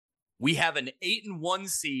We have an 8-1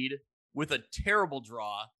 seed with a terrible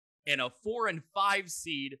draw and a 4-5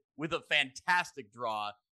 seed with a fantastic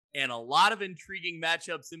draw and a lot of intriguing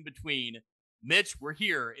matchups in between. Mitch, we're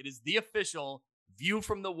here. It is the official View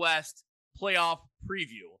from the West playoff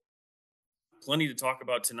preview. Plenty to talk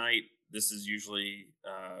about tonight. This is usually,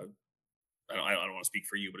 I don't want to speak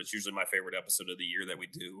for you, but it's usually my favorite episode of the year that we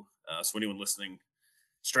do. So anyone listening,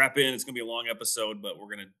 strap in. It's going to be a long episode, but we're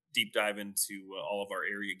going to deep dive into all of our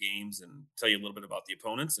area games and tell you a little bit about the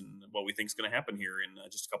opponents and what we think is going to happen here in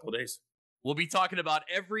just a couple of days. We'll be talking about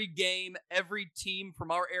every game, every team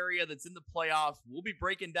from our area that's in the playoffs. We'll be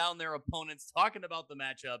breaking down their opponents, talking about the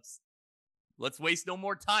matchups. Let's waste no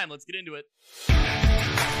more time. Let's get into it.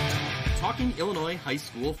 Talking Illinois high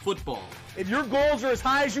school football. If your goals are as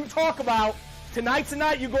high as you talk about, tonight's the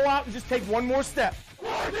night you go out and just take one more step.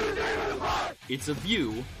 It's a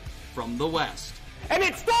view from the West. And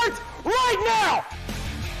it starts right now!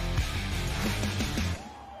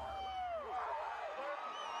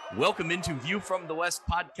 Welcome into View from the West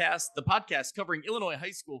podcast, the podcast covering Illinois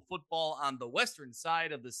high school football on the western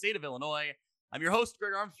side of the state of Illinois. I'm your host,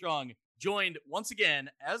 Greg Armstrong, joined once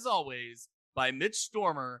again, as always, by Mitch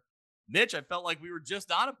Stormer. Mitch, I felt like we were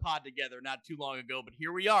just on a pod together not too long ago, but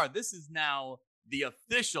here we are. This is now the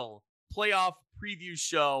official playoff preview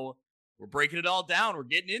show. We're breaking it all down. We're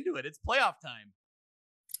getting into it. It's playoff time.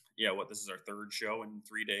 Yeah, this is our third show in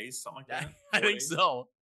 3 days, something like that? I think so.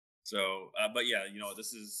 So, but yeah,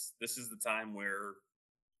 this is the time where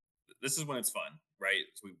this is when it's fun, right?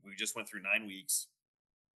 So we just went through 9 weeks,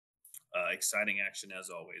 exciting action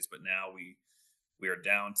as always. But now we are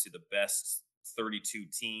down to the best 32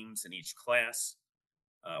 teams in each class.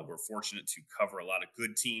 We're fortunate to cover a lot of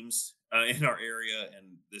good teams in our area,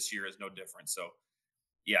 and this year is no different. So,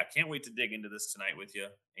 yeah, can't wait to dig into this tonight with you.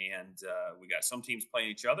 And we got some teams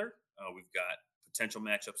playing each other. We've got potential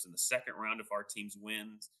matchups in the second round if our teams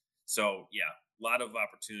win. So, yeah, a lot of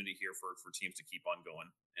opportunity here for teams to keep on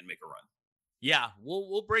going and make a run. Yeah,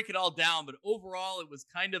 we'll break it all down, but overall it was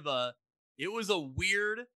a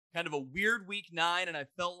weird week 9, and I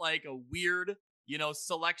felt like a weird,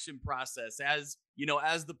 selection process. As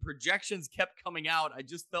the projections kept coming out, I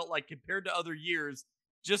just felt like compared to other years,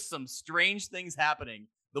 just some strange things happening.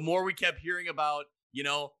 The more we kept hearing about,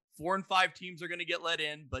 4 and 5 teams are going to get let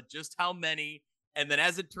in, but just how many? And then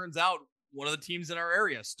as it turns out, one of the teams in our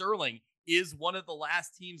area, Sterling, is one of the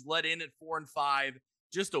last teams let in at 4 and 5.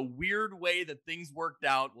 Just a weird way that things worked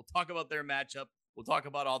out. We'll talk about their matchup. We'll talk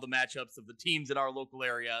about all the matchups of the teams in our local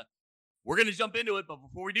area. We're going to jump into it, but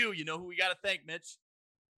before we do, you know who we got to thank, Mitch?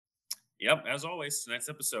 Yep, as always, tonight's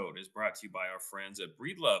episode is brought to you by our friends at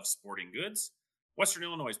Breedlove Sporting Goods, Western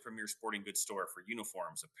Illinois' premier sporting goods store for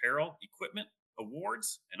uniforms, apparel, equipment,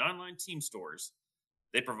 awards, and online team stores.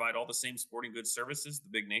 They provide all the same sporting goods services the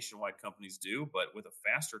big nationwide companies do, but with a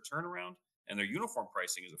faster turnaround, and their uniform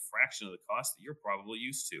pricing is a fraction of the cost that you're probably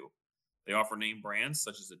used to. They offer name brands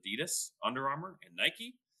such as Adidas, Under Armour, and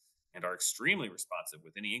Nike, and are extremely responsive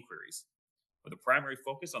with any inquiries. With a primary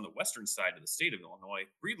focus on the western side of the state of Illinois,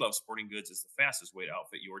 Breedlove Sporting Goods is the fastest way to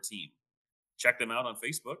outfit your team. Check them out on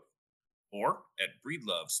Facebook or at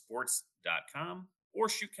breedlovesports.com. Or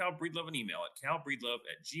shoot Cal Breedlove an email at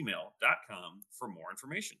calbreedlove@gmail.com for more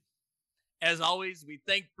information. As always, we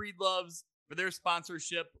thank Breedloves for their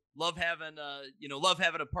sponsorship. Love having a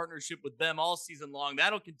partnership with them all season long.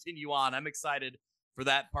 That'll continue on. I'm excited for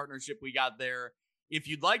that partnership we got there. If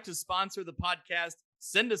you'd like to sponsor the podcast,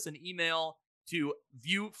 send us an email to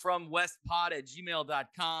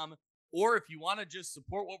viewfromwestpod@gmail.com. Or if you want to just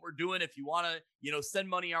support what we're doing, if you want to, send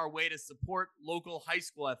money our way to support local high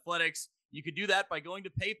school athletics, you could do that by going to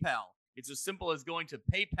PayPal. It's as simple as going to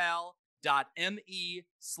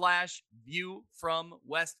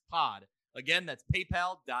paypal.me/viewfromwestpod. Again, that's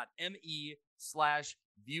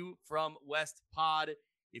paypal.me/viewfromwestpod.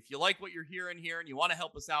 If you like what you're hearing here and you want to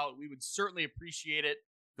help us out, we would certainly appreciate it.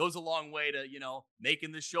 Goes a long way to,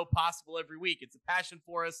 making this show possible every week. It's a passion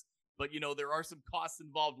for us, but, there are some costs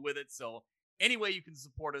involved with it. So any way you can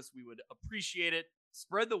support us, we would appreciate it.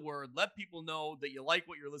 Spread the word. Let people know that you like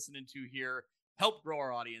what you're listening to here. Help grow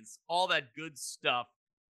our audience. All that good stuff.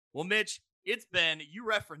 Well, Mitch, you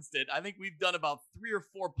referenced it. I think we've done about 3 or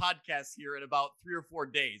 4 podcasts here in about 3 or 4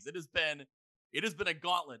 days. It has been a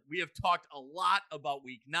gauntlet. We have talked a lot about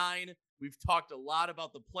week 9. We've talked a lot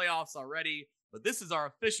about the playoffs already, but this is our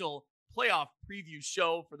official playoff preview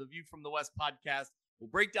show for the View from the West podcast. We'll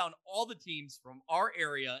break down all the teams from our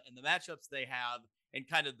area and the matchups they have and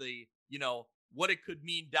kind of the, what it could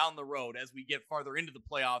mean down the road as we get farther into the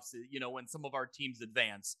playoffs, when some of our teams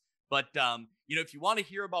advance. But, if you want to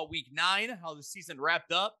hear about week 9, how the season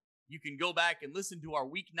wrapped up, you can go back and listen to our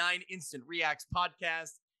Week 9 Instant Reacts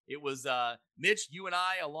podcast. It was Mitch, you and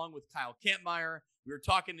I, along with Kyle Kampmeyer. We were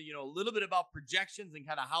talking, a little bit about projections and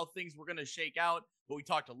kind of how things were going to shake out. But we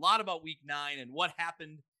talked a lot about Week 9 and what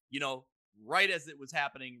happened, right as it was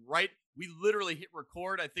happening. Right, we literally hit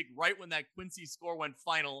record, I think, right when that Quincy score went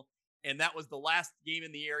final, and that was the last game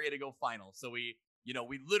in the area to go final. So we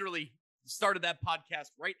literally started that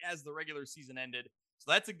podcast right as the regular season ended.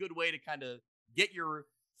 So that's a good way to kind of get your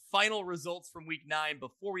final results from Week 9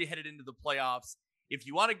 before we headed into the playoffs. If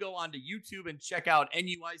you want to go onto YouTube and check out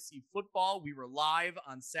NUIC football, we were live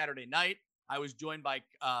on Saturday night. I was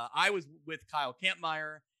with Kyle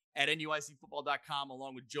Kampmeyer at NUICfootball.com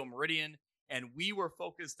along with Joe Meridian, and we were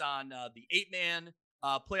focused on the 8-man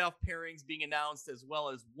playoff pairings being announced, as well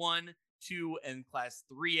as 1, 2, and Class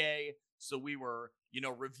 3A. So we were,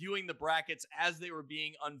 reviewing the brackets as they were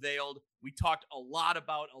being unveiled. We talked a lot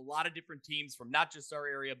about a lot of different teams from not just our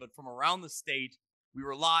area, but from around the state. We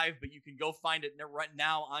were live, but you can go find it right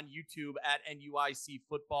now on YouTube at NUIC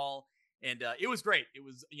football. And it was great. It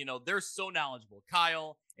was, they're so knowledgeable.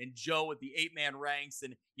 Kyle and Joe with the 8-man ranks.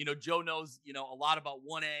 And, Joe knows, a lot about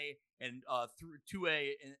 1A and through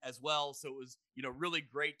 2A as well. So it was, really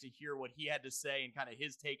great to hear what he had to say and kind of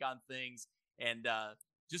his take on things. And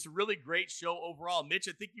just a really great show overall. Mitch,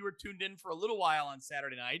 I think you were tuned in for a little while on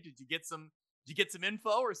Saturday night. Did you get some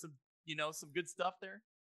info or some good stuff there?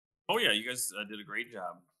 Oh yeah, you guys did a great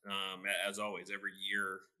job. As always, every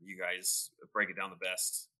year you guys break it down the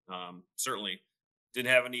best. Certainly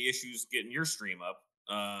didn't have any issues getting your stream up.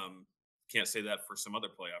 Can't say that for some other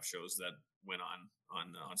playoff shows that went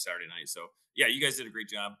on Saturday night. So yeah, you guys did a great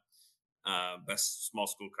job. Best small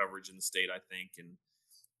school coverage in the state, I think. And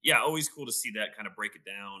yeah, always cool to see that kind of break it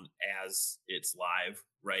down as it's live,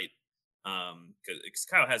 right? Because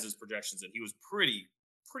Kyle has his projections and he was pretty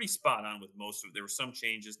spot on with most of it. There were some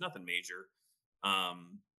changes, nothing major.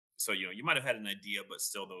 So, you might have had an idea, but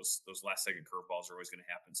still those last second curveballs are always going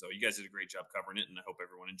to happen. So you guys did a great job covering it, and I hope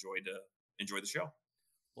everyone enjoyed the show.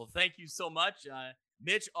 Well, thank you so much.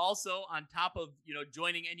 Mitch, also on top of,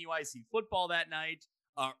 joining NUIC football that night,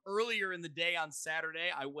 earlier in the day on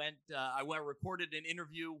Saturday, I recorded an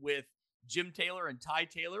interview with Jim Taylor and Ty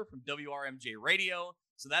Taylor from WRMJ Radio.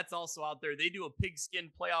 So that's also out there. They do a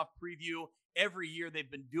pigskin playoff preview every year.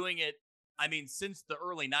 They've been doing it, since the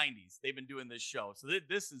early 90s. They've been doing this show. So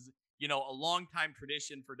this is, a long time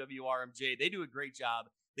tradition for WRMJ. They do a great job.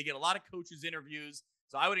 They get a lot of coaches interviews.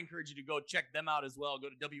 So I would encourage you to go check them out as well. Go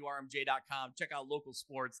to WRMJ.com. Check out local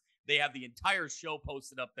sports. They have the entire show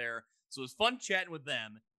posted up there. So it was fun chatting with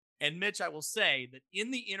them. And Mitch, I will say that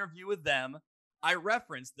in the interview with them, I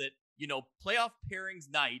referenced that, playoff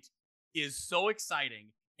pairings night is so exciting.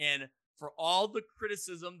 And for all the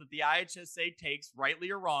criticism that the IHSA takes, rightly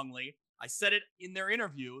or wrongly, I said it in their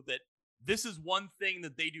interview that this is one thing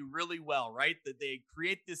that they do really well, right? That they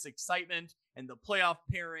create this excitement and the playoff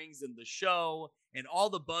pairings and the show and all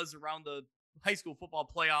the buzz around the high school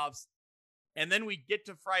football playoffs. And then we get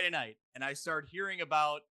to Friday night and I start hearing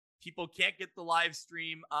about people can't get the live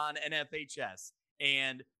stream on NFHS.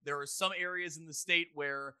 And there are some areas in the state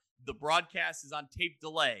where the broadcast is on tape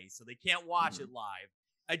delay, so they can't watch it live.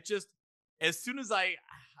 As soon as I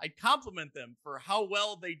compliment them for how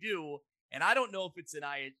well they do, and I don't know if it's an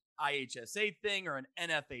IHSA thing or an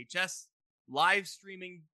NFHS live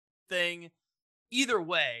streaming thing. Either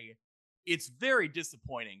way, it's very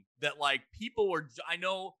disappointing that people were, I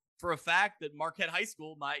know for a fact that Marquette High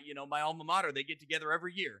School, my alma mater, they get together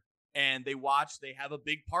every year and they have a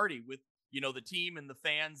big party with, the team and the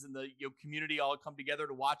fans and the community all come together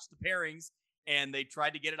to watch the pairings. And they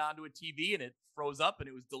tried to get it onto a TV and it froze up and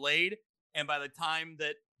it was delayed. And by the time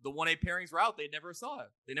that the 1A pairings were out, they never saw it.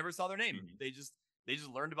 They never saw their name. Mm-hmm. They just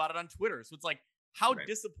learned about it on Twitter. So it's how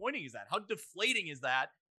disappointing is that? How deflating is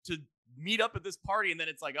that to meet up at this party and then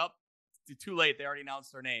it's it's too late. They already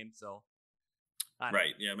announced their name. So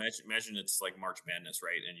right. Yeah. Imagine it's like March Madness,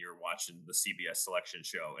 right? And you're watching the CBS selection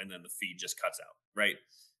show and then the feed just cuts out, right?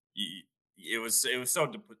 It was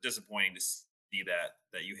so disappointing to see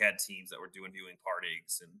that you had teams that were doing viewing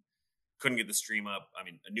parties and couldn't get the stream up.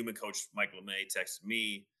 A Newman coach, Mike LeMay, texted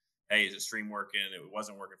me, "Hey, is the stream working?" It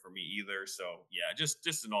wasn't working for me either. So yeah,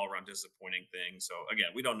 just an all around disappointing thing. So again,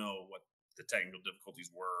 we don't know what the technical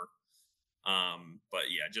difficulties were, but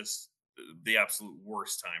yeah, just the absolute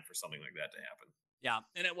worst time for something like that to happen. Yeah,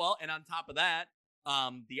 and on top of that,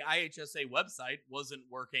 the IHSA website wasn't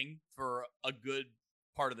working for a good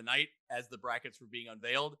part of the night as the brackets were being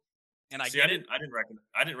unveiled. And I See, get I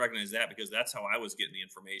didn't recognize that because that's how I was getting the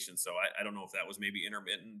information. So I don't know if that was maybe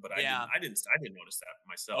intermittent, but Yeah. I didn't notice that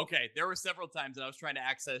myself. Okay, there were several times that I was trying to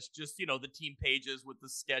access just the team pages with the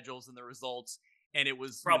schedules and the results, and it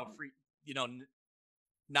was Probably, free,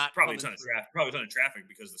 not probably a coming ton of through. traffic. Probably a ton of traffic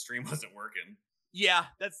because the stream wasn't working. Yeah,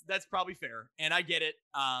 that's probably fair, and I get it.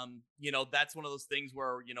 That's one of those things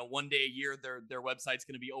where one day a year their website's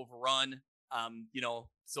going to be overrun.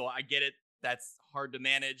 So I get it. That's hard to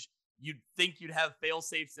manage. You'd think you'd have fail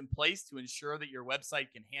safes in place to ensure that your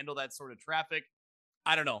website can handle that sort of traffic.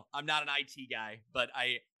 I don't know. I'm not an IT guy, but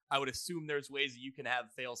I would assume there's ways that you can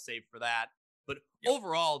have fail safe for that. But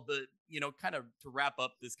overall, kind of to wrap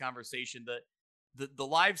up this conversation, the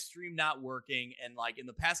live stream not working, and like in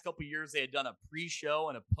the past couple of years, they had done a pre-show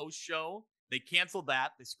and a post-show. They canceled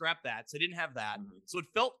that. They scrapped that. So they didn't have that. Mm-hmm. So it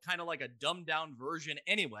felt kind of like a dumbed down version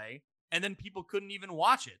anyway. And then people couldn't even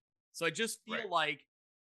watch it. So I just feel like,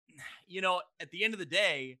 at the end of the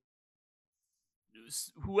day,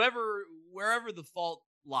 wherever the fault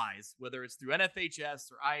lies, whether it's through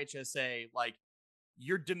NFHS or IHSA, like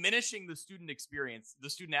you're diminishing the student experience, the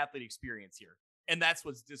student athlete experience here. And that's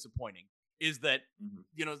what's disappointing is that,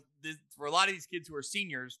 for a lot of these kids who are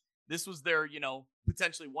seniors, this was their,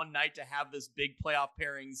 potentially one night to have this big playoff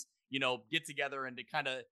pairings, get together and to kind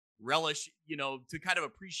of relish, to kind of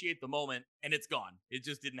appreciate the moment, and it's gone. It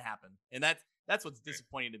just didn't happen. And that's what's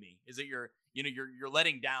disappointing to me is that you're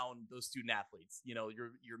letting down those student athletes.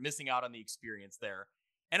 You're missing out on the experience there.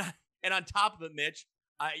 And on top of it, Mitch,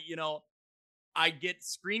 I get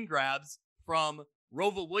screen grabs from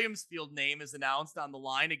Roval Williams Field name is announced on the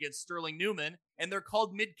line against Sterling Newman, and they're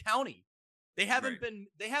called Mid-County. They haven't been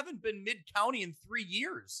Mid-County in 3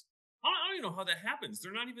 years. I don't even know how that happens.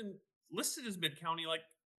 They're not even listed as Mid-County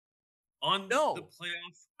on the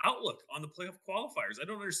playoff outlook, on the playoff qualifiers. I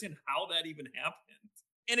don't understand how that even happened.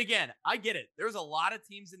 And again, I get it. There's a lot of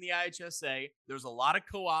teams in the IHSA. There's a lot of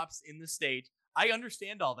co-ops in the state. I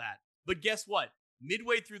understand all that. But guess what?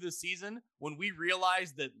 Midway through the season, when we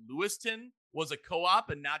realized that Lewiston was a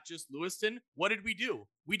co-op and not just Lewiston, what did we do?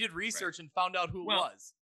 We did research and found out who it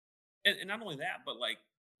was. And not only that, but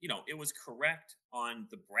it was correct on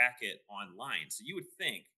the bracket online. So you would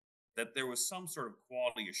think that there was some sort of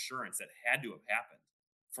quality assurance that had to have happened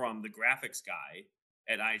from the graphics guy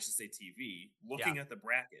at IHSA TV looking at the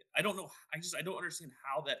bracket. I don't know. I don't understand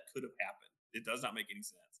how that could have happened. It does not make any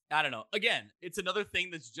sense. I don't know. Again, it's another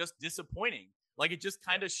thing that's just disappointing. Like it just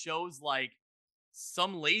kind of shows like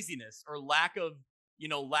some laziness or lack of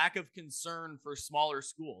concern for smaller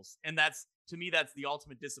schools. And to me, that's the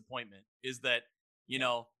ultimate disappointment is that,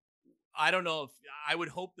 I don't know if I would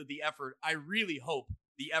hope that I really hope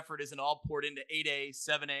the effort isn't all poured into 8A,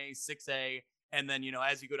 7A, 6A. And then,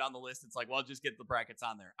 as you go down the list, it's like, well, just get the brackets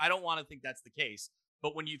on there. I don't want to think that's the case.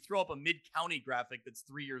 But when you throw up a mid-county graphic that's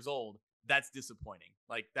 3 years old, that's disappointing.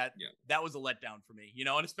 Like that was a letdown for me,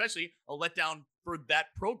 and especially a letdown for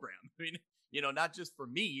that program. I mean, not just for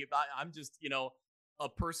me, I'm just, a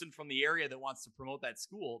person from the area that wants to promote that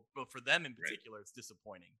school, but for them in particular, it's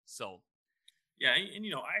disappointing. So. Yeah, and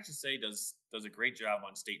IHSA does a great job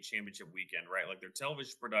on state championship weekend, right? Like their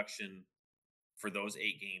television production for those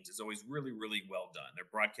 8 games is always really, really well done. Their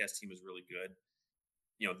broadcast team is really good.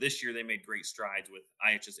 This year they made great strides with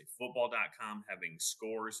IHSAfootball.com having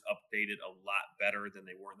scores updated a lot better than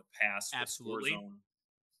they were in the past. Absolutely.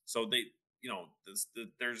 So they,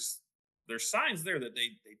 there's signs there that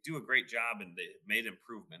they do a great job and they made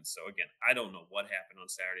improvements. So again, I don't know what happened on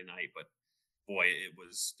Saturday night, but boy, it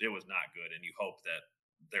was not good. And you hope that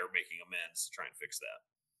they're making amends to try and fix that.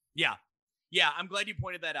 Yeah. I'm glad you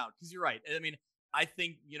pointed that out because you're right. I mean, I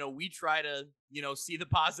think, we try to, see the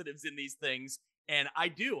positives in these things. And I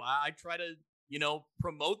do. I try to,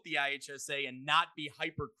 promote the IHSA and not be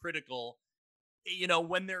hypercritical,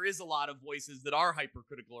 when there is a lot of voices that are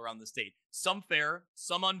hypercritical around the state. Some fair,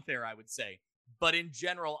 some unfair, I would say. But in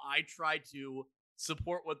general, I try to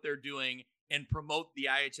support what they're doing and promote the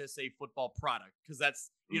IHSA football product because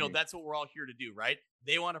that's, that's what we're all here to do, right?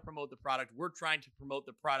 They want to promote the product. We're trying to promote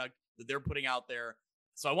the product that they're putting out there.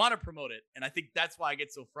 So I want to promote it. And I think that's why I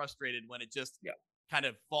get so frustrated when it just kind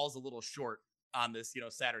of falls a little short on this,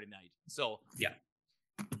 Saturday night. So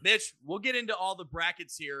Mitch, we'll get into all the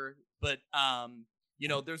brackets here, but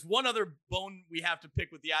there's one other bone we have to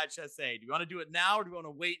pick with the IHSA. Do you want to do it now or do you want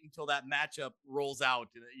to wait until that matchup rolls out,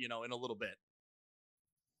 in a little bit?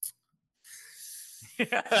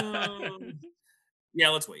 Yeah,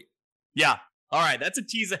 let's wait. Yeah. All right. That's a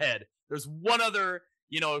tease ahead. There's one other,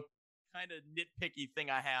 kind of nitpicky thing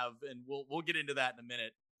I have, and we'll get into that in a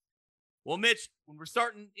minute. Well, Mitch, when we're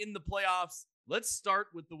starting in the playoffs, let's start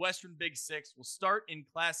with the Western Big Six. We'll start in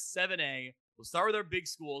Class 7A. We'll start with our big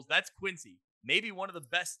schools. That's Quincy. Maybe one of the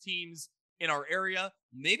best teams in our area.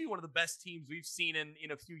 Maybe one of the best teams we've seen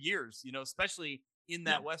in a few years, especially in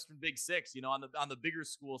that Western Big Six, on the bigger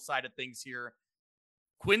school side of things here.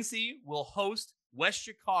 Quincy will host West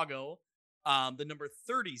Chicago, the number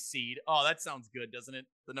 30 seed. Oh, that sounds good, doesn't it?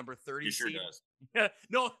 The number 30 It sure seed. does.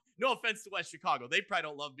 No offense to West Chicago. They probably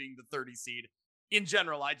don't love being the 30 seed. In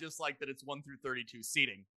general, I just like that it's 1 through 32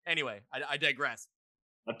 seeding. Anyway, I digress.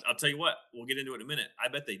 I'll tell you what, we'll get into it in a minute. I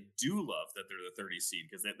bet they do love that they're the 30 seed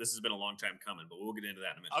because this has been a long time coming, but we'll get into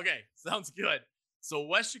that in a minute. Okay, sounds good. So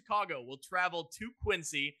West Chicago will travel to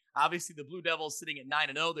Quincy. Obviously, the Blue Devils sitting at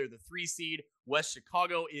 9-0. They're the 3 seed. West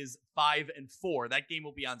Chicago is 5-4. That game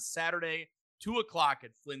will be on Saturday, 2:00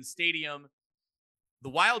 at Flynn Stadium. The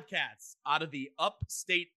Wildcats out of the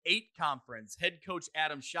Upstate 8 Conference. Head coach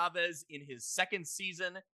Adam Chavez in his second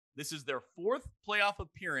season. This is their 4th playoff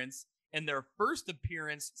appearance and their first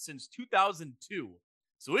appearance since 2002.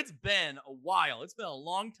 So it's been a while. It's been a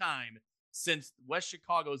long time since West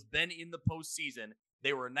Chicago's been in the postseason.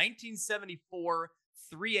 They were 1974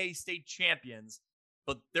 3A state champions,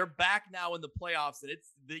 but they're back now in the playoffs, and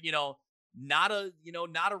it's not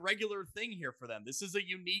a regular thing here for them. This is a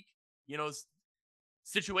unique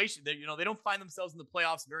situation. They don't find themselves in the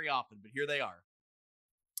playoffs very often, but here they are.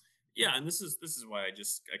 Yeah, and this is why I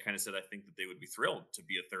kind of said I think that they would be thrilled to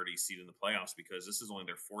be a 30 seed in the playoffs because this is only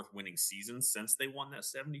their 4th winning season since they won that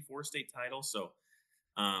 74 state title. So,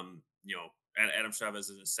 Adam Chavez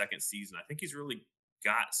is in his second season. I think he's really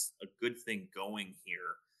got a good thing going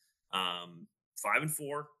here.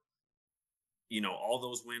 5-4. All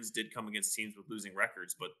those wins did come against teams with losing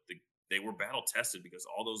records, but they were battle tested because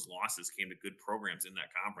all those losses came to good programs in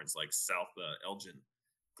that conference, like South Elgin,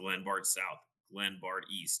 Glenbard South, Glenbard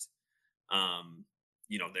East.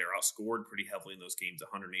 They're outscored pretty heavily in those games,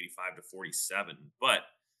 185-47. But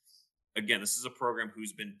again, this is a program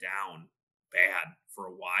who's been down bad for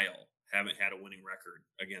a while, haven't had a winning record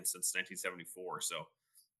again since 1974. So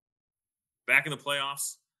back in the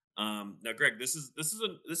playoffs. Now, Greg, this is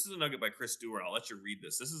a nugget by Chris Stewart. I'll let you read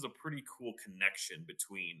this. This is a pretty cool connection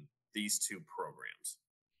between these two programs.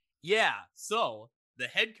 Yeah. So the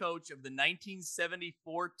head coach of the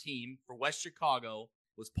 1974 team for West Chicago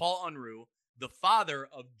was Paul Unruh, the father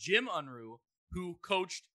of Jim Unruh, who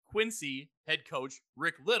coached Quincy head coach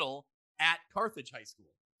Rick Little at Carthage High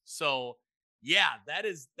School. So, yeah, that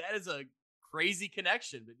is a crazy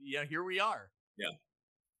connection. But here we are. Yeah.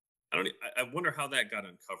 I wonder how that got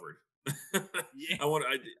uncovered. Yeah.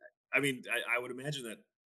 I would imagine that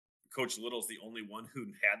Coach Little's the only one who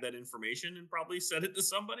had that information and probably said it to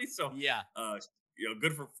somebody. So yeah,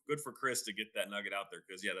 good for Chris to get that nugget out there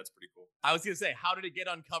because that's pretty cool. I was gonna say, how did it get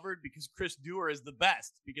uncovered? Because Chris Dewar is the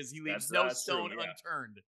best because he leaves no stone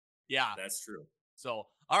unturned. Yeah, that's true. So,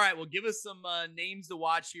 all right, well, give us some names to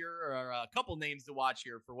watch here, or a couple names to watch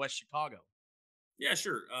here for West Chicago. Yeah,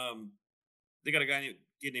 sure. They got a guy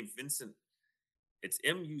named Vincent. It's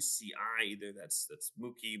Muci. Either that's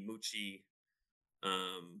Moochie.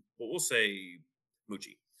 But we'll say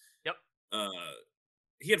Moochie. Yep.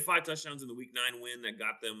 He had 5 touchdowns in the Week 9 win that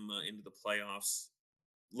got them into the playoffs.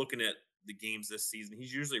 Looking at the games this season,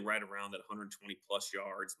 he's usually right around that 120 plus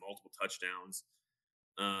yards, multiple touchdowns.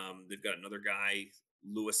 They've got another guy,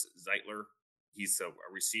 Lewis Zeitler. He's a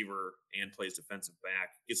receiver and plays defensive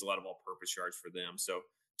back. Gets a lot of all-purpose yards for them. So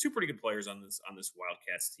 2 pretty good players on this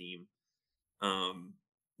Wildcats team.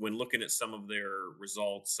 When looking at some of their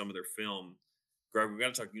results, some of their film, Greg, we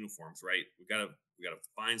got to talk uniforms, right? We got to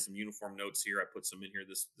find some uniform notes here. I put some in here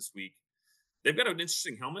this week. They've got an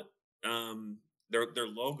interesting helmet. Their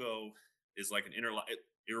logo is like an interlock.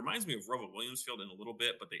 It reminds me of Rova Williamsfield in a little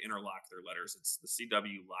bit, but they interlock their letters. It's the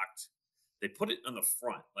CW locked. They put it on the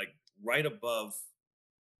front, like right above.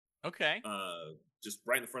 Okay. Just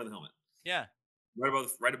right in the front of the helmet. Yeah.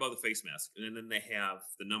 Right above the face mask, and then they have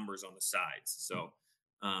the numbers on the sides. So,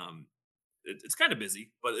 it's kind of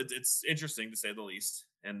busy, but it's interesting to say the least.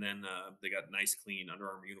 And then they got nice, clean Under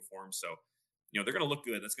Armour uniforms. So, they're going to look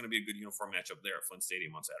good. That's going to be a good uniform matchup there at Flynn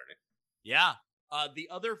Stadium on Saturday. Yeah. The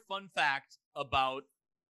other fun fact about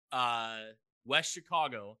West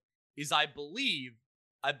Chicago is I believe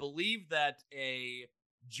that a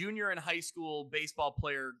junior and high school baseball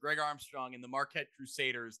player, Greg Armstrong, in the Marquette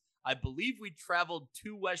Crusaders, I believe we traveled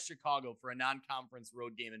to West Chicago for a non-conference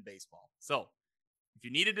road game in baseball. So, if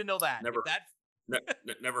you needed to know that,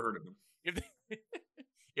 never heard of him.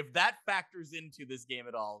 If that factors into this game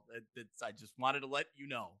at all, I just wanted to let you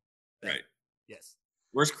know. Right. Yes.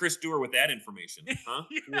 Where's Chris Dewar with that information? Huh?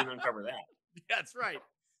 Yeah. We're going to uncover that. That's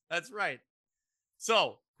right.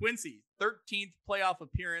 So Quincy, 13th playoff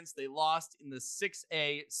appearance. They lost in the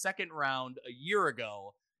 6A second round a year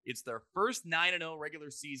ago. It's their first 9-0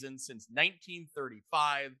 regular season since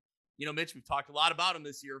 1935. You know, Mitch, we've talked a lot about him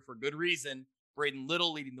this year for good reason. Braden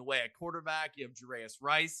Little leading the way at quarterback. You have Jarius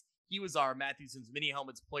Rice. He was our Matthewson's Mini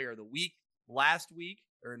Helmets Player of the Week last week,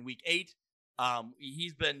 or in week 8.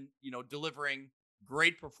 He's been, delivering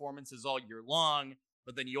great performances all year long.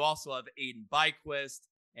 But then you also have Aiden Byquist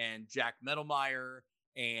and Jack Metalmeyer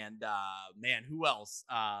and, who else?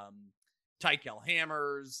 Tykel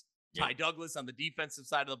Hammers, Ty Douglas on the defensive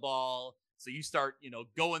side of the ball. So you start,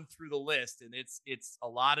 going through the list, and it's a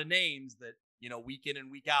lot of names that, week in and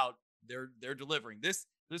week out, they're delivering. This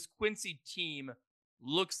Quincy team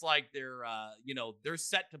looks like they're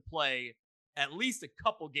set to play at least a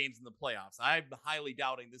couple games in the playoffs. I'm highly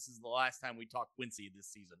doubting this is the last time we talk Quincy this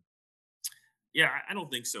season. Yeah, I don't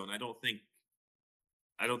think so, and I don't think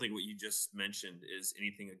what you just mentioned is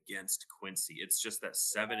anything against Quincy. It's just that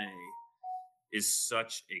 7A is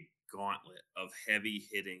such a gauntlet of heavy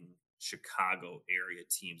hitting Chicago area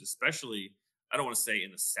teams, especially, I don't want to say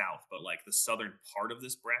in the South, but like the southern part of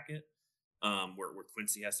this bracket, where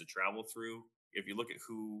Quincy has to travel through. If you look at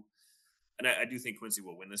who, and I do think Quincy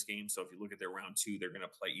will win this game. So if you look at their round 2, they're going to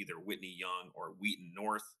play either Whitney Young or Wheaton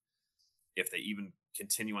North. If they even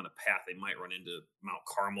continue on the path, they might run into Mount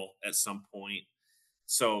Carmel at some point.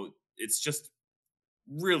 So it's just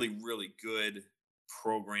really, really good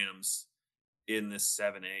programs in this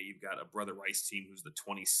 7A. You've got a Brother Rice team who's the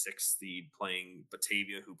 26th seed playing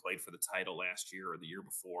Batavia, who played for the title last year or the year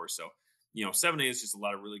before. So, 7A is just a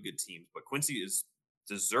lot of really good teams, but Quincy is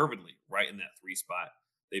deservedly right in that 3 spot.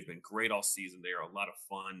 They've been great all season. They are a lot of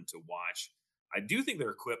fun to watch. I do think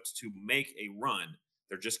they're equipped to make a run.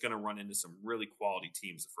 They're just going to run into some really quality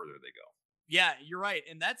teams the further they go. Yeah, you're right.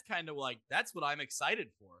 And that's kind of like, that's what I'm excited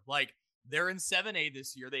for. Like, they're in 7A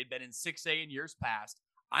this year. They'd been in 6A in years past.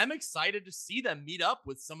 I'm excited to see them meet up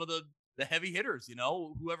with some of the heavy hitters,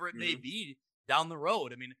 whoever it may be down the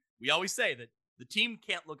road. I mean, we always say that the team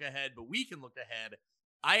can't look ahead, but we can look ahead.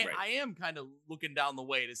 I am kind of looking down the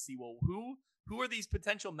way to see, well, who are these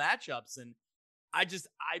potential matchups? And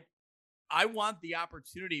I want the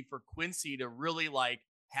opportunity for Quincy to really like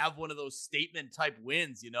have one of those statement type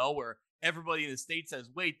wins, where everybody in the state says,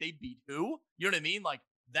 wait, they beat who? You know what I mean? Like,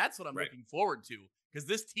 that's what I'm looking forward to, because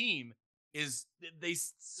this team they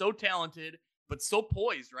so talented, but so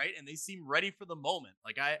poised, right? And they seem ready for the moment.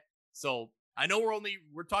 So I know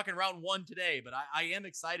we're talking round 1 today, but I am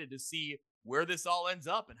excited to see where this all ends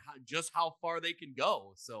up and how far they can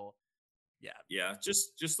go. So yeah.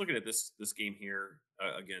 Just looking at this game here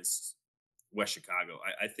against West Chicago,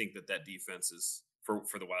 I think that defense is for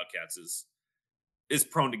the Wildcats is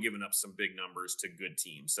prone to giving up some big numbers to good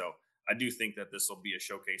teams. So I do think that this will be a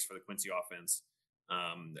showcase for the Quincy offense.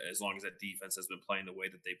 As long as that defense has been playing the way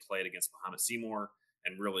that they played against Muhammad Seymour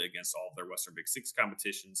and really against all of their Western Big Six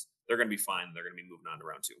competitions, they're going to be fine. They're going to be moving on to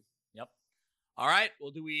round 2. Yep. All right.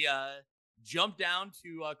 Well, do we jump down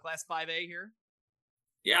to Class 5A here?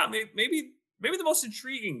 Yeah, maybe the most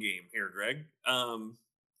intriguing game here, Greg.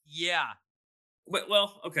 Yeah.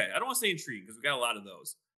 Well, okay. I don't want to say intriguing because we got a lot of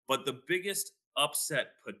those, but the biggest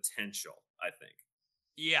upset potential, I think.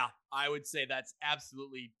 Yeah, I would say that's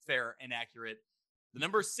absolutely fair and accurate. The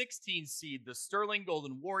number 16 seed, the Sterling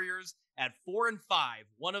Golden Warriors, at 4-5,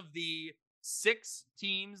 one of the 6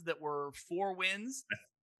 teams that were 4 wins.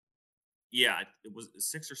 Yeah, it was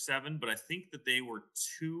 6 or 7, but I think that they were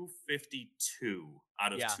 252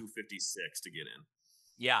 out of 256 to get in.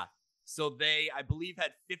 Yeah. So they, I believe,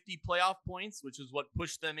 had 50 playoff points, which is what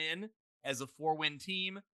pushed them in as a 4-win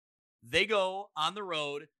team. They go on the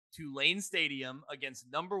road to Lane Stadium against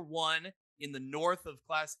number 1 in the north of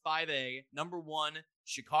Class 5A, number 1,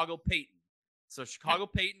 Chicago Peyton. So Chicago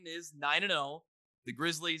Peyton is 9-0. The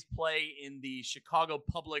Grizzlies play in the Chicago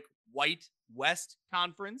Public White West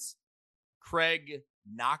Conference. Craig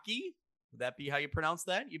Naki, would that be how you pronounce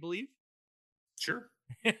that, you believe? Sure.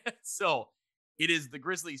 So it is the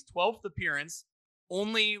Grizzlies' 12th appearance,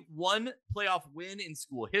 only 1 playoff win in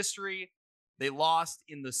school history. They lost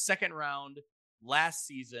in the second round last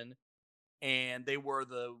season, and they were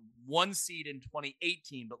the 1 seed in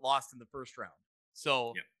 2018, but lost in the first round.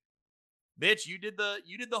 So, Bitch, you did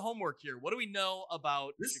the homework here. What do we know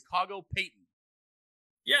about Chicago Peyton?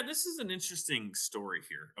 Yeah, this is an interesting story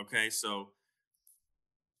here. Okay, so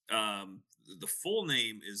the full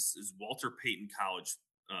name is Walter Payton College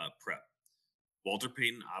Prep. Walter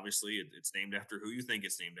Payton, obviously, it's named after who you think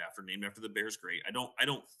it's named after the Bears great. I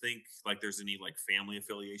don't think like there's any like family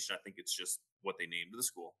affiliation. I think it's just what they named the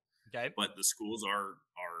school. Okay. But the schools are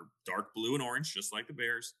dark blue and orange, just like the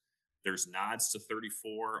Bears. There's nods to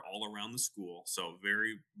 34 all around the school. So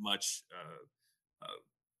very much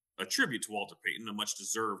a tribute to Walter Payton, a much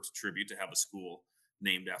deserved tribute to have a school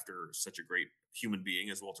named after such a great human being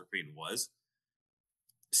as Walter Payton was.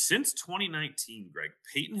 Since 2019, Greg,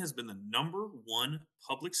 Payton has been the #1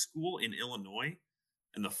 public school in Illinois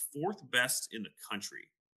and the 4th best in the country.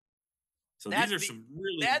 So these are some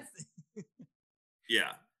really,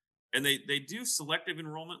 yeah. And they do selective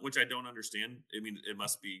enrollment, which I don't understand. I mean, it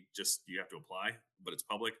must be just you have to apply, but it's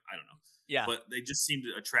public. I don't know. Yeah. But they just seem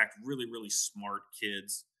to attract really, really smart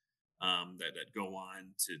kids that go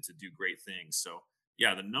on to do great things. So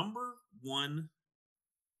yeah, the #1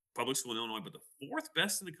 public school in Illinois, but the 4th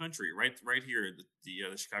best in the country, right here,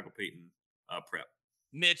 the Chicago Payton prep.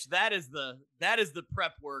 Mitch, that is the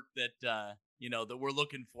prep work that that we're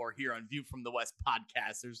looking for here on View from the West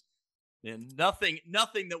podcasters. And nothing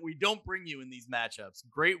that we don't bring you in these matchups.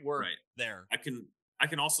 Great work there. I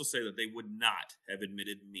can also say that they would not have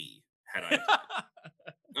admitted me had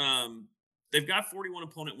I. They've got 41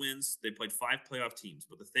 opponent wins. They played 5 playoff teams,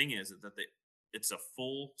 but the thing is that it's a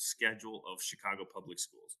full schedule of Chicago public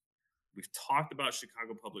schools. We've talked about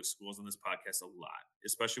Chicago public schools on this podcast a lot,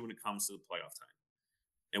 especially when it comes to the playoff time.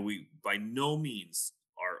 And we by no means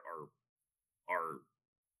are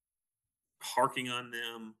harking on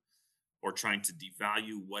them or trying to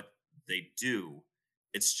devalue what they do.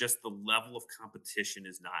 It's just the level of competition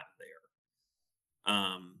is not there.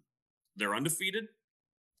 They're undefeated,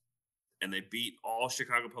 and they beat all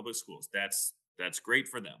Chicago public schools. That's great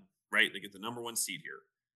for them, right? They get the #1 seed here,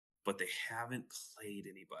 but they haven't played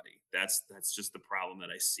anybody. That's just the problem that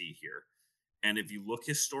I see here. And if you look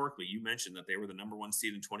historically, you mentioned that they were the #1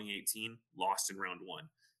 seed in 2018, lost in round 1.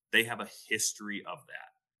 They have a history of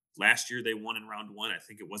that. Last year, they won in round 1. I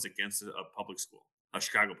think it was against a public school, a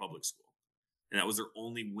Chicago public school. And that was their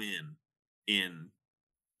only win in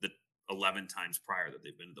the 11 times prior that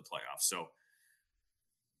they've been to the playoffs. So,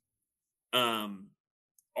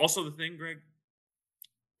 also the thing, Greg,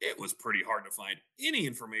 it was pretty hard to find any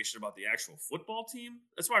information about the actual football team.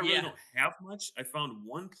 That's why I really don't have much. I found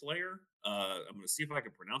one player. I'm going to see if I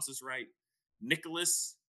can pronounce this right.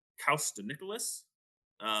 Nicholas Kaustanicholas.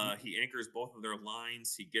 He anchors both of their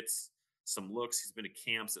lines. He gets some looks. He's been to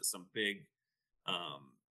camps at some big,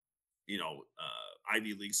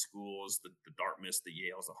 Ivy League schools, the Dartmouths, the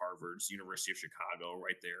Yales, the Harvards, University of Chicago,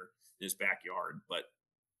 right there in his backyard. But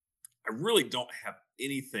I really don't have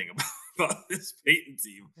anything about this Payton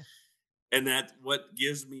team. And that's what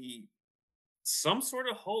gives me some sort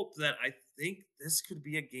of hope that I think this could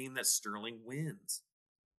be a game that Sterling wins.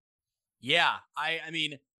 Yeah, I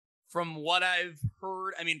mean, from what I've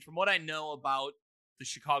heard, from what I know about the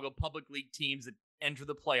Chicago Public League teams that enter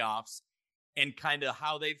the playoffs and kind of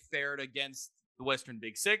how they've fared against the Western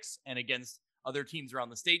Big Six and against other teams around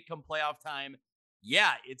the state come playoff time,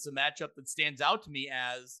 yeah, it's a matchup that stands out to me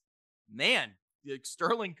as, man,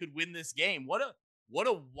 Sterling could win this game. What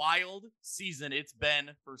a wild season it's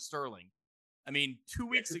been for Sterling. I mean, 2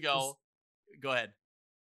 weeks ago, go ahead.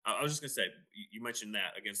 I was just going to say, you mentioned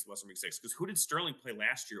that against the Western Big Six, because who did Sterling play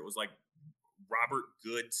last year? It was like Robert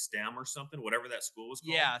Good STEM or something, whatever that school was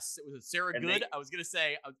called. Yes, it was Sarah And Good. I was going to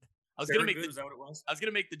say, I was Sarah going to make Good, is that what it was? I was going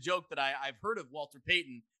to make the joke that I've heard of Walter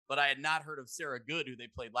Payton, but I had not heard of Sarah Good, who they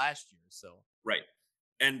played last year. So right,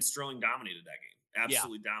 and Sterling dominated that game.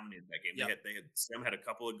 Absolutely dominated that game. Yep. Stem had a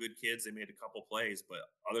couple of good kids. They made a couple plays, but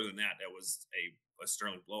other than that, that was a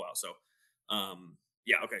Sterling blowout. So,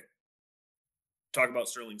 okay. Talk about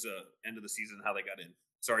Sterling's end of the season, how they got in.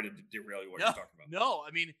 Sorry to derail you what you're talking about. No,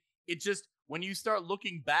 I mean, it just, when you start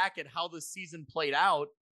looking back at how the season played out,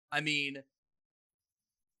 I mean,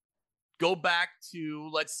 go back to,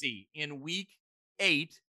 let's see, in week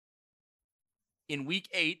 8,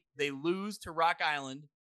 they lose to Rock Island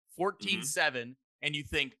 14-7, and you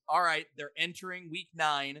think, all right, they're entering week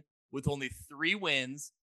 9 with only 3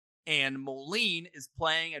 wins, and Moline is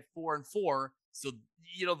playing at 4-4. So,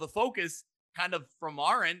 the focus kind of from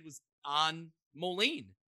our end was on Moline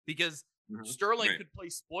because Sterling could play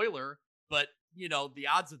spoiler, but, the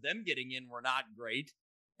odds of them getting in were not great.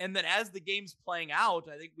 And then as the game's playing out,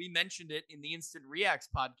 I think we mentioned it in the Instant Reacts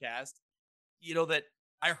podcast, that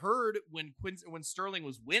I heard when Sterling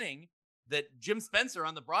was winning, that Jim Spencer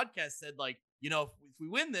on the broadcast said, like, if we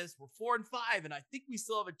win this, we're 4-5, and I think we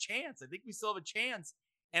still have a chance.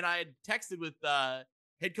 And I had texted with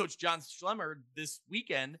head coach John Schlemmer this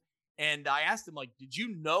weekend, and I asked him, like, did you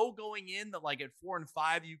know going in that, like, at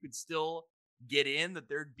 4-5 you could still get in, that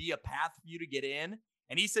there'd be a path for you to get in?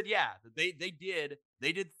 And he said, yeah, that they did.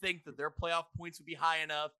 They did think that their playoff points would be high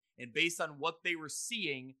enough, and based on what they were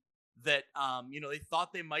seeing, that they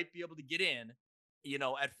thought they might be able to get in.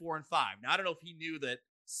 at 4-5. Now, I don't know if he knew that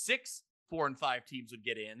 6 4-5 teams would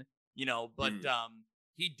get in, but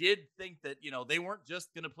he did think that, they weren't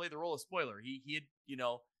just going to play the role of spoiler. He had,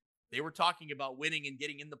 they were talking about winning and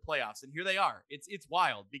getting in the playoffs, and here they are. It's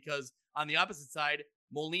wild because on the opposite side,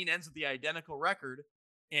 Moline ends with the identical record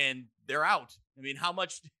and they're out. I mean, how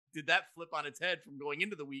much did that flip on its head from going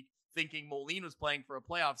into the week thinking Moline was playing for a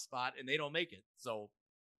playoff spot and they don't make it? So,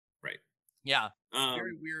 right. Yeah,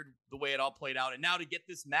 very weird the way it all played out. And now to get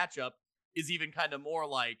this matchup is even kind of more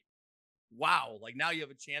like, wow, like now you have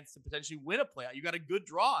a chance to potentially win a playoff. You got a good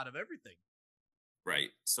draw out of everything. Right.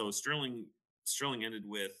 So Sterling ended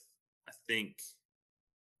with, I think,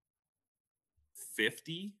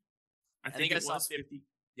 50. I think it was 50.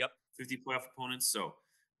 Yep. 50 playoff opponents. So,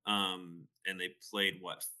 and they played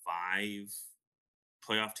 5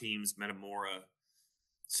 playoff teams: Metamora,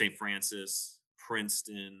 St. Francis,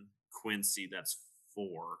 Princeton, Quincy. That's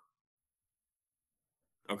 4.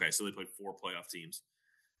 Okay, so they played 4 playoff teams.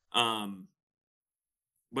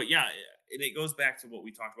 But yeah, and it goes back to what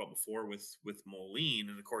we talked about before with Moline.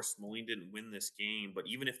 And of course, Moline didn't win this game, but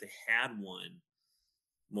even if they had won,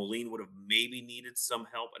 Moline would have maybe needed some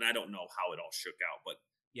help. And I don't know how it all shook out, but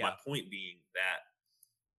my point being that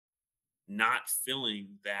not filling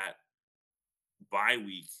that bye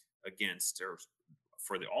week against or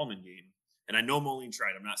for the Allman game. And I know Moline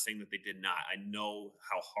tried. I'm not saying that they did not. I know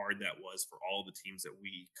how hard that was for all the teams that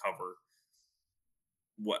we cover,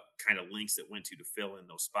 what kind of links it went to fill in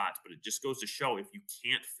those spots. But it just goes to show if you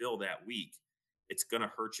can't fill that week, it's going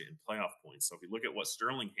to hurt you in playoff points. So if you look at what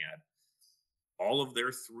Sterling had, all of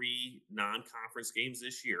their 3 non-conference games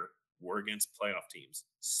this year were against playoff teams: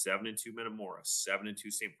 7-2 Metamora,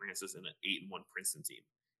 7-2 St. Francis, and an 8-1 Princeton team.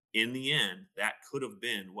 In the end, that could have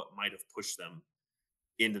been what might have pushed them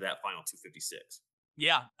into that final 256.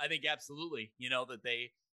 Yeah, I think absolutely. That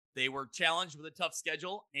they were challenged with a tough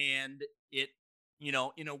schedule, and it,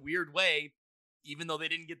 in a weird way, even though they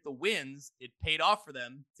didn't get the wins, it paid off for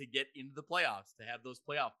them to get into the playoffs, to have those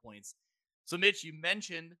playoff points. So, Mitch, you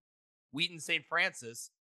mentioned Wheaton St. Francis.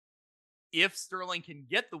 If Sterling can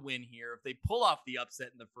get the win here, if they pull off the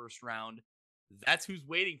upset in the first round, that's who's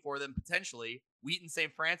waiting for them potentially. Wheaton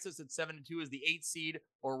St. Francis at 7-2 is the 8 seed,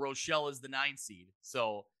 or Rochelle is the 9 seed.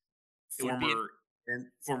 So, former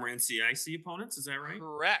NCIC opponents, is that right?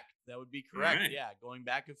 Correct. That would be correct. Right. Yeah, going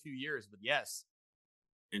back a few years, but yes.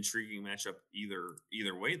 Intriguing matchup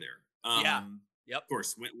either way there. Yeah. Yep. Of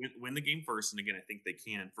course, win the game first, and again, I think they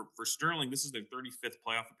can. For Sterling, this is their 35th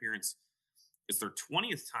playoff appearance. It's their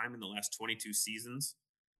 20th time in the last 22 seasons.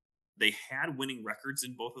 They had winning records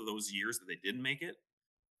in both of those years that they didn't make it.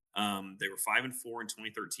 They were 5-4 in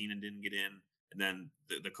 2013 and didn't get in, and then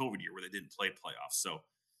the COVID year where they didn't play playoffs. So,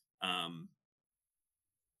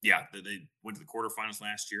 they went to the quarterfinals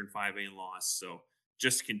last year in 5A and lost. So,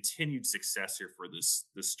 just continued success here for this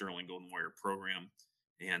Sterling Golden Warrior program,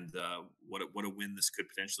 and what a win this could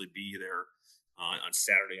potentially be there on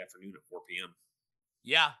Saturday afternoon at 4 p.m.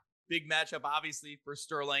 Yeah, big matchup obviously for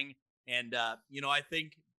Sterling, and I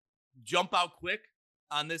think jump out quick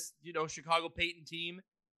on this Chicago Peyton team,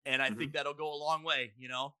 and I think that'll go a long way.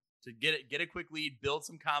 To get a quick lead, build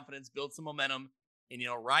some confidence, build some momentum, and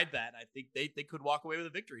ride that. I think they could walk away with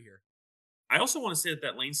a victory here. I also want to say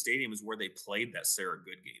that Lane Stadium is where they played that Sarah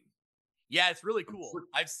Good game. Yeah, it's really cool.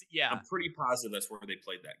 I'm pretty positive that's where they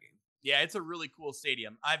played that game. Yeah, it's a really cool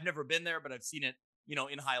stadium. I've never been there, but I've seen it,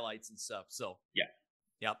 in highlights and stuff. So yeah.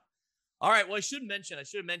 Yep. All right. Well, I should have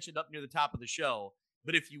mentioned up near the top of the show,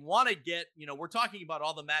 but if you want to get, we're talking about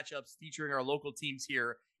all the matchups featuring our local teams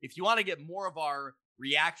here. If you want to get more of our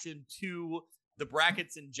reaction to the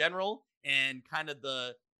brackets in general and kind of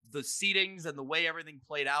the seedings and the way everything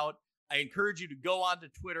played out, I encourage you to go onto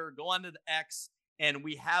Twitter, go onto the X, and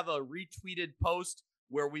we have a retweeted post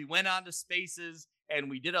where we went on to Spaces and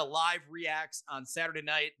we did a live reacts on Saturday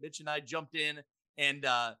night. Mitch and I jumped in and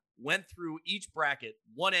went through each bracket,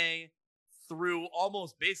 1A through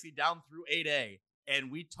almost basically down through 8A.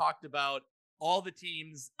 And we talked about all the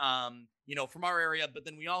teams, from our area, but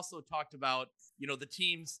then we also talked about, the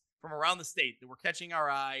teams from around the state that were catching our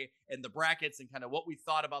eye and the brackets and kind of what we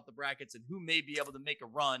thought about the brackets and who may be able to make a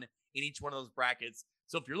run in each one of those brackets.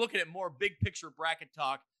 So if you're looking at more big picture bracket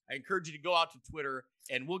talk, I encourage you to go out to Twitter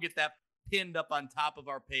and we'll get that pinned up on top of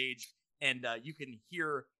our page. And you can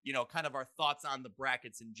hear, kind of our thoughts on the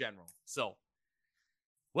brackets in general. So,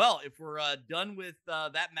 well, if we're done with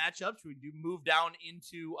that matchup, should we do move down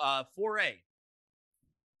into 4A?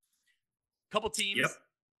 Couple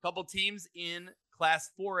teams in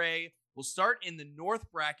Class 4A. We'll start in the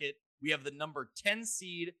North bracket. We have the number 10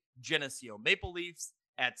 seed Geneseo Maple Leafs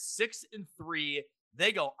at 6-3.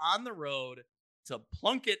 They go on the road to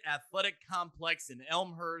Plunkett Athletic Complex in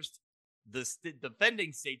Elmhurst. The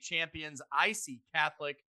defending state champions, IC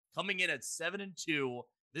Catholic, coming in at 7-2.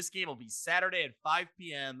 This game will be Saturday at 5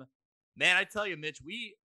 p.m. Man, I tell you, Mitch,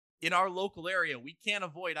 we in our local area, we can't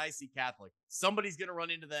avoid IC Catholic. Somebody's going to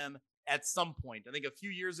run into them at some point. I think a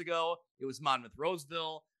few years ago, it was Monmouth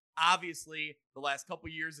Roseville. Obviously, the last couple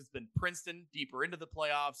years, it's been Princeton deeper into the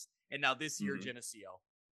playoffs, and now this year, Geneseo.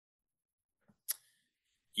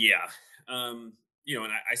 Yeah. And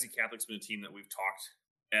IC Catholic's been a team that we've talked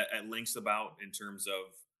at lengths about in terms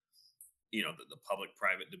of, the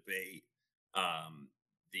public-private debate,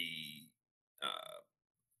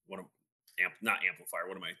 not amplifier.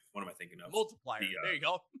 What am I thinking of? Multiplier. There you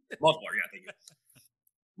go. Multiplier. Yeah, thank you.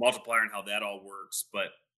 Multiplier and how that all works,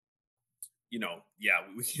 but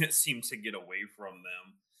we can't seem to get away from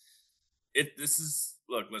them.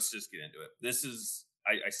 Let's just get into it. This is,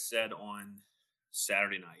 I said on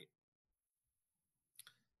Saturday night,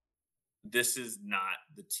 this is not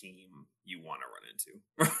the team you want to run into.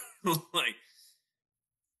 Like,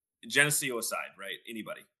 Geneseo aside, right?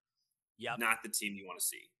 Anybody. Yeah. Not the team you want to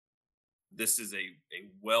see. This is a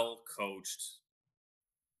well-coached,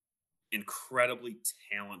 incredibly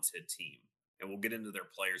talented team. And we'll get into their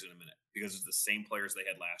players in a minute because it's the same players they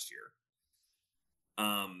had last year.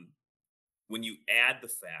 When you add the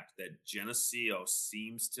fact that Geneseo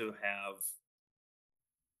seems to have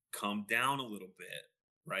come down a little bit,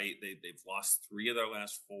 right? They've lost 3 of their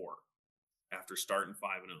last 4 after starting 5-0.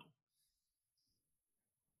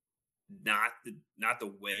 Not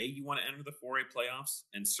the way you want to enter the 4A playoffs,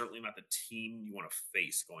 and certainly not the team you want to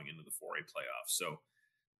face going into the 4A playoffs. So,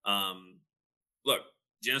 look,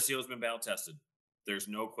 Geneseo's been battle tested. There's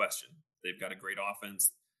no question. They've got a great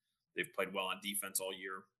offense. They've played well on defense all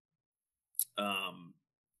year.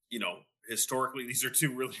 Historically, these are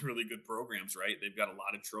 2 really, really good programs, right? They've got a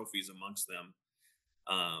lot of trophies amongst them.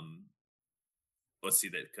 Let's see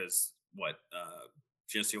that, because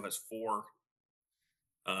Geneseo has 4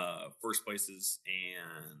 first places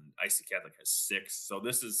and IC Catholic has 6. So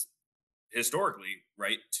this is historically,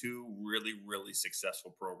 right, 2 really, really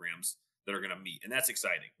successful programs that are going to meet, and that's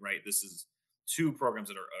exciting, right? This is 2 programs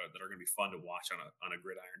that are going to be fun to watch on a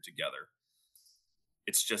gridiron together.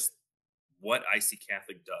 It's just what IC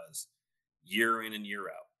Catholic does year in and year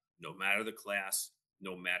out, no matter the class,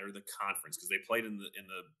 no matter the conference, because they played in the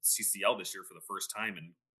CCL this year for the first time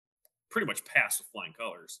and pretty much passed with flying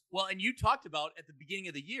colors. Well, and you talked about at the beginning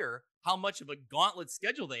of the year how much of a gauntlet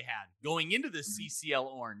schedule they had going into the CCL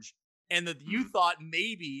Orange, and that you thought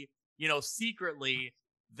maybe, secretly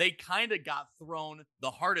they kind of got thrown the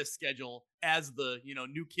hardest schedule as the,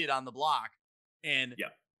 new kid on the block, and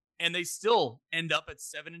they still end up at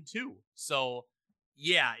 7-2. So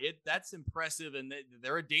yeah, that's impressive, and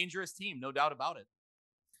they're a dangerous team, no doubt about it.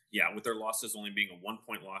 Yeah, with their losses only being a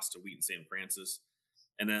 1-point loss to Wheaton St. Francis.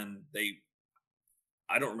 And then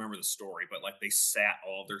I don't remember the story, but they sat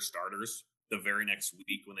all their starters the very next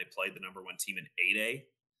week when they played the number 1 team in 8A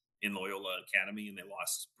in Loyola Academy, and they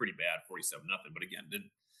lost pretty bad, 47-0. But again,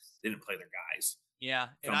 didn't play their guys. Yeah,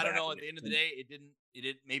 and I don't know. At the end of the day, it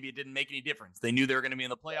didn't make any difference. They knew they were going to be in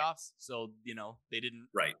the playoffs, so they didn't.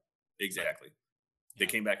 Right, exactly. They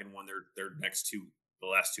came back and won their the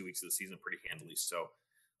last 2 weeks of the season pretty handily. So,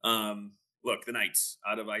 look, the Knights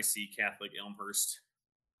out of IC Catholic Elmhurst,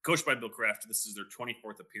 coached by Bill Kraft. This is their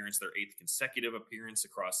 24th appearance, their 8th consecutive appearance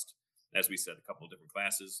across, as we said, a couple of different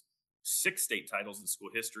classes. 6 state titles in school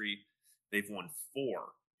history. They've won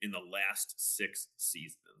 4 in the last 6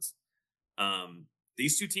 seasons.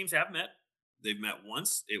 These 2 teams have met. They've met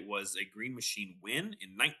once. It was a Green Machine win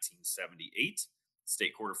in 1978,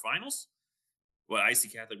 state quarterfinals. Well,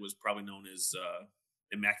 IC Catholic was probably known as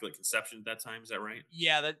Immaculate Conception at that time. Is that right?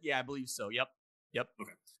 Yeah, I believe so. Yep.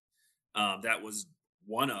 Okay. That was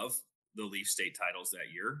one of the Leaf state titles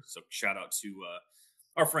that year. So shout out to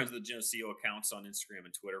our friends at the Geneseo accounts on Instagram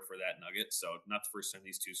and Twitter for that nugget. So not the first time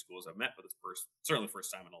these 2 schools have met, but certainly the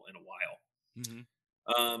first time in a while.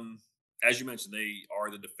 Mm-hmm. As you mentioned, they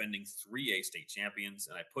are the defending 3A state champions.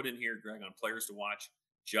 And I put in here, Greg, on players to watch,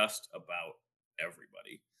 just about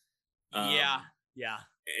everybody. Yeah.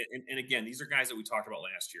 And again, these are guys that we talked about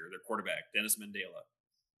last year. Their quarterback, Dennis Mandela.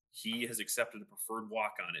 He has accepted a preferred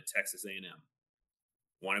walk-on at Texas A&M.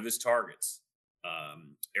 One of his targets,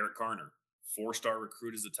 Eric Garner, 4-star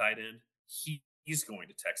recruit as a tight end. He's going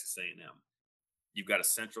to Texas A&M. You've got a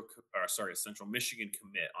Central Michigan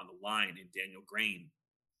commit on the line in Daniel Grain.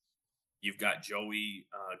 You've got Joey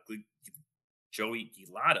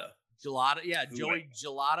Gilada. Joey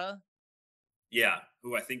Gilada. Yeah,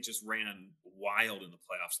 who I think just ran wild in the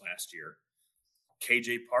playoffs last year.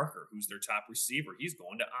 KJ Parker, who's their top receiver. He's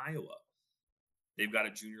going to Iowa. They've got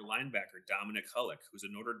a junior linebacker, Dominic Hullock, who's a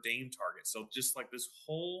Notre Dame target. So just like this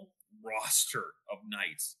whole roster of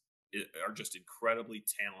Knights are just incredibly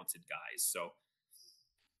talented guys. So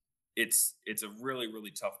it's a really,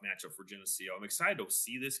 really tough matchup for Geneseo. I'm excited to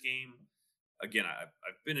see this game. Again,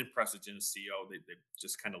 I've been impressed with Geneseo. They've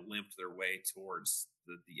just kind of limped their way towards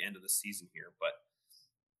the end of the season here. But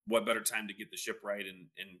what better time to get the ship right and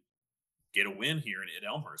get a win here at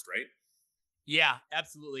Elmhurst, right? Yeah,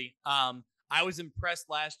 absolutely. I was impressed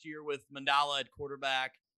last year with Mandala at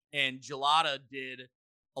quarterback, and Gelada did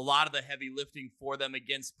a lot of the heavy lifting for them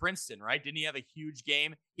against Princeton, right? Didn't he have a huge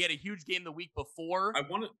game? He had a huge game the week before. I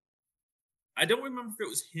don't remember if it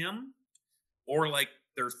was him or like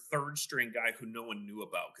their third string guy who no one knew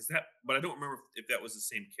about, but I don't remember if that was the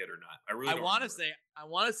same kid or not. I want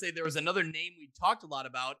to say there was another name we talked a lot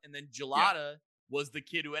about, and then Gelada was the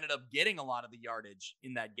kid who ended up getting a lot of the yardage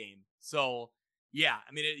in that game. So yeah,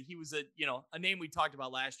 I mean, he was a name we talked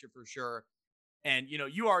about last year for sure. And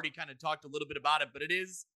you already kind of talked a little bit about it, but it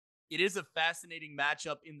is a fascinating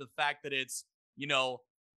matchup in the fact that it's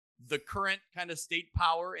the current kind of state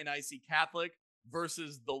power in IC Catholic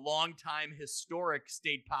versus the longtime historic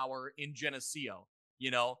state power in Geneseo,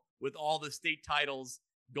 with all the state titles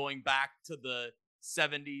going back to the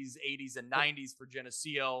 70s, 80s, and 90s for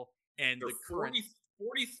Geneseo. And the current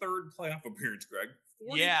 43rd playoff appearance, Greg.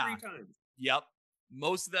 43 times. Yep.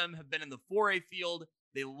 Most of them have been in the 4A field.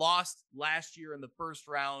 They lost last year in the first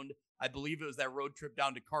round. I believe it was that road trip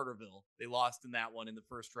down to Carterville. They lost in that one in the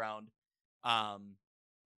first round.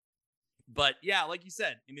 But yeah, like you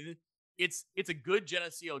said, I mean, it's a good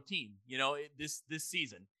Geneseo team, this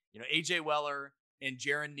season. AJ Weller and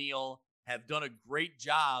Jaron Neal have done a great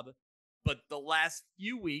job, but the last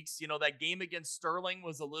few weeks, that game against Sterling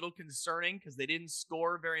was a little concerning because they didn't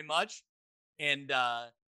score very much. And,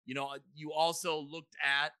 you also looked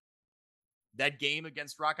at that game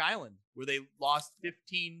against Rock Island where they lost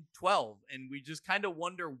 15-12. And we just kind of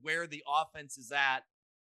wonder where the offense is at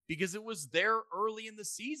because it was there early in the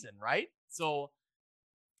season, right? So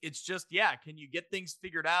it's just, can you get things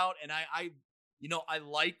figured out? And I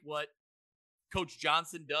like what Coach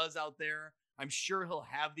Johnson does out there. I'm sure he'll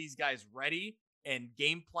have these guys ready and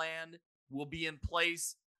game plan will be in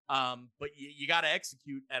place. But you got to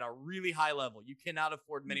execute at a really high level. You cannot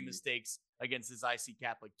afford many mistakes against this IC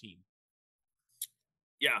Catholic team.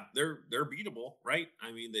 Yeah, they're beatable, right?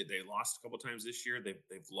 I mean, they lost a couple times this year.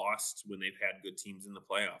 They've lost when they've had good teams in the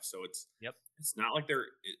playoffs. So it's not like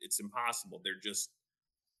it's impossible. They're just,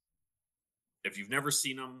 if you've never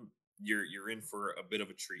seen them, you're in for a bit of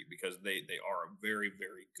a treat because they are a very,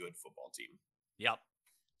 very good football team. Yep.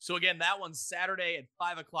 So again, that one's Saturday at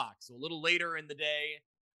 5:00. So a little later in the day.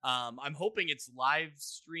 I'm hoping it's live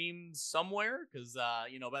streamed somewhere because,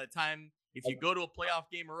 by the time, if you go to a playoff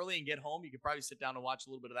game early and get home, you could probably sit down and watch a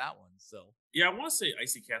little bit of that one. So, yeah, I want to say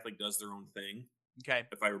IC Catholic does their own thing. Okay.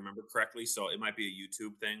 If I remember correctly. So it might be a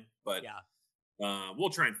YouTube thing, but we'll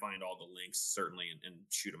try and find all the links certainly and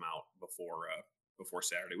shoot them out before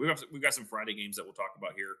Saturday. We've got some Friday games that we'll talk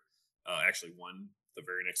about here. Actually, the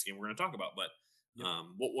very next game we're going to talk about, but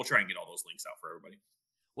we'll try and get all those links out for everybody.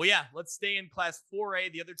 Well, yeah, let's stay in Class 4A.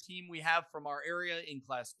 The other team we have from our area in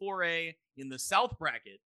Class 4A in the South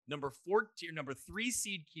bracket, number 3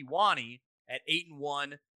 seed Kewanee at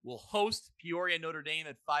 8-1 will host Peoria Notre Dame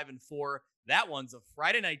at 5-4. That one's a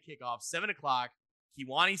Friday night kickoff, 7:00,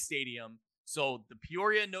 Kewanee Stadium. So the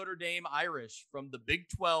Peoria Notre Dame Irish from the Big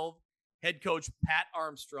 12, head coach Pat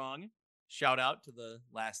Armstrong. Shout out to the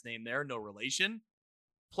last name there, no relation.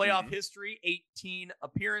 Playoff history, 18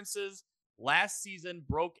 appearances. Last season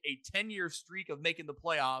broke a 10-year streak of making the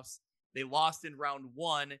playoffs. They lost in round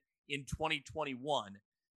 1 in 2021.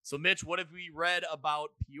 So, Mitch, what have we read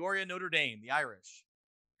about Peoria Notre Dame, the Irish?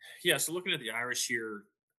 Yeah, so looking at the Irish here,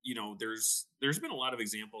 there's been a lot of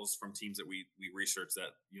examples from teams that we researched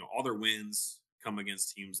that, all their wins come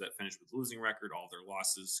against teams that finish with losing record. All their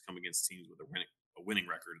losses come against teams with a winning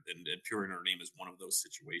record. And Peoria Notre Dame is one of those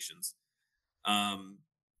situations.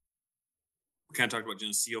 We kind of talked about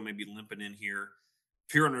Geneseo maybe limping in here.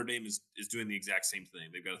 Peoria Notre Dame is doing the exact same thing.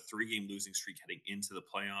 They've got a 3-game losing streak heading into the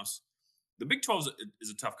playoffs. The Big 12 is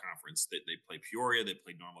a tough conference. They play Peoria. They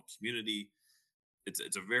play Normal Community. It's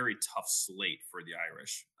a very tough slate for the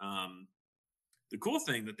Irish. The cool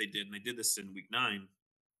thing that they did, and they did this in week 9,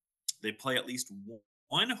 they play at least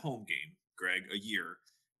one home game, Greg, a year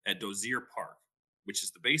at Dozier Park, which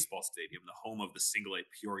is the baseball stadium, the home of the single A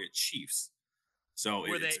Peoria Chiefs. So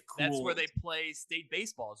that's where they play state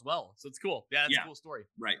baseball as well. So it's cool. Yeah, that's a cool story.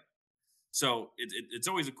 Right. So it's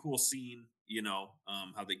always a cool scene, how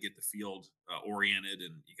they get the field oriented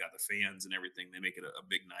and you got the fans and everything. They make it a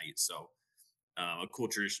big night. So A cool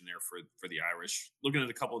tradition there for the Irish. Looking at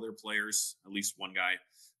a couple of their players, at least one guy,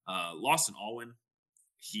 Lawson Alwyn.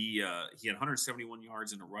 He had 171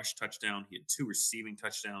 yards and a rush touchdown. He had 2 receiving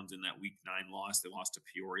touchdowns in that Week 9 loss. They lost to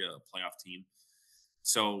Peoria, a playoff team.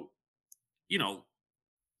 So,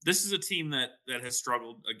 this is a team that has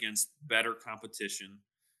struggled against better competition,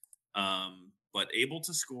 but able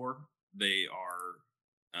to score. They are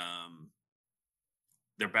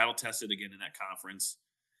they're battle tested again in that conference.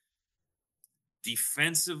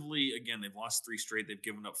 Defensively, again, they've lost 3 straight. They've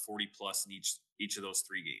given up 40 plus in each of those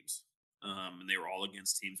 3 games. And they were all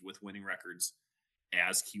against teams with winning records,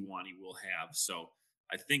 as Kewanee will have. So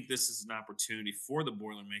I think this is an opportunity for the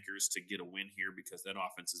Boilermakers to get a win here, because that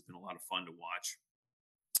offense has been a lot of fun to watch.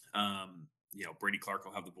 Brady Clark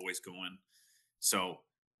will have the boys going. So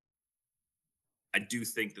I do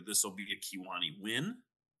think that this will be a Kewanee win,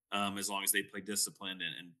 as long as they play disciplined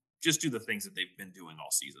and just do the things that they've been doing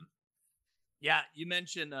all season. Yeah, you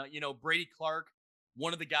mentioned, Brady Clark,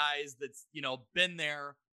 one of the guys that's, been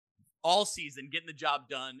there all season, getting the job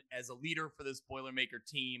done as a leader for this Boilermaker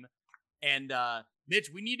team. And Mitch,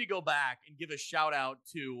 we need to go back and give a shout out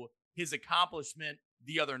to his accomplishment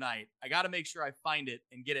the other night. I got to make sure I find it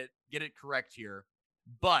and get it correct here.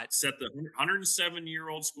 But set the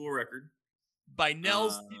 107-year-old school record by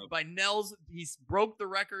Nels. He broke the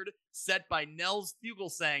record set by Nels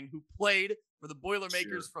Fugelsang, who played for the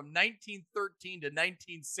Boilermakers from 1913 to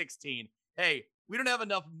 1916. Hey, we don't have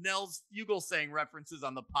enough Nels Fugelsang references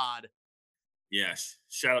on the pod. Yeah,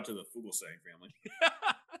 shout out to the Fugelsang family.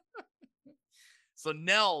 So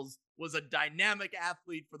Nels was a dynamic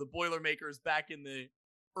athlete for the Boilermakers back in the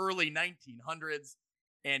early 1900s.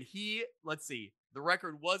 And the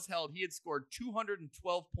record was held. He had scored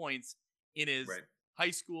 212 points in his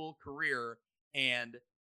high school career. And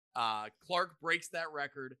Clark breaks that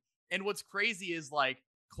record. And what's crazy is,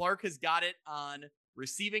 Clark has got it on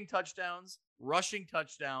receiving touchdowns, rushing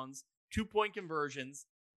touchdowns, 2-point conversions,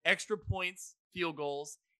 extra points, field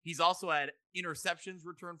goals. He's also had interceptions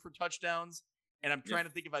returned for touchdowns. And I'm trying to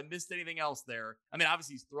think if I missed anything else there. I mean,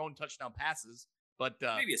 obviously he's thrown touchdown passes, but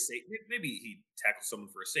maybe he tackled someone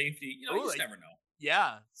for a safety. You just never know.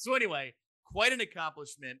 Yeah. So anyway, quite an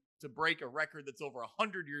accomplishment to break a record that's over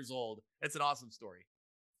 100 years old. It's an awesome story.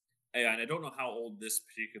 And I don't know how old this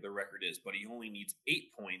particular record is, but he only needs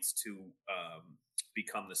 8 points to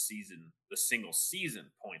become the single season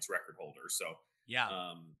points record holder. So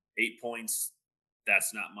 8 points,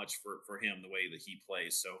 that's not much for him the way that he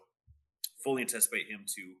plays. So fully anticipate him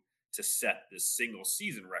to set this single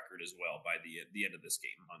season record as well by the end of this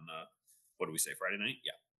game on what do we say, Friday night?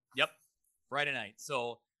 Yeah. Yep, Friday night.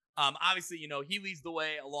 So obviously, he leads the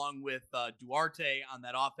way along with Duarte on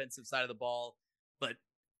that offensive side of the ball. But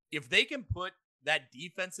if they can put that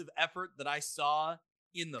defensive effort that I saw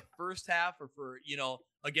in the first half or for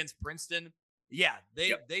against Princeton,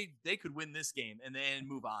 they could win this game and then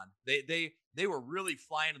move on. They were really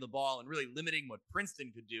flying to the ball and really limiting what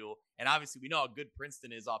Princeton could do. And obviously we know how good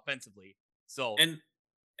Princeton is offensively. So and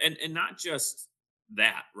not just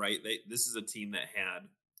that, right? This is a team that had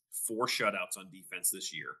 4 shutouts on defense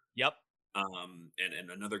this year. Yep.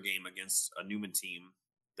 And another game against a Newman team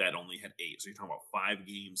that only had 8. So you're talking about 5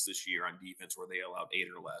 games this year on defense where they allowed 8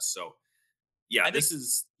 or less. So I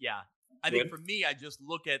think for me, I just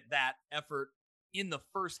look at that effort in the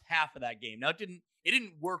first half of that game. Now it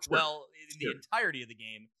didn't work well in the entirety of the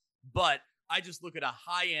game, but I just look at a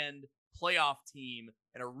high-end playoff team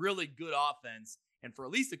and a really good offense. And for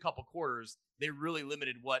at least a couple quarters, they really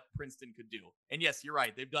limited what Princeton could do. And yes, you're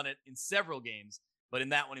right. They've done it in several games, but in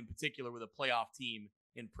that one in particular with a playoff team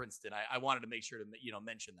in Princeton, I wanted to make sure to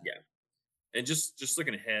mention that. Yeah. And just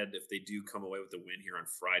looking ahead, if they do come away with the win here on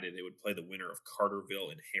Friday, they would play the winner of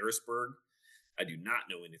Carterville and Harrisburg. I do not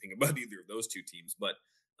know anything about either of those 2 teams, but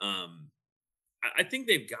I think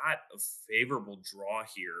they've got a favorable draw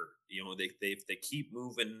here. If they keep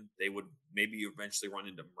moving, they would maybe eventually run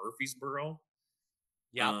into Murfreesboro,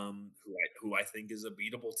 who I think is a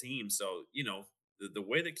beatable team. So the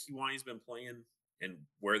way that Kewanee's been playing and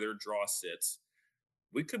where their draw sits,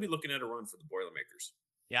 we could be looking at a run for the Boilermakers.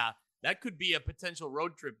 Yeah, that could be a potential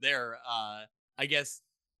road trip there. I guess,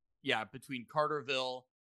 between Carterville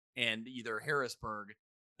and either Harrisburg.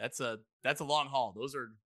 That's a long haul. Those are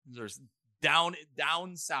down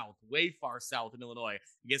south, way far south in Illinois.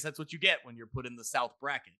 I guess that's what you get when you're put in the South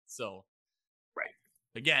bracket. So,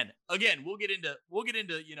 Again, we'll get into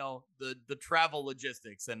the travel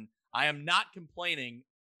logistics, and I am not complaining.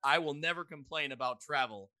 I will never complain about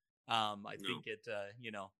travel. I think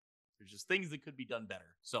there's just things that could be done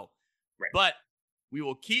better. So, but we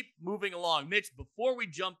will keep moving along. Mitch, before we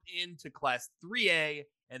jump into Class 3A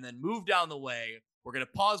and then move down the way, we're going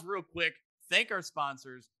to pause real quick, thank our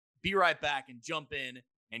sponsors, be right back, and jump in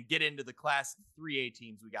and get into the Class 3A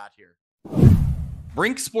teams we got here.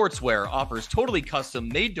 Brink Sportswear offers totally custom,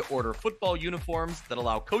 made-to-order football uniforms that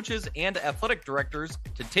allow coaches and athletic directors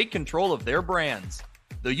to take control of their brands.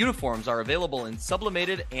 The uniforms are available in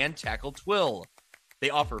sublimated and tackle twill. They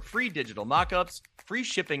offer free digital mock-ups, free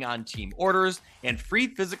shipping on team orders, and free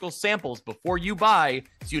physical samples before you buy,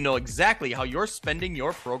 so you know exactly how you're spending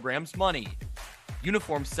your program's money.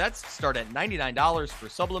 Uniform sets start at $99 for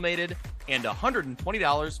sublimated and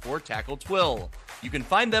 $120 for tackle twill. You can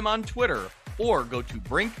find them on Twitter or go to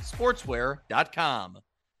brinksportswear.com.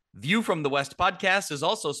 View from the West podcast is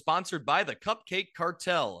also sponsored by the Cupcake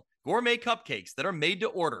Cartel, gourmet cupcakes that are made to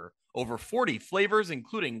order. Over 40 flavors,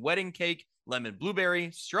 including wedding cake, lemon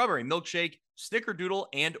blueberry, strawberry milkshake, snickerdoodle,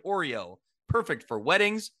 and Oreo. Perfect for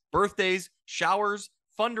weddings, birthdays, showers,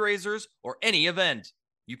 fundraisers, or any event.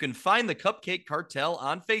 You can find the Cupcake Cartel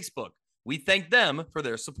on Facebook. We thank them for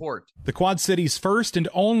their support. The Quad City's first and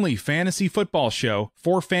only fantasy football show,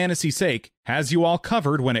 For Fantasy's Sake, has you all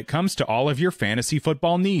covered when it comes to all of your fantasy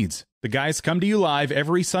football needs. The guys come to you live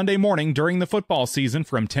every Sunday morning during the football season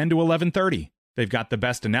from 10 to 11:30. They've got the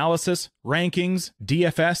best analysis, rankings,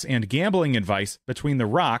 DFS, and gambling advice between the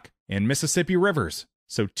Rock and Mississippi Rivers.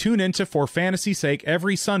 So tune into For Fantasy's Sake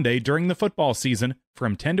every Sunday during the football season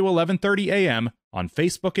from 10 to 11:30 a.m. on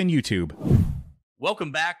Facebook and YouTube.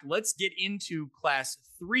 Welcome back. Let's get into Class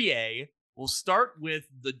 3A. We'll start with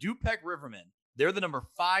the Dupec Rivermen. They're the number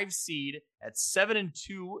 5 seed at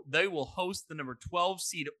 7-2. They will host the number 12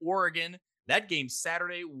 seed Oregon. That game's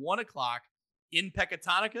Saturday, 1 o'clock in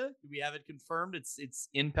Pecatonica. Do we have it confirmed? It's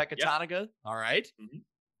in Pecatonica. Yep. All right. Mm-hmm.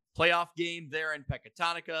 Playoff game there in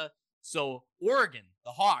Pecatonica. So Oregon,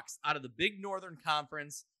 the Hawks, out of the Big Northern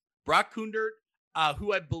Conference. Brock Kundert,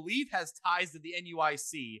 who I believe has ties to the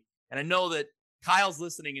NUIC. And I know that Kyle's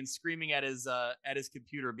listening and screaming at his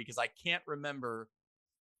computer because I can't remember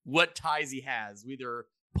what ties he has, either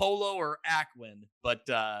Polo or Aquin, but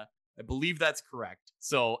I believe that's correct.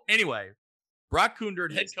 So anyway, Brock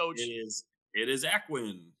Kundert, head coach. It is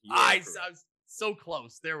Aquin. I was so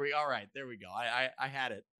close. All right. There we go. I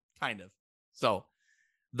had it kind of. So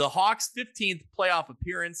the Hawks' 15th playoff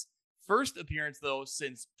appearance, first appearance though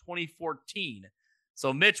since 2014.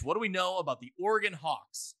 So Mitch, what do we know about the Oregon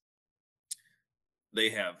Hawks?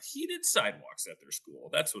 They have heated sidewalks at their school.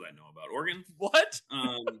 That's what I know about Oregon. What?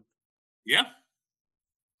 Yeah.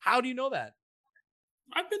 How do you know that?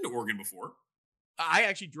 I've been to Oregon before. I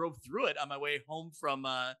actually drove through it on my way home from,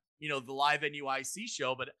 the live NUIC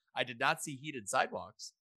show, but I did not see heated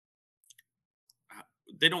sidewalks.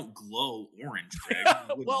 They don't glow orange, Greg.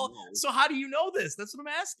 Well, so how do you know this? That's what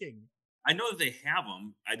I'm asking. I know that they have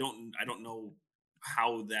them. I don't know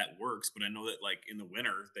how that works, but I know that like in the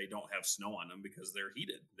winter they don't have snow on them because they're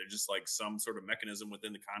heated. They're just like some sort of mechanism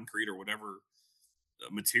within the concrete or whatever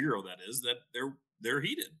material that is that they're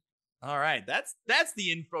heated. All right, that's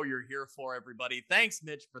the info you're here for, everybody. Thanks,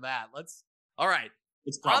 Mitch, for that. All right.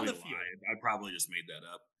 It's probably on the field. I probably just made that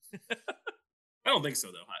up. I don't think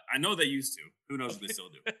so though. I know they used to. Who knows if they still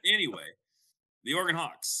do? Anyway, the Oregon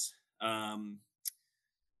Hawks.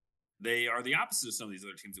 They are the opposite of some of these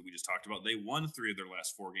other teams that we just talked about. They won 3 of their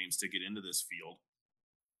last 4 games to get into this field.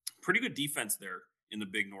 Pretty good defense there in the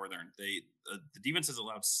Big Northern. The defense has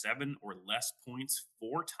allowed 7 or less points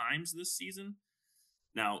 4 times this season.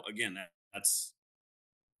 Now, again, that's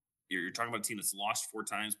you're talking about a team that's lost 4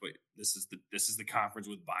 times, but this is the conference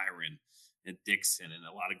with Byron and Dixon and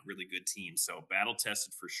a lot of really good teams. So battle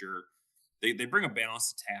tested for sure. They bring a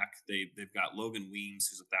balanced attack. They've got Logan Weems,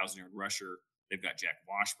 who's a 1,000-yard rusher. They've got Jack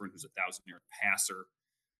Washburn, who's a 1,000-yard passer.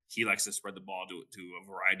 He likes to spread the ball to a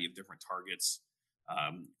variety of different targets.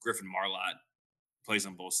 Griffin Marlott plays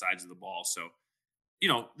on both sides of the ball. So,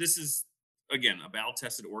 this is, again, a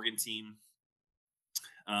battle-tested Oregon team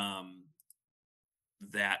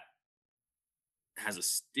that has a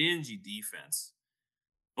stingy defense.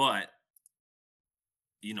 But,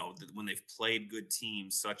 when they've played good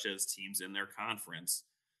teams, such as teams in their conference,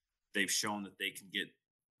 they've shown that they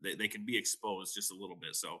can be exposed just a little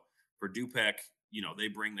bit. So for Dupec, they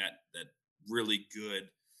bring that really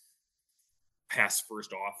good pass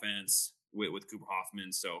first offense with Cooper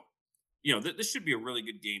Hoffman. So, this should be a really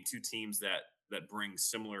good game. 2 teams that bring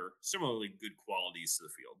similarly good qualities to the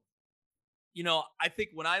field. I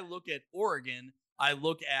think when I look at Oregon, I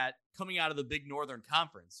look at coming out of the Big Northern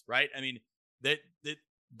Conference, right? I mean, that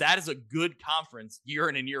is a good conference year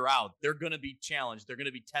in and year out. They're going to be challenged. They're going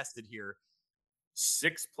to be tested here.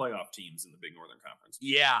 6 playoff teams in the Big Northern Conference.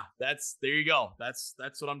 Yeah, there you go. That's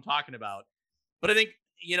what I'm talking about. But I think,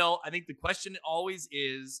 I think the question always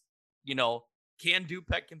is, can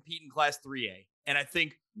Dupec compete in Class 3A? And I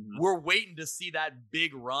think we're waiting to see that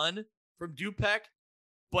big run from Dupec,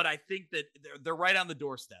 but I think that they're right on the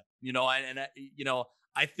doorstep,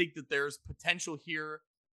 I think that there's potential here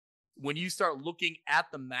when you start looking at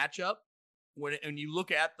the matchup, when you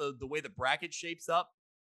look at the way the bracket shapes up.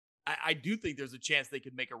 I do think there's a chance they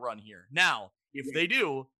could make a run here. Now, if they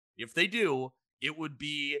do, it would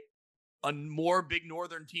be a more Big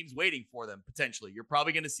Northern teams waiting for them, potentially. You're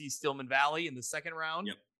probably going to see Stillman Valley in the second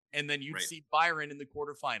round, and then you'd see Byron in the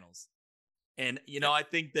quarterfinals. And, I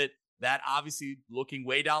think that obviously, looking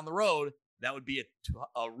way down the road, that would be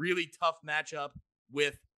a really tough matchup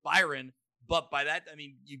with Byron. But by that, I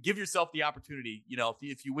mean, you give yourself the opportunity,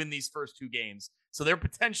 if you win these first 2 games. So they're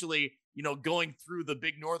potentially, going through the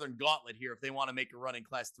Big Northern gauntlet here if they want to make a run in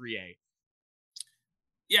Class 3A.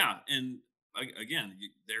 Yeah, and again,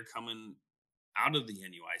 they're coming out of the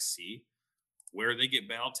NUIC where they get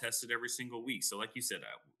battle tested every single week. So like you said,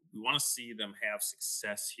 we want to see them have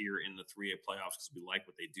success here in the 3A playoffs because we like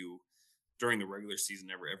what they do during the regular season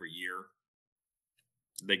every year.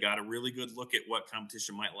 They got a really good look at what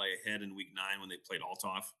competition might lie ahead in week 9 when they played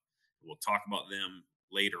Althoff. We'll talk about them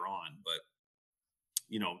later on, but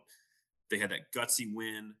they had that gutsy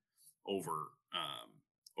win over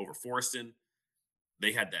Forreston.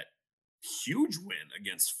 They had that huge win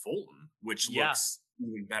against Fulton, which looks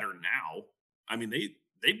even better now. I mean,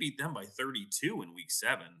 they beat them by 32 in week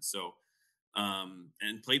 7. So,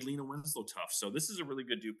 and played Lena Winslow tough. So this is a really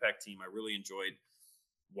good Dupec team. I really enjoyed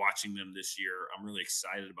watching them this year. I'm really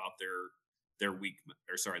excited about their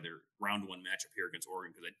round 1 matchup here against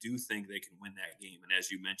Oregon because I do think they can win that game. And as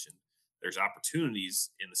you mentioned, there's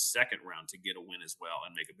opportunities in the second round to get a win as well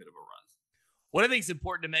and make a bit of a run. What I think is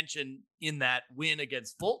important to mention in that win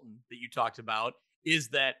against Fulton that you talked about is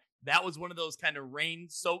that was one of those kind of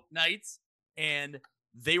rain-soaked nights, and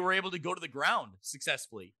they were able to go to the ground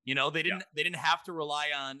successfully. They didn't have to rely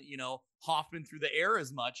on, Hoffman through the air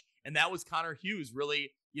as much, and that was Connor Hughes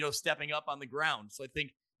really, stepping up on the ground. So I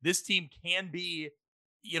think this team can be,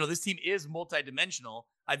 this team is multidimensional.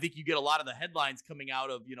 I think you get a lot of the headlines coming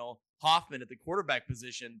out of, Hoffman at the quarterback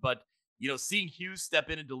position, but seeing Hughes step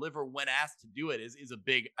in and deliver when asked to do it is a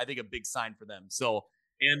big sign for them. So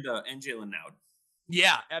and Jalen Nowd.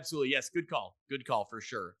 Yeah, absolutely. Yes, good call for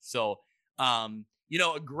sure. So a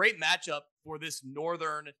great matchup for this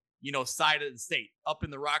northern side of the state up in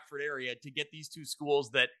the Rockford area to get these 2 schools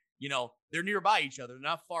that they're nearby each other. They're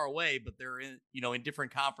not far away, but they're in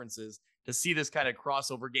different conferences. To see this kind of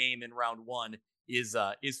crossover game in round 1 is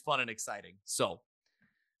fun and exciting. So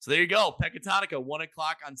there you go. Pecatonica, 1:00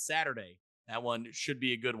 on Saturday. That one should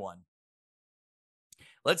be a good one.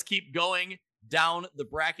 Let's keep going down the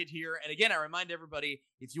bracket here. And again, I remind everybody,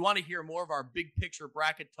 if you want to hear more of our big picture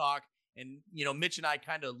bracket talk and, Mitch and I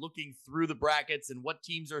kind of looking through the brackets and what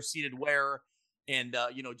teams are seated where, and,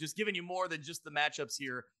 just giving you more than just the matchups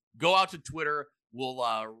here, go out to Twitter.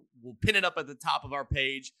 We'll pin it up at the top of our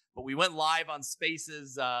page, but we went live on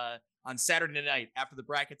Spaces, on Saturday night after the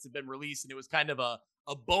brackets had been released, and it was kind of a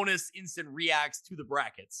bonus instant reacts to the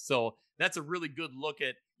brackets. So that's a really good look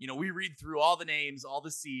at, we read through all the names, all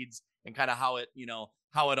the seeds, and kind of how it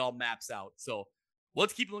all maps out. So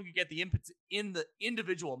let's keep looking at the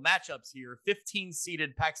individual matchups here. 15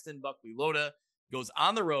 seeded Paxton Buckley Loda goes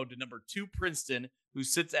on the road to number 2 Princeton, who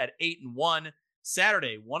sits at 8-1.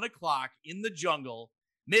 Saturday, 1:00 in the Jungle.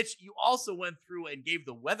 Mitch, you also went through and gave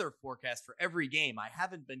the weather forecast for every game. I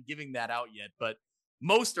haven't been giving that out yet, but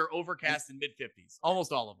most are overcast in mid-50s,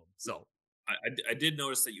 almost all of them. So I did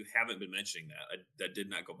notice that you haven't been mentioning that. That did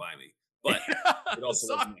not go by me, but it also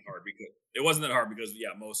wasn't that hard because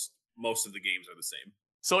most of the games are the same.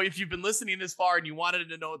 So if you've been listening this far and you wanted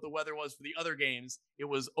to know what the weather was for the other games, it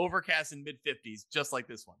was overcast in mid-50s, just like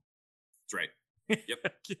this one. That's right.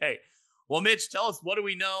 Yep. Okay. Well, Mitch, tell us, what do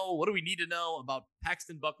we know? What do we need to know about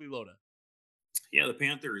Paxton Buckley Loda? Yeah, the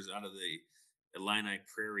Panthers out of the Illini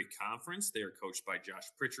Prairie Conference. They are coached by Josh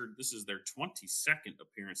Pritchard. This is their 22nd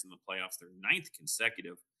appearance in the playoffs, their 9th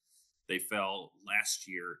consecutive. They fell last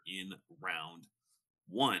year in round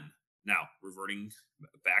 1. Now, reverting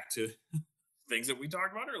back to things that we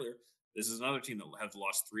talked about earlier, this is another team that has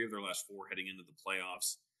lost 3 of their last 4 heading into the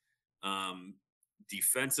playoffs.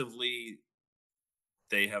 Defensively,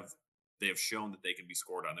 they have shown that they can be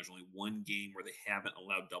scored on. There's only 1 game where they haven't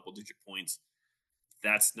allowed double-digit points.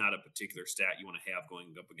 That's not a particular stat you want to have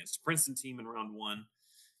going up against a Princeton team in round 1.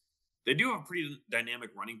 They do have a pretty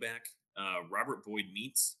dynamic running back. Robert Boyd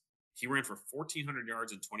Meets He ran for 1,400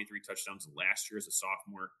 yards and 23 touchdowns last year as a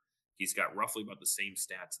sophomore. He's got roughly about the same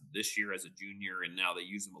stats this year as a junior, and now they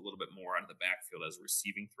use him a little bit more out of the backfield as a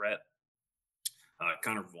receiving threat.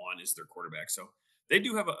 Connor Vaughn is their quarterback. So they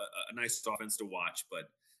do have a nice offense to watch, but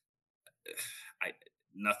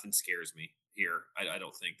nothing scares me here. I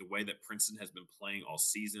don't think. The way that Princeton has been playing all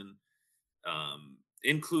season,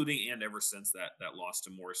 including and ever since that loss to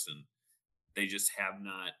Morrison, they just have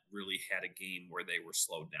not really had a game where they were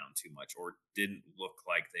slowed down too much or didn't look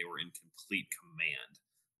like they were in complete command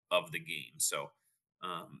of the game. So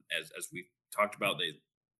as we talked about, they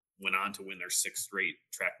went on to win their 6th straight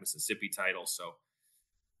Track Mississippi title. So,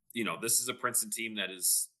 this is a Princeton team that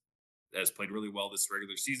has played really well this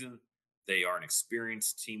regular season. They are an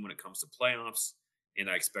experienced team when it comes to playoffs, and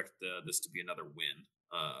I expect this to be another win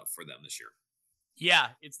for them this year. Yeah,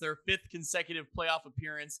 it's their 5th consecutive playoff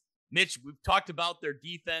appearance. Mitch, we've talked about their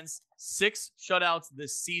defense, 6 shutouts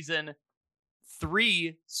this season,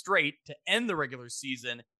 3 straight to end the regular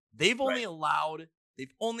season. They've only allowed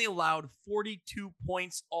 42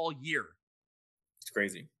 points all year. It's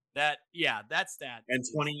crazy. That stat. And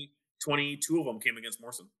 22 of them came against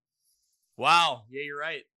Morrison. Wow. Yeah, you're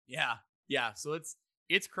right. Yeah. So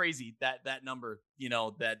it's crazy that number,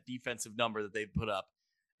 that defensive number that they've put up.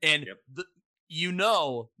 And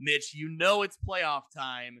Mitch, it's playoff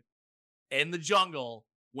time in the jungle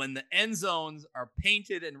when the end zones are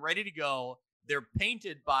painted and ready to go. They're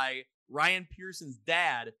painted by Ryan Pearson's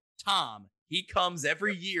dad, Tom. He comes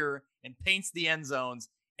every year and paints the end zones,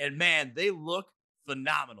 and man, they look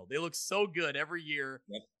phenomenal. They look so good every year.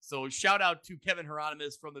 Yep. So shout out to Kevin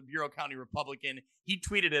Hieronymus from the Bureau County Republican. He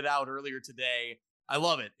tweeted it out earlier today. I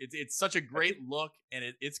love it. It's such a great look, and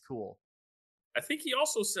it's cool. I think he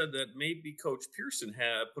also said that maybe Coach Pearson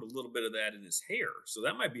had put a little bit of that in his hair. So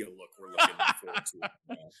that might be a look we're looking forward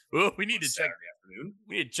to. Well, we need to check. Afternoon.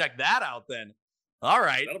 We need to check that out then. All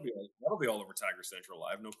right. That'll be all over Tiger Central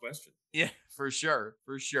Live, no question. Yeah, for sure.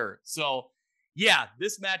 So, yeah,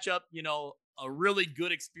 this matchup, a really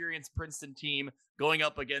good experienced Princeton team going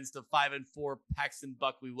up against a 5-4 Paxton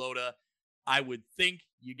Buckley Loda. I would think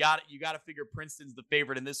you got to figure Princeton's the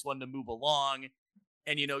favorite in this one to move along.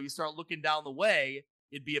 And, you start looking down the way,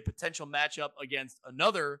 it'd be a potential matchup against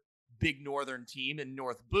another big Northern team in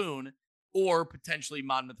North Boone or potentially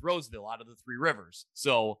Monmouth Roseville out of the Three Rivers.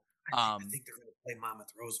 So, I think they're going to play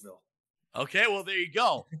Monmouth Roseville. Okay, well, there you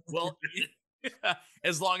go. Well,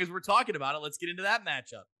 as long as we're talking about it, let's get into that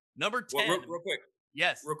matchup. Number 10. Well, real quick.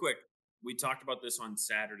 Yes. Real quick. We talked about this on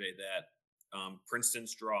Saturday that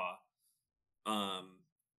Princeton's draw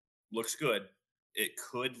looks good. It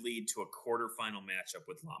could lead to a quarterfinal matchup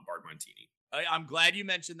with Lombard Montini. I'm glad you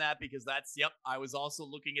mentioned that because I was also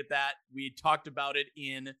looking at that. We talked about it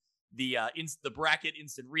in the bracket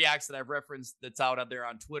instant reacts that I've referenced that's out there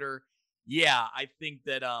on Twitter. Yeah, I think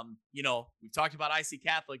that, we've talked about IC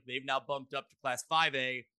Catholic. They've now bumped up to Class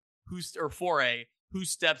 5A, or 4A. Who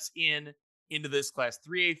steps into this Class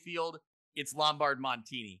 3A field? It's Lombard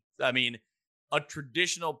Montini. I mean, a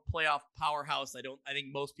traditional playoff powerhouse. I think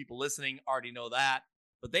most people listening already know that,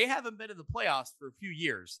 but they haven't been in the playoffs for a few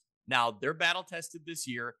years. Now they're battle tested this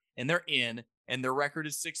year and they're in, and their record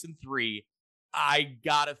is 6-3. I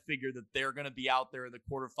gotta figure that they're going to be out there in the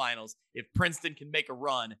quarterfinals. If Princeton can make a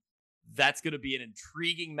run, that's going to be an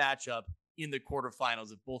intriguing matchup in the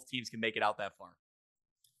quarterfinals if both teams can make it out that far.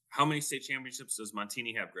 How many state championships does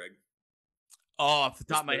Montini have, Greg? Oh, off the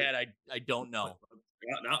top of my head, I don't know.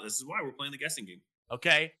 No, this is why we're playing the guessing game.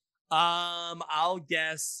 Okay. I'll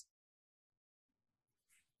guess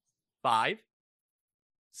 5,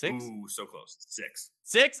 6. Ooh, so close. 6.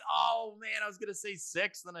 6? Oh man, I was gonna say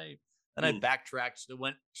 6. Then I backtracked. Should have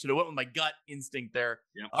went with my gut instinct there.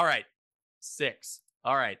 Yep. All right. 6.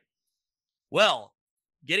 All right. Well,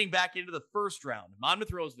 getting back into the first round,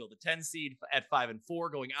 Monmouth Roseville, the 10 seed at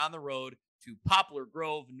 5-4, going on the road to Poplar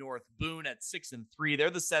Grove, North Boone at 6-3. They're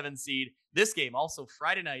the 7 seed. This game also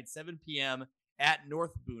Friday night, 7 p.m. at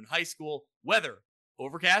North Boone High School. Weather,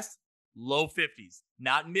 overcast, low 50s,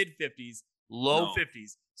 not mid 50s, low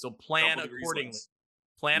 50s. So plan accordingly.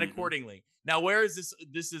 Accordingly. Now, where is this?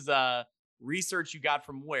 This is research you got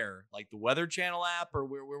from where? Like the Weather Channel app, or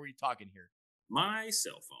where were you talking here? My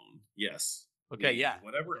cell phone. Yes. Okay. Yeah.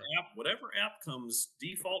 Whatever app comes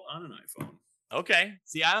default on an iPhone. Okay.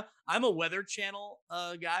 See, I'm a Weather Channel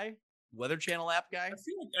guy. Weather Channel app guy.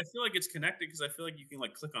 I feel like it's connected because I feel like you can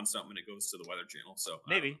click on something and it goes to the Weather Channel. So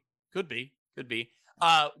maybe could be.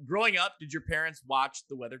 Growing up, did your parents watch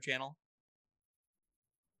the Weather Channel?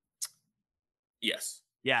 Yes.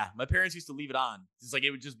 Yeah, my parents used to leave it on. It's like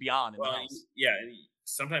it would just be on in the house. Yeah,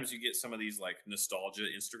 sometimes you get some of these nostalgia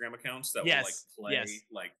Instagram accounts that will play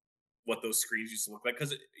what those screens used to look like.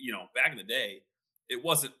 Because, back in the day, it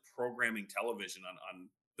wasn't programming television on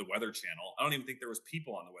the Weather Channel. I don't even think there was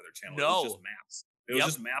people on the Weather Channel. No. It was just maps. It was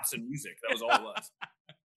just maps and music. That was all it was.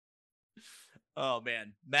 Oh,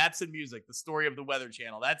 man. Maps and music, the story of the Weather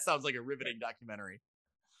Channel. That sounds like a riveting documentary.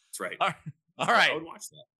 That's right. All right. I would watch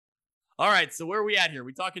that. All right. So where are we at here?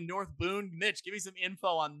 We talking North Boone? Mitch, give me some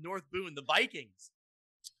info on North Boone, the Vikings.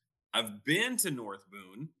 I've been to North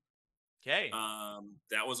Boone. Okay.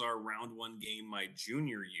 That was our round one game my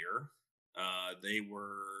junior year. They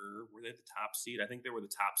were they the top seed? I think they were the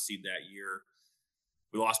top seed that year.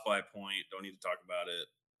 We lost by a point. Don't need to talk about it,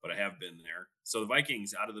 but I have been there. So the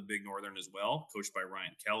Vikings out of the Big Northern as well, coached by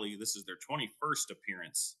Ryan Kelly. This is their 21st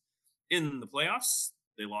appearance in the playoffs.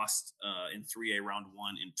 They lost in 3A round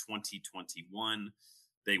one in 2021.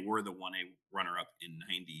 They were the 1A runner-up in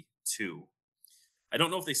 92. I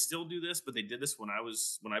don't know if they still do this, but they did this when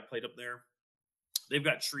I played up there. They've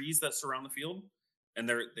got trees that surround the field, and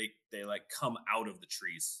they like come out of the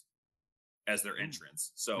trees as their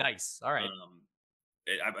entrance. So nice. All right.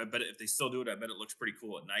 I bet if they still do it, I bet it looks pretty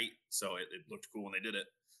cool at night. So it looked cool when they did it,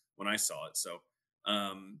 when I saw it. So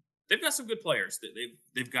they've got some good players.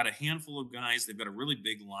 They've 'got a handful of guys. They've got a really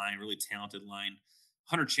big line, really talented line.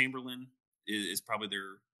 Hunter Chamberlain is probably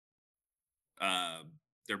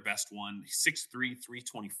their best one. 6'3",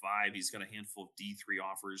 325. He's got a handful of D3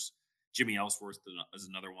 offers. Jimmy Ellsworth is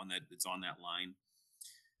another one that's on that line.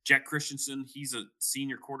 Jack Christensen, he's a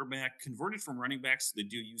senior quarterback, converted from running back, so they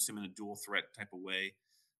do use him in a dual threat type of way.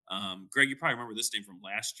 Greg, you probably remember this name from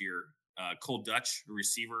last year. Cole Dutch, a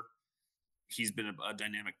receiver. He's been a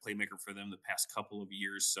dynamic playmaker for them the past couple of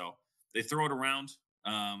years, so they throw it around.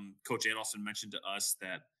 Coach Adelson mentioned to us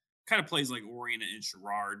that kind of plays like Orion and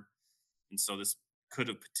Sherrard, and so this could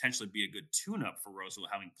have potentially be a good tune-up for Roseville,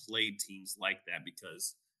 having played teams like that,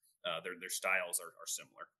 because their styles are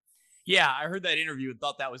similar. Yeah, I heard that interview and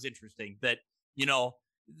thought that was interesting. That,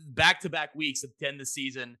 back-to-back weeks at the end of the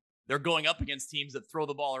season, they're going up against teams that throw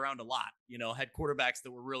the ball around a lot. Had quarterbacks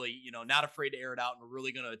that were really, not afraid to air it out and were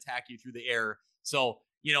really going to attack you through the air. So,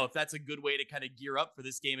 if that's a good way to kind of gear up for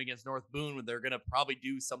this game against North Boone, they're going to probably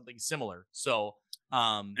do something similar. So,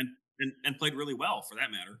 and played really well for that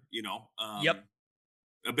matter. Yep.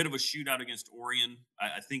 A bit of a shootout against Orion.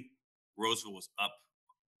 I think Roseville was up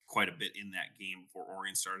quite a bit in that game before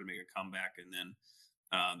Orion started to make a comeback, and then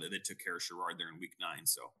they took care of Sherrard there in week 9.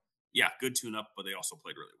 So, yeah, good tune-up, but they also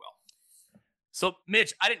played really well. So,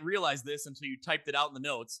 Mitch, I didn't realize this until you typed it out in the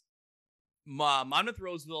notes. Monmouth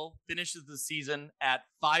Roseville finishes the season at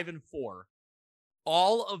 5-4.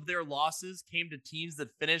 All of their losses came to teams that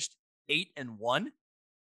finished 8-1,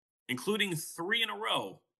 including 3 in a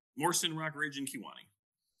row: Morrison, Rock Ridge, and Kewanee.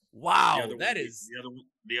 Wow,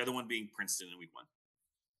 the other one being Princeton in week 1.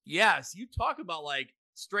 Yes, you talk about like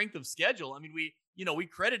strength of schedule. I mean, we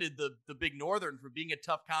credited the Big Northern for being a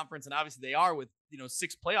tough conference, and obviously they are with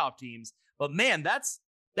 6 playoff teams. But man, that's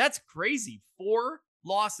crazy. 4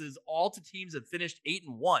 losses, all to teams that finished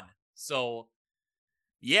 8-1. So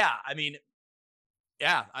yeah, I mean,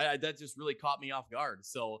 yeah, that just really caught me off guard.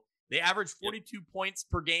 So they averaged 42 points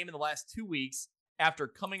per game in the last 2 weeks after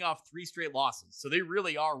coming off 3 straight losses. So they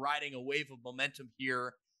really are riding a wave of momentum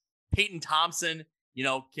here. Peyton Thompson,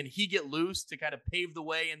 can he get loose to kind of pave the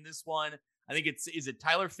way in this one? I think is it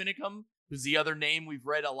Tyler Finicum, who's the other name we've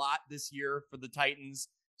read a lot this year for the Titans.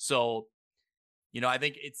 So, I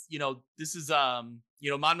think it's, this is,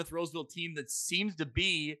 Monmouth Roseville team that seems to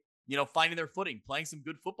be, finding their footing, playing some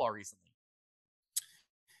good football recently.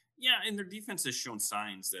 Yeah, and their defense has shown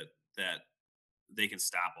signs that they can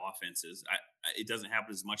stop offenses. It doesn't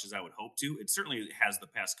happen as much as I would hope to. It certainly has the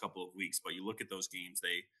past couple of weeks, but you look at those games,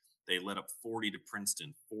 they let up 40 to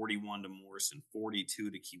Princeton, 41 to Morrison,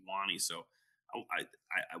 42 to Kewanee. So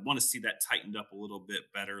I want to see that tightened up a little bit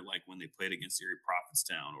better, like when they played against Erie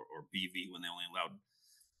Prophetstown or BV when they only allowed,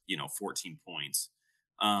 14 points.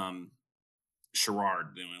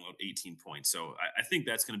 Sherrard, they only allowed 18 points. So I think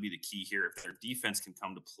that's going to be the key here. If their defense can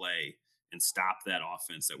come to play and stop that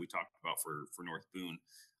offense that we talked about for North Boone,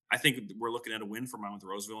 I think we're looking at a win for Monmouth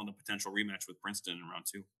Roseville and a potential rematch with Princeton in round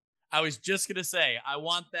 2. I was just going to say, I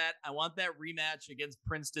want that rematch against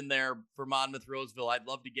Princeton there for Monmouth Roseville. I'd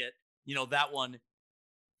love to get, that one.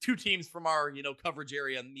 2 teams from our, coverage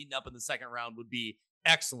area meeting up in the second round would be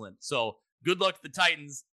excellent. So good luck to the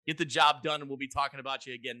Titans. Get the job done, and we'll be talking about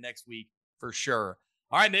you again next week for sure.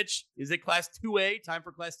 All right, Mitch, is it Class 2A? Time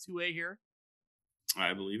for Class 2A here?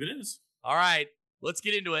 I believe it is. All right, let's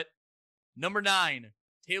get into it. Number 9,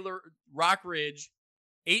 Taylor Rock Ridge,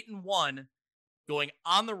 8-1. Going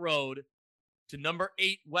on the road to number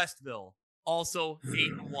 8 Westville, also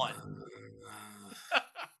 8-1.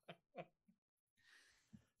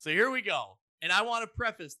 So here we go. And I want to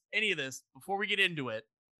preface any of this before we get into it.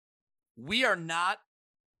 We are not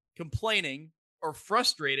complaining or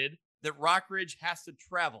frustrated that Rockridge has to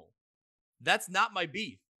travel. That's not my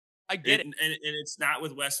beef. I get it. And it's not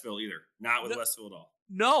with Westville either. Not with Westville at all.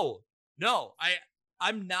 No.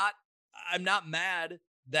 I'm not mad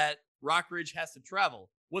that Rockridge has to travel.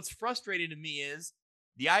 What's frustrating to me is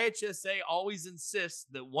the IHSA always insists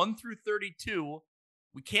that 1 through 32,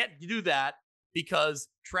 we can't do that because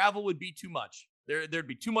travel would be too much. There'd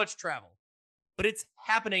be too much travel. But it's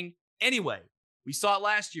happening anyway. We saw it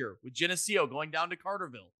last year with Geneseo going down to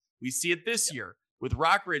Carterville. We see it this year with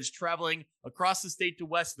Rockridge traveling across the state to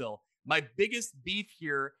Westville. My biggest beef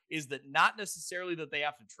here is that not necessarily that they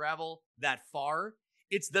have to travel that far.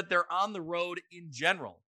 It's that they're on the road in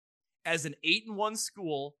general. As an 8-1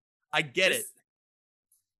 school, I get it.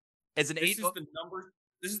 As an this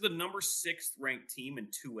is the number 6th ranked team in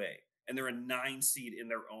 2A, and they're a 9 seed in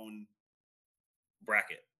their own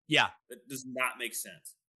bracket. Yeah, that does not make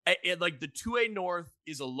sense. Like the 2A North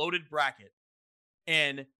is a loaded bracket,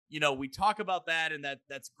 and we talk about that, and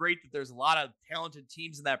that's great that there's a lot of talented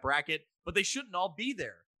teams in that bracket, but they shouldn't all be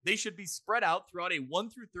there. They should be spread out throughout a 1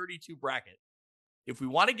 through 32 bracket. If we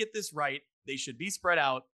want to get this right, they should be spread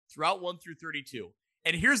out throughout 1 through 32.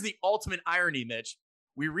 And here's the ultimate irony, Mitch.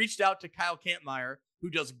 We reached out to Kyle Kampmeyer, who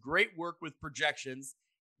does great work with projections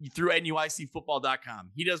through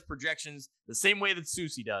NUICfootball.com. He does projections the same way that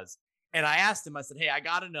Susie does. And I asked him, I said, hey, I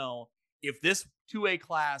got to know if this 2A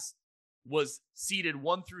class was seeded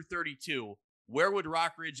 1 through 32, where would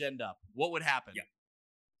Rockridge end up? What would happen?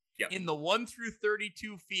 Yeah. In the 1 through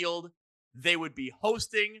 32 field, they would be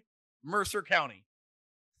hosting Mercer County.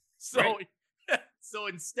 So, right. So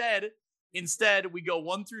instead, we go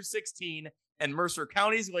 1 through 16, and Mercer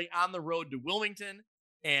County is going on the road to Wilmington,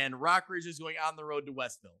 and Rockridge is going on the road to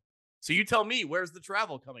Westville. So you tell me, where's the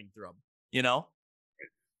travel coming from?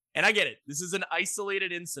 And I get it. This is an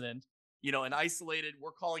isolated incident,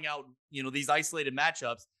 we're calling out, these isolated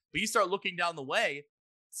matchups. But you start looking down the way,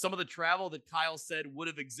 some of the travel that Kyle said would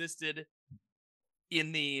have existed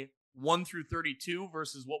in the 1 through 32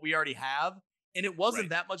 versus what we already have, and it wasn't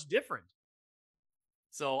that much different.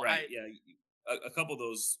 So a couple of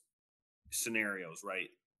those scenarios, right?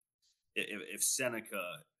 If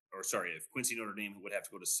Quincy Notre Dame would have to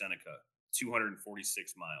go to Seneca,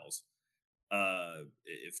 246 miles.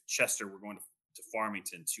 If Chester were going to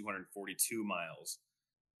Farmington, 242 miles.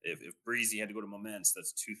 If Breezy had to go to Momence,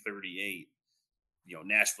 that's 238.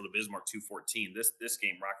 Nashville to Bismarck, 214. This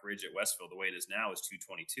game, Rockridge at Westville, the way it is now, is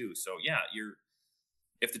 222. So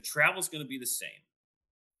if the travel's going to be the same,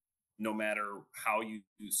 no matter how you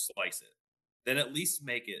slice it, then at least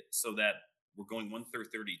make it so that we're going 1 through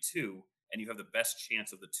 32, and you have the best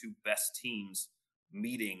chance of the 2 best teams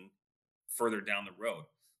meeting further down the road.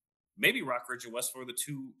 Maybe Rockridge and Westville are the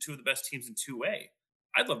two of the best teams in 2A.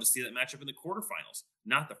 I'd love to see that matchup in the quarterfinals,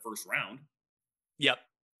 not the first round. Yep.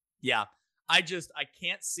 Yeah. I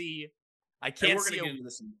can't see. We're going to get into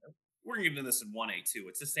this in 1A too.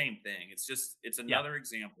 It's the same thing. It's another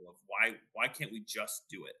example of why can't we just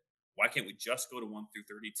do it? Why can't we just go to 1 through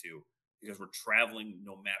 32? Because we're traveling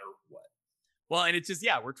no matter what. Well, and it's just,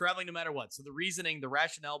 we're traveling no matter what. So the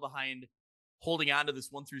rationale behind holding on to this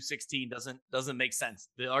 1 through 16 doesn't make sense.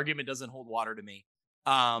 The argument doesn't hold water to me.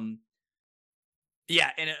 And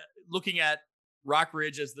looking at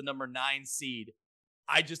Rockridge as the number 9 seed,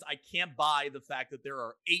 I can't buy the fact that there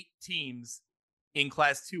are 8 teams in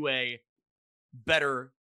Class 2A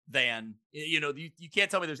better than, you can't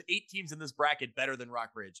tell me there's 8 teams in this bracket better than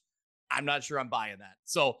Rockridge. I'm not sure I'm buying that.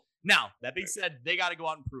 So now, that being said, they got to go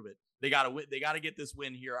out and prove it. They got to get this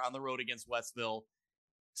win here on the road against Westville.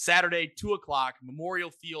 Saturday, 2:00, Memorial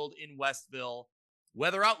Field in Westville.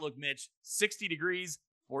 Weather outlook, Mitch, 60 degrees,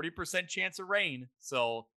 40% chance of rain.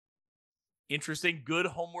 So interesting, good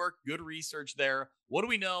homework, good research there. What do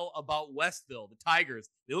we know about Westville, the Tigers?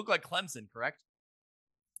 They look like Clemson, correct?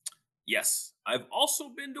 Yes. I've also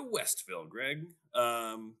been to Westville, Greg.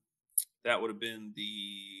 That would have been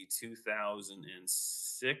the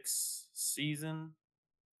 2006 season.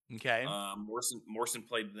 Okay. Morrison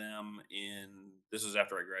played them this was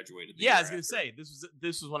after I graduated. I was going to say,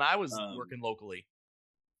 this was when I was working locally.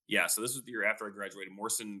 Yeah, so this was the year after I graduated.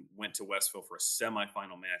 Morrison went to Westville for a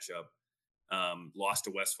semifinal matchup. Lost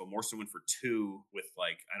to Westville. Morrison went for 2 with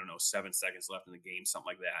 7 seconds left in the game, something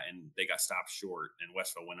like that, and they got stopped short. And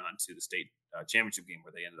Westville went on to the state championship game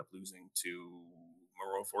where they ended up losing to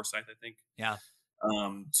Monroe Forsyth, I think. Yeah.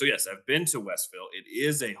 So yes, I've been to Westville. It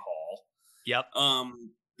is a haul. Yep.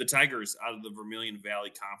 The Tigers out of the Vermilion Valley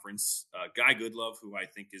Conference, Guy Goodlove, who I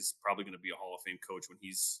think is probably going to be a Hall of Fame coach when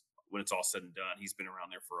he's when it's all said and done. He's been around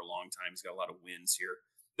there for a long time. He's got a lot of wins here.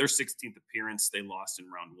 Their 16th appearance, they lost in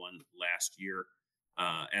round 1 last year.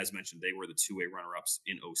 As mentioned, they were the 2A runner-ups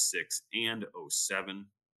in 06 and 07.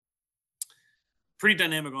 Pretty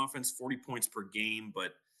dynamic offense, 40 points per game,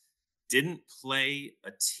 but didn't play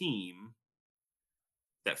a team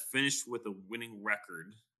that finished with a winning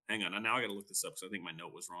record. Hang on, now I got to look this up because I think my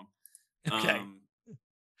note was wrong. Okay.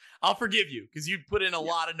 I'll forgive you because you put in a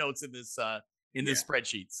lot of notes in this this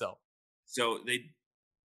spreadsheet. So they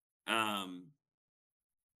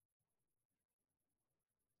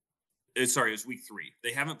it was week 3.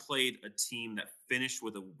 They haven't played a team that finished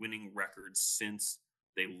with a winning record since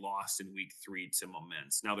they lost in week 3 to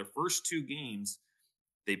Moments. Now, their first 2 games,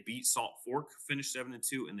 they beat Salt Fork, finished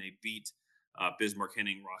 7-2, and they beat Bismarck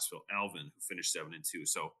Henning, Rossville Alvin, who finished 7-2.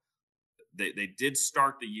 So they did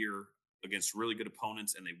start the year against really good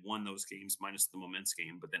opponents, and they won those games minus the Moments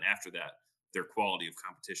game. But then after that, their quality of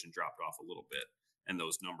competition dropped off a little bit, and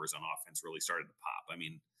those numbers on offense really started to pop. I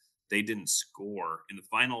mean, they didn't score in the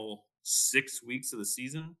final 6 weeks of the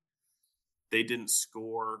season. They didn't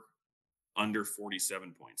score under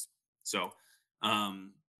 47 points. So,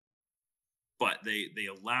 but they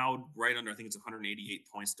allowed right under, I think it's 188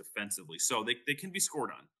 points defensively. So they can be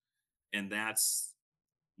scored on. And that's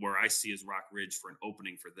where I see as Rock Ridge for an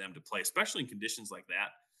opening for them to play, especially in conditions like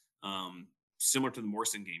that. Similar to the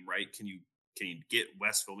Morrison game, right? Can you get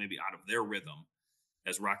Westville maybe out of their rhythm,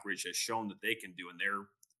 as Rock Ridge has shown that they can do, and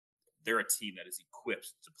they're a team that is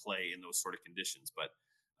equipped to play in those sort of conditions. But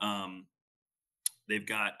they've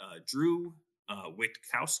got Drew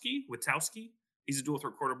Witkowski. He's a dual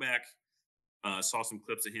threat quarterback. Saw some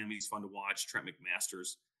clips of him. He's fun to watch. Trent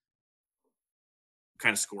McMasters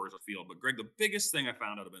kind of scores the field. But Greg, the biggest thing I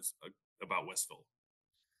found out about Westville,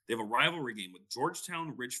 they have a rivalry game with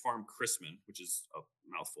Georgetown Ridge Farm Chrisman, which is a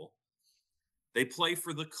mouthful. They play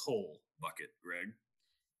for the coal bucket, Greg.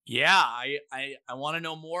 Yeah, I want to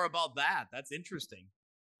know more about that. That's interesting.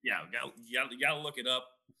 Yeah, you got to look it up.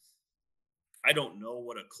 I don't know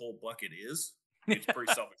what a coal bucket is. It's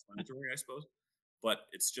pretty self-explanatory, I suppose. But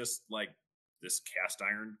it's just like this cast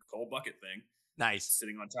iron coal bucket thing. Nice.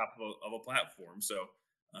 Sitting on top of a platform. So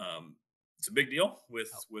it's a big deal with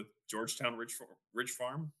Georgetown Ridge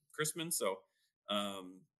Farm Chrisman. So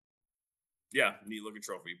neat looking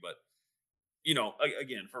trophy. But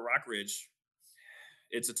again, for Rock Ridge,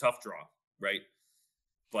 it's a tough draw, right?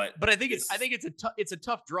 But I think it's a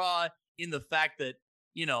tough draw in the fact that,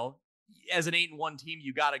 as an 8-1 team,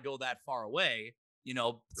 you got to go that far away,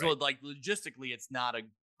 so like logistically it's not a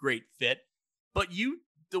great fit. But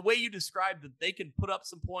the way you described that they can put up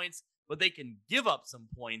some points, but they can give up some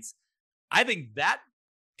points, I think that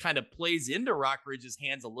kind of plays into Rock Ridge's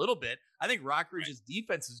hands a little bit. I think Rock Ridge's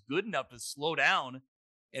defense is good enough to slow down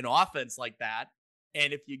an offense like that.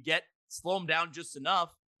 And if you slow them down just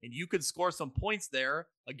enough, and you could score some points there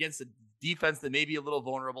against a defense that may be a little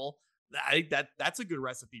vulnerable, I think that's a good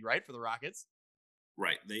recipe, right, for the Rockets?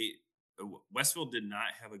 Right. Westville did not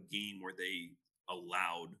have a game where they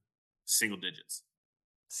allowed single digits.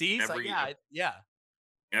 See,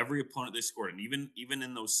 every opponent they scored, and even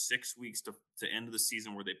in those 6 weeks to end of the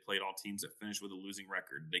season where they played all teams that finished with a losing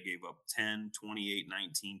record, they gave up 10, 28,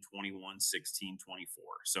 19, 21, 16, 24.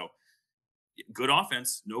 So good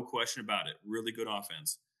offense, no question about it. Really good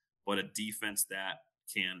offense, but a defense that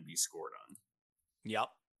can be scored on. Yep.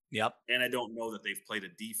 And I don't know that they've played a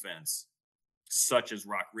defense such as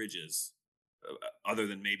Rock Ridge's, other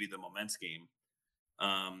than maybe the Moments game.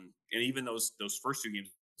 And even those first 2 games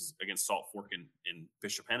against Salt Fork and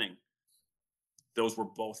Bishop Henning, those were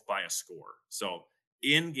both by a score. So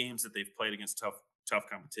in games that they've played against tough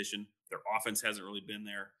competition, their offense hasn't really been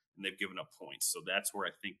there, and they've given up points. So that's where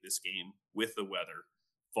I think this game with the weather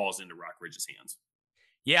falls into Rock Ridge's hands.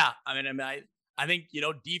 Yeah, I think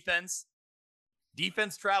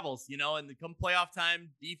defense travels, and come playoff time,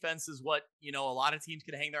 defense is what a lot of teams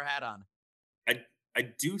can hang their hat on. I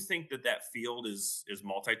do think that field is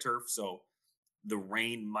multi-turf, so the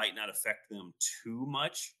rain might not affect them too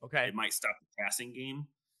much. Okay, it might stop the passing game.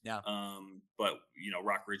 Yeah. But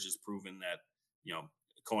Rock Ridge has proven that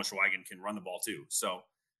Cohen-Schweigen can run the ball too. So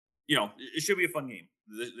it should be a fun game.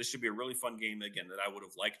 This should be a really fun game again that I would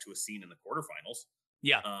have liked to have seen in the quarterfinals.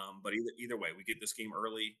 Yeah. But either way, we get this game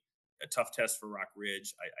early. A tough test for Rock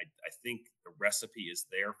Ridge. I think the recipe is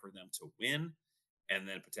there for them to win, and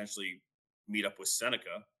then potentially meet up with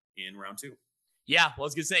Seneca in round 2. Yeah, well, I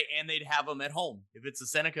was gonna say, and they'd have them at home if it's a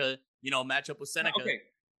Seneca, matchup with Seneca. Okay,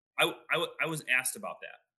 I was asked about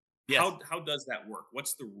that. Yes. How does that work?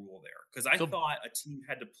 What's the rule there? Because I thought a team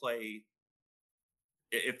had to play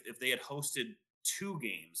if they had hosted 2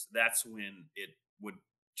 games. That's when it would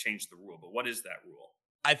changed the rule. But what is that rule?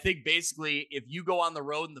 I think basically if you go on the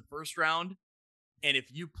road in the first round and if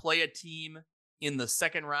you play a team in the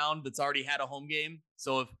second round that's already had a home game,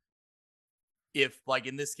 so if like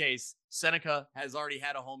in this case, Seneca has already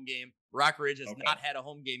had a home game, Rock Ridge has not had a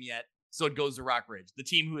home game yet, so it goes to Rock Ridge. The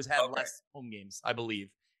team who has had less home games, I believe,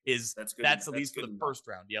 that's at least for the first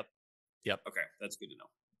round. Yep. Okay, that's good to know.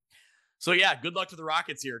 So yeah, good luck to the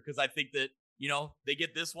Rockets here because I think that they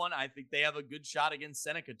get this one. I think they have a good shot against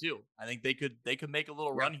Seneca too. I think they could make a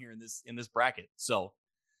little run here in this bracket. So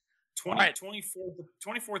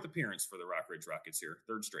 24th appearance for the Rock Ridge Rockets here,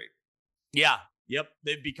 third straight. Yeah. Yep.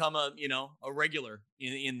 They've become a regular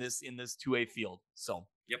in this 2A field. So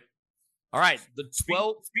yep. All right. The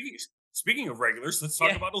 12. Speaking of regulars, let's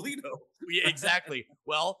talk about Aledo. Yeah, exactly.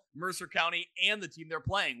 Well, Mercer County and the team they're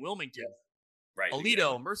playing, Wilmington. Right. Aledo,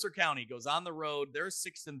 exactly. Mercer County goes on the road. They're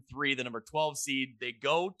 6-3, the number 12 seed. They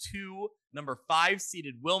go to number 5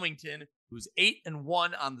 seeded Wilmington, who's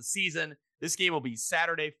 8-1 on the season. This game will be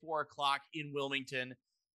Saturday, 4:00 in Wilmington.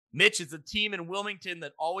 Mitch, it's a team in Wilmington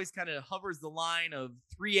that always kind of hovers the line of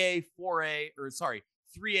 3A, 4A,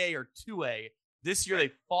 3A or 2A. This year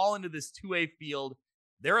they fall into this 2A field.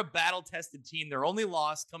 They're a battle-tested team. Their only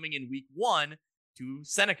loss coming in week 1 to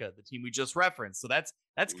Seneca, the team we just referenced. So that's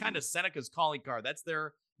kind of Seneca's calling card. That's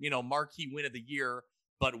their, marquee win of the year.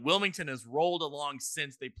 But Wilmington has rolled along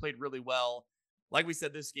since. They played really well. Like we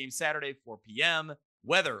said, this game Saturday, 4 p.m.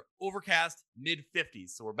 Weather, overcast,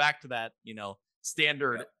 mid-50s. So we're back to that,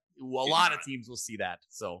 standard. Yep. A lot of teams will see that.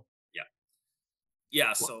 So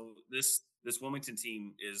yeah. So this Wilmington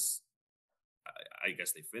team is, I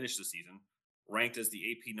guess they finished the season ranked as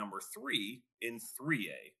the AP number 3 in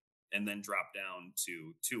 3A, and then dropped down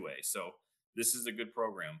to 2A. So this is a good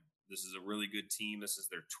program. This is a really good team. This is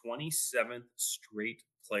their 27th straight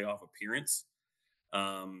playoff appearance.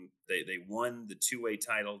 They won the 2A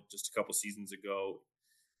title just a couple seasons ago.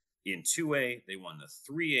 In 2A, they won the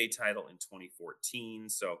 3A title in 2014.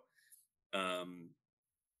 So,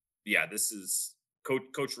 this is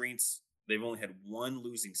Coach Reentz. They've only had one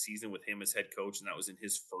losing season with him as head coach, and that was in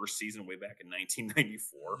his first season way back in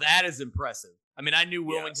 1994. That is impressive. I mean, I knew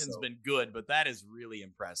Wilmington's been good, but that is really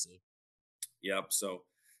impressive. Yep. So,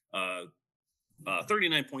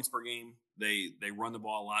 39 points per game. They run the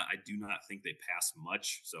ball a lot. I do not think they pass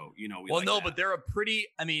much. So, but they're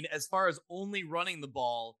as far as only running the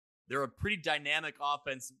ball, they're a pretty dynamic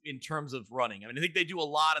offense in terms of running. I mean, I think they do a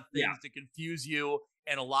lot of things to confuse you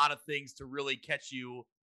and a lot of things to really catch you.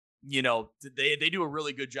 They do a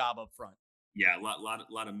really good job up front. Yeah, a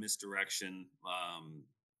lot of misdirection, a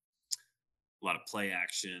lot of play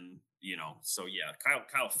action. So yeah,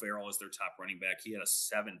 Kyle Farrell is their top running back. He had a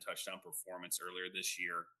 7 touchdown performance earlier this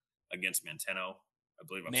year against Manteno. I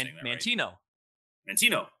believe I'm saying that right. Mantino.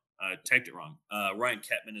 Typed it wrong. Ryan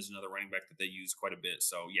Kettman is another running back that they use quite a bit.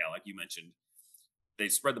 So yeah, like you mentioned, they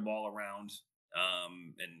spread the ball around,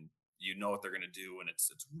 and you know what they're going to do, and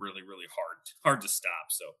it's really, really hard to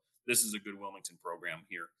stop. So this is a good Wilmington program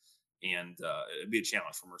here, and it'd be a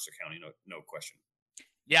challenge for Mercer County, no question.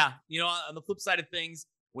 Yeah, on the flip side of things,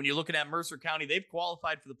 when you're looking at Mercer County, they've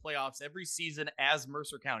qualified for the playoffs every season as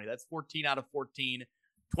Mercer County. That's 14 out of 14.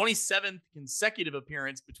 27th consecutive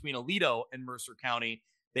appearance between Aledo and Mercer County.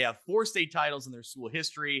 They have 4 state titles in their school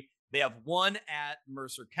history. They have 1 at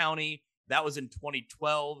Mercer County. That was in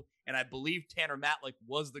 2012. And I believe Tanner Matlick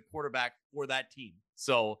was the quarterback for that team.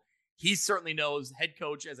 So he certainly knows, as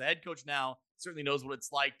a head coach now, certainly knows what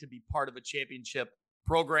it's like to be part of a championship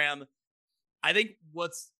program. I think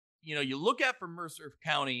you look at for Mercer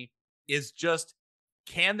County is just,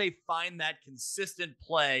 can they find that consistent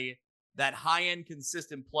play, that high-end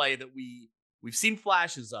consistent play that we've seen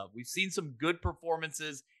flashes of. We've seen some good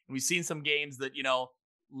performances, and we've seen some games that,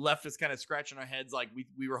 left us kind of scratching our heads like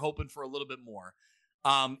we were hoping for a little bit more.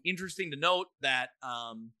 Interesting to note that,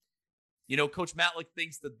 Coach Matlick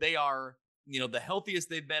thinks that they are, the healthiest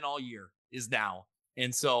they've been all year is now.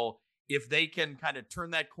 And so if they can kind of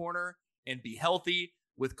turn that corner and be healthy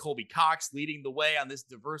with Colby Cox leading the way on this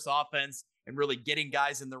diverse offense and really getting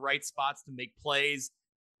guys in the right spots to make plays.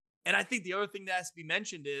 And I think the other thing that has to be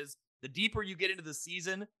mentioned is the deeper you get into the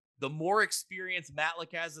season, the more experience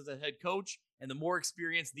Matlick has as a head coach and the more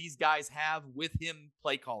experience these guys have with him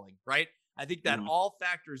play calling, right? I think that all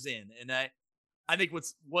factors in. And I think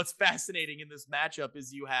what's fascinating in this matchup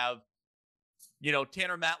is you have,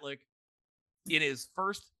 Tanner Matlick in his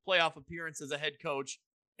first playoff appearance as a head coach.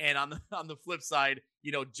 And on the flip side,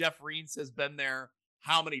 Jeff Reentz has been there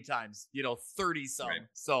how many times? 30 some. Right.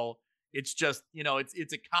 So it's just,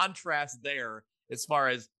 it's a contrast there as far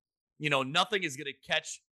as, nothing is going to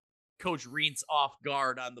catch Coach Reentz off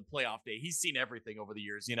guard on the playoff day. He's seen everything over the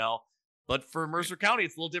years, But for Mercer County,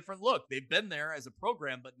 it's a little different look. They've been there as a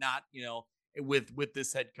program, but not, with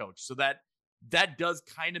this head coach. So that does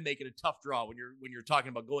kind of make it a tough draw when you're talking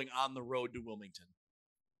about going on the road to Wilmington.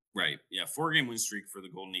 Right. Yeah. 4-game win streak for the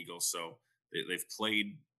Golden Eagles. So they've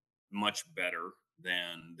played much better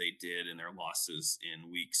than they did in their losses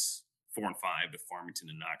in weeks 4 and 5 to Farmington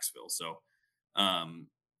and Knoxville. So, I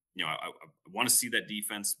want to see that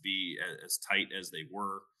defense be as tight as they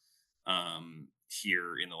were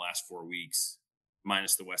here in the last 4 weeks,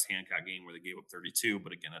 minus the West Hancock game where they gave up 32.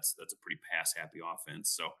 But again, that's a pretty pass-happy offense.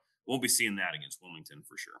 So won't be seeing that against Wilmington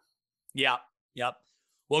for sure. Yeah. Yep.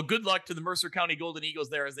 Well, good luck to the Mercer County Golden Eagles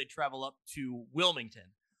there as they travel up to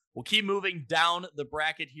Wilmington. We'll keep moving down the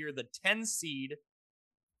bracket here. The 10 seed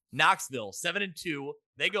Knoxville, 7-2.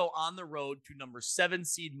 They go on the road to number 7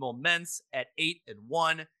 seed Momence at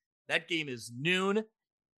 8-1. That game is noon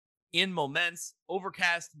in Momence.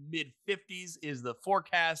 Overcast mid-50s is the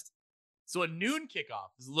forecast. So a noon kickoff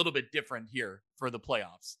is a little bit different here for the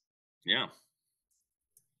playoffs. Yeah.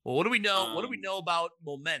 Well, what do we know? What do we know about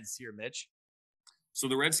Momence here, Mitch? So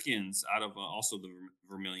the Redskins, out of also the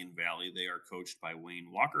Vermilion Valley, they are coached by Wayne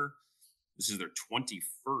Walker. This is their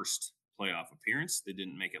 21st playoff appearance. They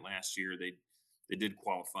didn't make it last year. They did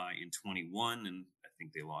qualify in 21, and I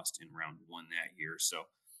think they lost in round 1 that year. So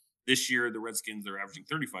this year, the Redskins, they're averaging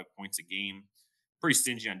 35 points a game. Pretty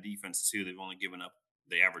stingy on defense, too.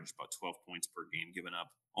 They averaged about 12 points per game given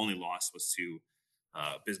up. Only loss was to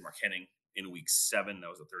Bismarck Henning in week 7. That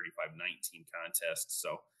was a 35-19 contest.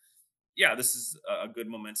 So, yeah, this is a good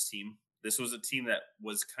Momence team. This was a team that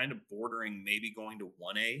was kind of bordering maybe going to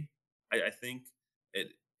 1A. I think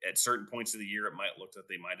at certain points of the year, it might look like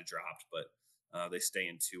they might have dropped, but they stay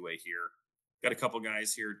in 2A here. Got a couple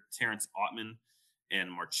guys here. Terrence Ottman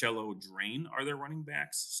and Marcello Drain are their running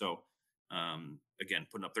backs. So, again,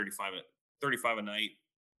 putting up 35 a night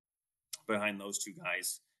behind those two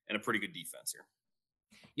guys and a pretty good defense here.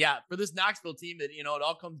 Yeah, for this Knoxville team, it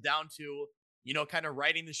all comes down to, kind of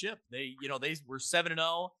riding the ship. They were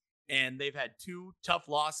 7-0 and they've had 2 tough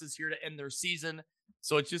losses here to end their season.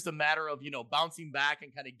 So it's just a matter of, bouncing back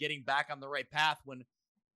and kind of getting back on the right path.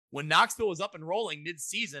 When Knoxville was up and rolling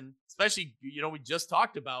mid-season, especially, we just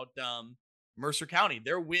talked about Mercer County.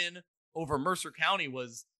 Their win over Mercer County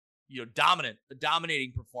was, a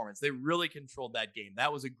dominating performance. They really controlled that game.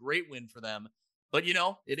 That was a great win for them. But,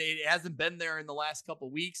 it hasn't been there in the last couple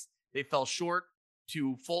of weeks. They fell short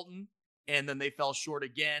to Fulton, and then they fell short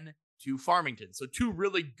again to Farmington. So 2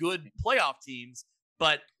 really good playoff teams,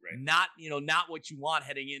 but not what you want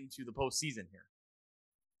heading into the postseason here.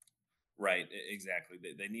 Right, exactly.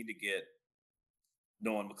 They need to get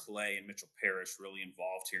Nolan McClay and Mitchell Parrish really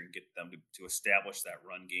involved here and get them to establish that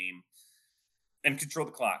run game and control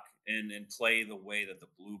the clock and play the way that the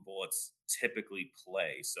Blue Bullets typically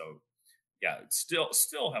play. So, yeah,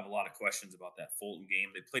 still have a lot of questions about that Fulton game.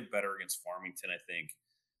 They played better against Farmington, I think.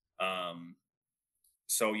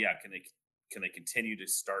 So, yeah, can they continue to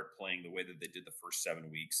start playing the way that they did the first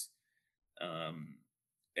 7 weeks?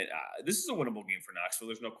 This is a winnable game for Knoxville.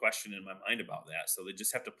 There's no question in my mind about that. So they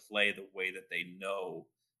just have to play the way that they know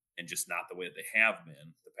and just not the way that they have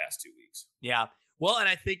been the past 2 weeks. Yeah. Well, and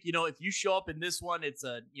I think, if you show up in this one, it's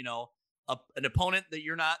an opponent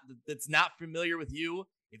that that's not familiar with you.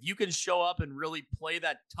 If you can show up and really play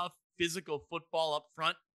that tough physical football up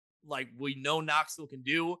front, like we know Knoxville can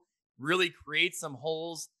do, really create some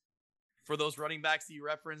holes for those running backs that you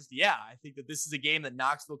referenced. Yeah, I think that this is a game that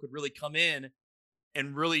Knoxville could really come in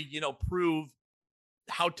and really, prove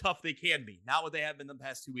how tough they can be. Not what they have been the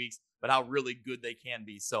past 2 weeks, but how really good they can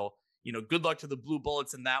be. So, good luck to the Blue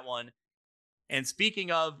Bullets in that one. And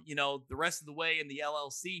speaking of, the rest of the way in the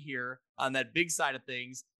LLC here on that big side of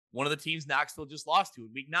things, one of the teams Knoxville just lost to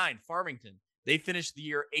in week 9, Farmington. They finished the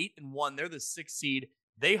year 8-1. They're the 6th seed.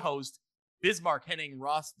 They host Bismarck Henning,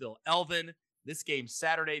 Rossville, Elvin. This game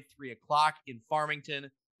Saturday, 3:00 in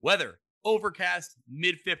Farmington. Weather, overcast,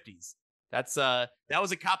 mid-50s. That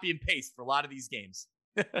was a copy and paste for a lot of these games.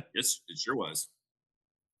 Yes, it sure was.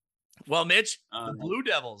 Well, Mitch, the Blue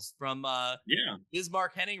Devils from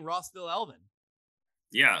Bismarck Henning, Rossville, Elvin.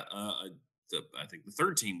 Yeah, I think the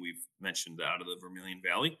 3rd team we've mentioned out of the Vermilion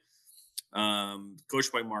Valley.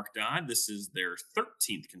 Coached by Mark Dodd. This is their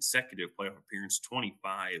 13th consecutive playoff appearance,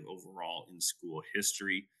 25 overall in school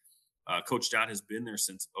history. Coach Dodd has been there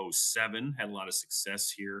since 2007, had a lot of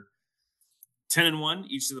success here. 10-1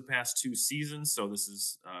 each of the past 2 seasons. So this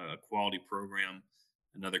is a quality program.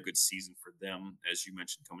 Another good season for them, as you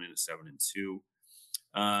mentioned, coming in at 7-2.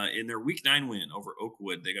 In their Week 9 win over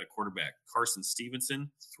Oakwood, they got a quarterback, Carson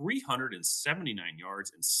Stevenson, 379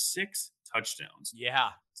 yards and 6 touchdowns. Yeah.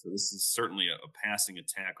 So this is certainly a passing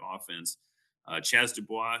attack offense. Chaz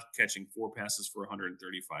Dubois catching 4 passes for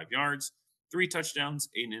 135 yards, 3 touchdowns.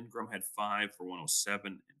 Aiden Ingram had 5 for 107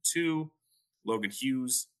 and 2. Logan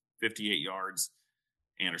Hughes, 58 yards.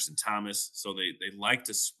 Anderson Thomas. So they like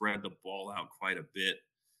to spread the ball out quite a bit.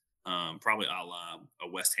 Probably a la a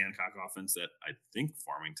West Hancock offense that I think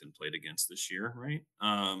Farmington played against this year, right?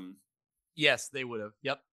 Yes, they would have.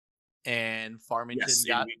 Yep. And Farmington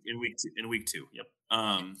got in week two. Yep.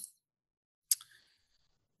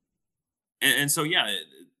 And so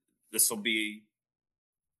this will be.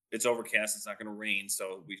 It's overcast. It's not going to rain,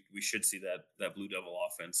 so we should see that Blue Devil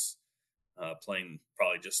offense playing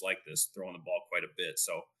probably just like this, throwing the ball quite a bit.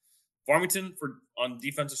 So Farmington on the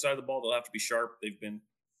defensive side of the ball, they'll have to be sharp. They've been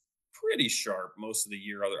pretty sharp most of the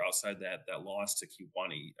year, other outside that loss to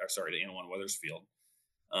Anawan Weathersfield.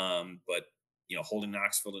 But holding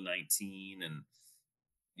Knoxville to 19 and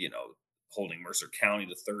holding Mercer County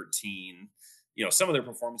to 13. Some of their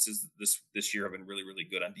performances this year have been really, really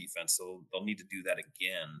good on defense. So they'll need to do that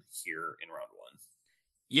again here in round 1.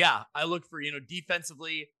 Yeah, I look for,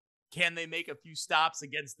 defensively, can they make a few stops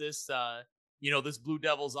against this, this Blue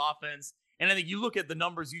Devils offense? And I think you look at the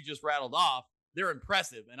numbers you just rattled off, they're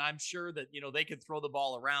impressive. And I'm sure that, they can throw the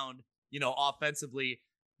ball around, offensively.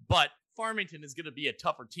 But Farmington is going to be a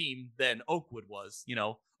tougher team than Oakwood was.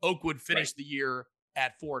 Oakwood finished the year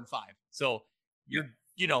at 4-5. So you're,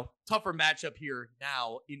 tougher matchup here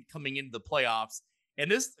now coming into the playoffs. And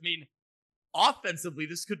this, offensively,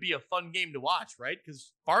 this could be a fun game to watch, right?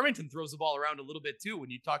 Because Farmington throws the ball around a little bit too.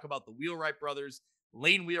 When you talk about the Wheelwright brothers,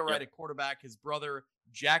 Lane Wheelwright at quarterback, his brother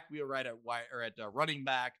Jack Wheelwright at running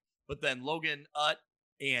back, but then Logan Utt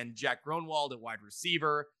and Jack Gronwald at wide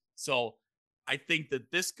receiver. So I think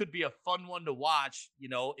that this could be a fun one to watch.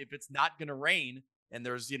 If it's not going to rain and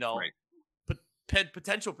there's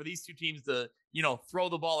potential for these two teams to throw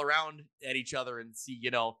the ball around at each other and see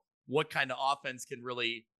what kind of offense can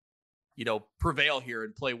really prevail here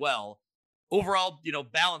and play well. Overall,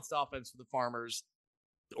 balanced offense for the Farmers.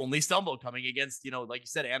 Only stumble coming against, like you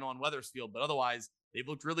said, Anawan Weathersfield, but otherwise they've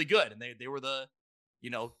looked really good. And they were the,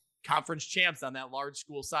 conference champs on that large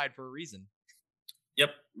school side for a reason.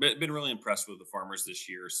 Yep. Been really impressed with the Farmers this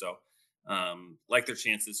year. So, like their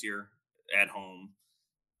chances here at home.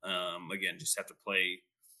 Again, just have to play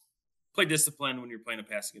discipline when you're playing a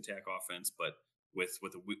passing attack offense, but with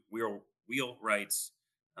the wheelwrights,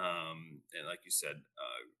 and like you said,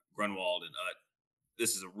 Grunwald and Utt,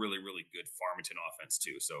 this is a really, really good Farmington offense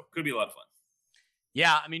too. So could be a lot of fun.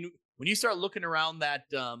 Yeah. When you start looking around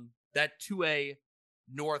that 2A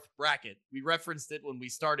North bracket, we referenced it when we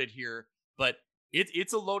started here, but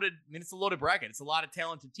it's a loaded bracket. It's a lot of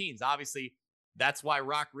talented teams. Obviously, that's why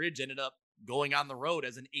Rock Ridge ended up going on the road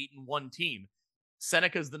as an 8-1 team.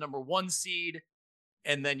 Seneca's the number 1 seed.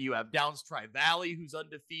 And then you have Downs Tri-Valley, who's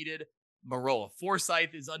undefeated. Maroa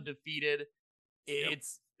Forsyth is undefeated.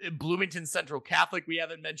 It's Bloomington Central Catholic we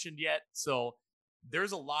haven't mentioned yet. So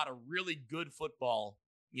there's a lot of really good football,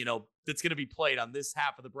 that's going to be played on this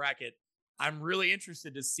half of the bracket. I'm really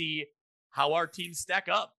interested to see how our teams stack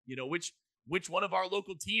up, which one of our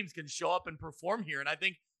local teams can show up and perform here. And I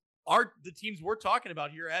think the teams we're talking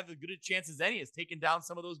about here have as good a chance as any as taking down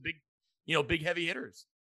some of those big heavy hitters.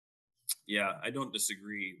 Yeah, I don't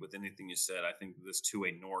disagree with anything you said. I think this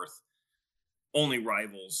 2A North only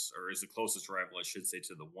rivals, or is the closest rival, I should say,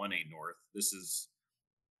 to the 1A North. This is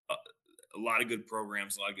a lot of good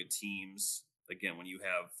programs, a lot of good teams. Again, when you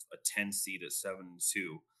have a 10 seed at 7-2,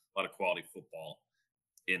 a lot of quality football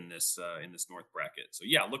in this North bracket. So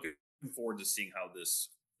yeah, looking forward to seeing how this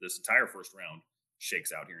entire first round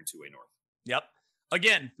shakes out here in 2A North. Yep.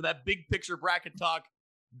 Again, for that big picture bracket talk,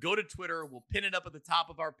 go to Twitter. We'll pin it up at the top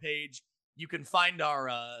of our page. You can find our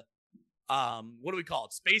what do we call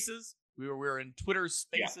it? Spaces. We were in Twitter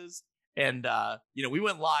Spaces, and we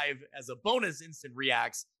went live as a bonus instant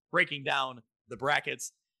reacts, breaking down the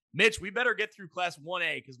brackets. Mitch, we better get through Class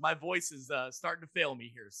 1A because my voice is starting to fail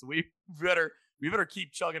me here. So we better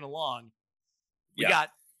keep chugging along. We got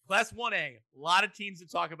Class 1A, a lot of teams to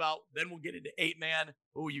talk about. Then we'll get into 8-man.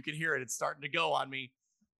 Oh, you can hear it. It's starting to go on me.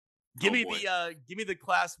 Give me the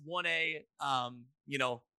Class 1A.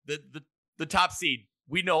 The top seed.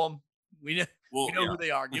 We know them. We know who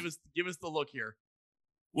they are. Give us the look here.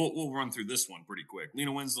 We'll run through this one pretty quick.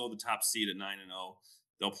 Lena Winslow, the top seed at 9-0.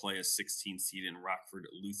 They'll play a 16 seed in Rockford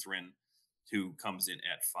Lutheran, who comes in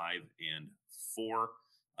at 5-4.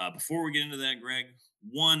 Before we get into that, Greg,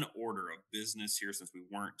 one order of business here, since we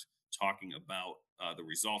weren't talking about the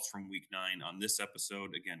results from Week 9 on this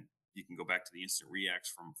episode. Again, you can go back to the instant reacts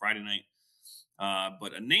from Friday night.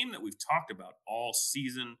 But a name that we've talked about all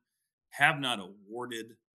season, have not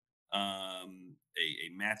awarded a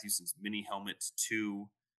Mathewson's mini helmet to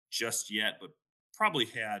just yet, but probably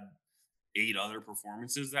had 8 other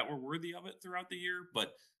performances that were worthy of it throughout the year.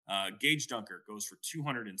 But Gage Dunker goes for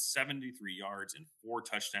 273 yards and 4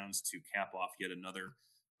 touchdowns to cap off yet another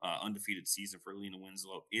undefeated season for Lena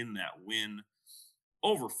Winslow in that win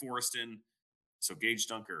over Forreston. So Gage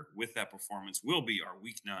Dunker, with that performance, will be our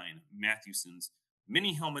Week 9 Mathewson's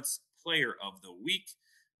Mini Helmets Player of the Week.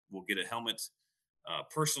 We'll get a helmet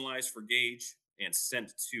personalized for Gage and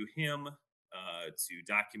sent to him to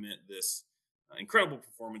document this incredible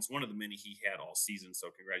performance, one of the many he had all season. So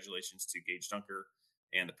congratulations to Gage Dunker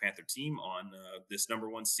and the Panther team on this number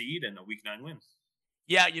 1 seed and a Week 9 win.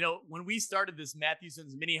 Yeah, when we started this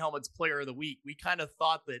Mathewson's Mini Helmets Player of the Week, we kind of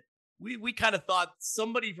thought that we kind of thought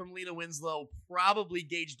somebody from Lena Winslow, probably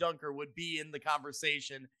Gage Dunker, would be in the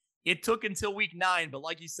conversation. It took until Week 9, but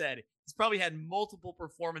like you said, he's probably had multiple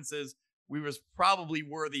performances. We was probably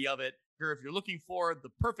worthy of it. If you're looking for the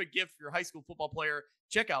perfect gift for your high school football player,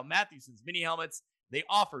 check out Mathewson's Mini Helmets. They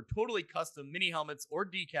offer totally custom mini helmets or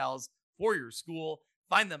decals for your school.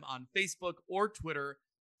 Find them on Facebook or Twitter.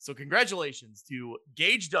 So congratulations to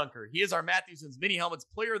Gage Dunker. He is our Mathewson's Mini Helmets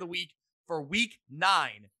Player of the Week for Week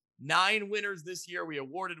 9. 9 winners this year. We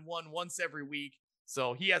awarded one once every week.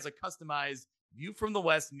 So he has a customized View from the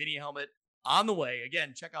West mini helmet on the way.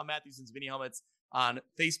 Again, check out Mathewson's Mini Helmets on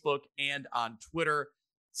Facebook and on Twitter.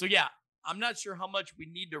 So yeah, I'm not sure how much we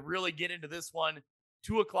need to really get into this one.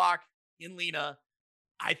 2:00 in Lena.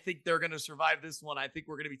 I think they're going to survive this one. I think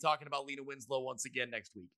we're going to be talking about Lena Winslow once again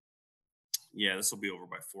next week. Yeah, this will be over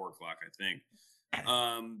by 4:00, I think.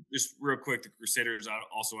 Just real quick, the Crusaders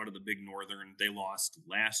also out of the Big Northern. They lost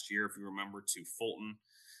last year, if you remember, to Fulton.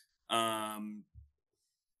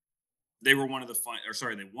 They were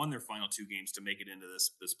they won their final 2 games to make it into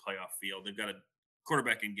this playoff field. They've got a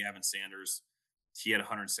quarterback in Gavin Sanders. He had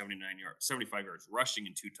 75 yards rushing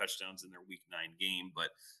and 2 touchdowns in their Week 9 game.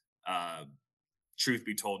 But truth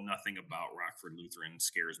be told, nothing about Rockford Lutheran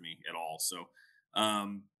scares me at all. So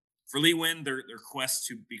for Lee Win, their quest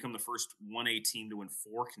to become the first 1A team to win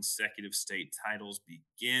 4 consecutive state titles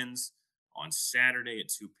begins on Saturday at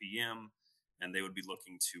 2 p.m. And they would be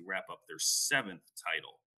looking to wrap up their 7th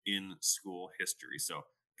title in school history. So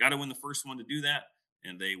got to win the first one to do that,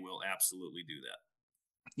 and they will absolutely do that.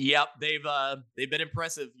 Yep, they've been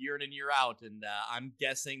impressive year in and year out, and I'm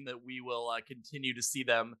guessing that we will continue to see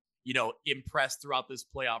them, impress throughout this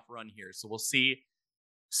playoff run here. So we'll see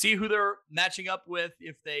who they're matching up with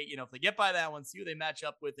if they get by that one. See who they match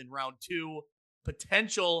up with in round 2.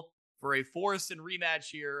 Potential for a Forreston rematch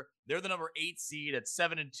here. They're the number 8 seed at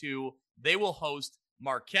 7-2. They will host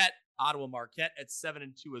Marquette, Ottawa Marquette at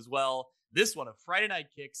 7-2 as well. This one a Friday night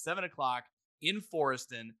kick, 7:00 in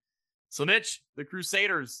Forreston. So, Mitch, the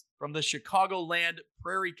Crusaders from the Chicagoland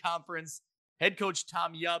Prairie Conference, head coach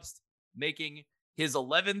Tom Yupst making his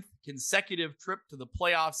 11th consecutive trip to the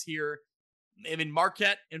playoffs here. I mean,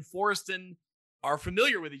 Marquette and Forreston are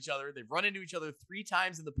familiar with each other. They've run into each other 3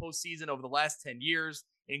 times in the postseason over the last 10 years,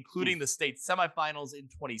 including the state semifinals in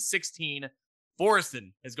 2016.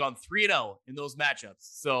 Forreston has gone 3-0 in those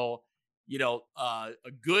matchups. So, a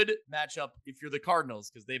good matchup if you're the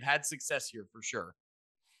Cardinals, because they've had success here for sure.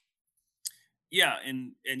 Yeah,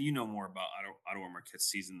 and you know more about Ottawa Marquette's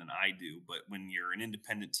season than I do, but when you're an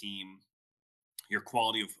independent team, your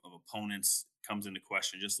quality of opponents comes into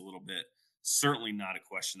question just a little bit. Certainly not a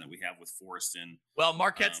question that we have with Forreston. Well,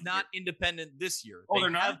 Marquette's not independent this year. Oh, they're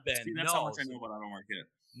not? Have been. See, that's how much I know about Ottawa Marquette.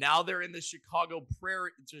 Now they're in the Chicagoland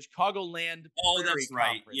Prairie Oh, that's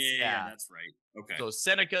right. Conference. Yeah, that's right. Okay. So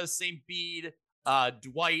Seneca, St. Bede,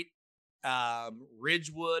 Dwight,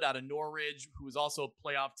 Ridgewood out of Norridge, who is also a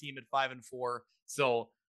playoff team at 5-4. So,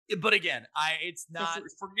 but again, it's not. So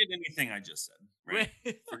forget anything I just said. Right?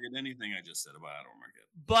 Forget anything I just said about Ottawa Marquette.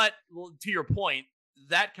 But to your point,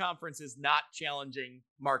 that conference is not challenging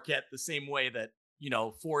Marquette the same way that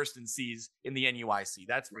Forreston sees in the NUIC.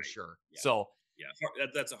 That's for sure. Yeah. So. Yeah,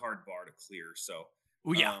 that's a hard bar to clear. So,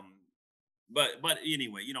 yeah. But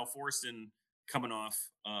anyway, Forreston coming off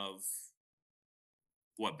of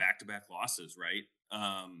back-to-back losses, right?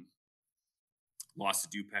 Lost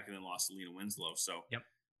to Dupac and then lost to Lena Winslow. So, yep.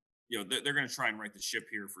 They're going to try and right the ship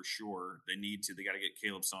here for sure. They need to. They got to get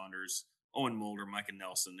Caleb Saunders, Owen Mulder, Micah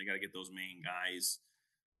Nelson. They got to get those main guys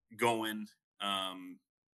going.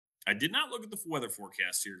 I did not look at the weather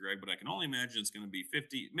forecast here, Greg, but I can only imagine it's going to be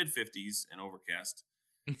mid-50s and overcast.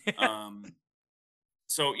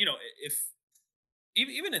 So, if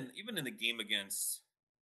even in the game against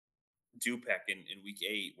Dupec in week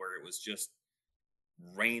 8, where it was just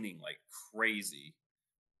raining like crazy,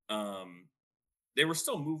 they were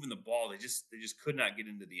still moving the ball. They just could not get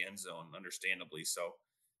into the end zone, understandably. So,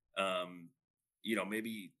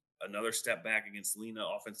 maybe another step back against Lena.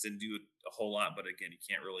 Offense didn't do a whole lot, but again, you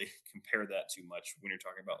can't really compare that too much when you're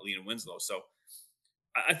talking about Lena Winslow. So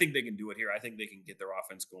I think they can do it here. I think they can get their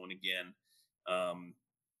offense going again.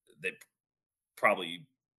 They probably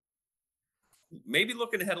maybe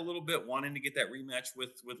looking ahead a little bit, wanting to get that rematch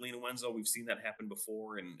with Lena Winslow. We've seen that happen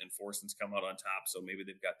before, and Forston's come out on top, so maybe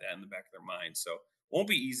they've got that in the back of their mind. So won't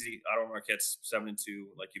be easy. Ottawa Marquette's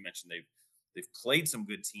 7-2, like you mentioned. They've played some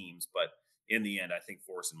good teams, but in the end, I think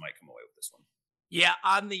Forston might come away with this one. Yeah,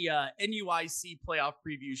 on the NUIC playoff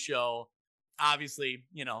preview show, obviously,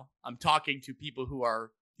 I'm talking to people who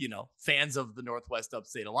are, fans of the Northwest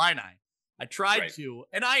Upstate Illini. I tried to,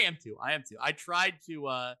 and I am too. I tried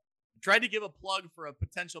to give a plug for a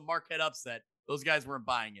potential Marquette upset. Those guys weren't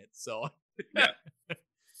buying it. So, yeah.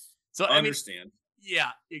 So I understand. Yeah,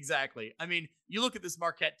 exactly. I mean, you look at this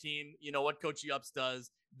Marquette team, what Coach Yups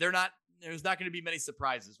does. There's not going to be many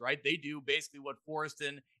surprises, right? They do basically what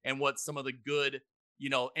Forston and what some of the good,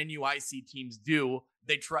 NUIC teams do.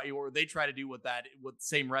 They try to do with the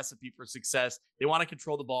same recipe for success. They want to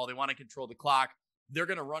control the ball. They want to control the clock. They're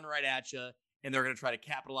going to run right at you, and they're going to try to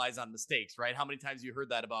capitalize on mistakes, right? How many times have you heard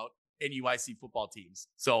that about NUIC football teams?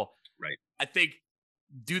 So right. I think,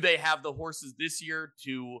 do they have the horses this year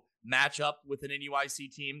to match up with an NUIC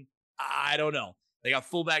team? I don't know. They got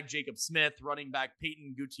fullback Jacob Smith, running back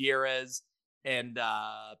Peyton Gutierrez, and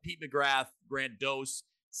Pete McGrath, Grant Dose.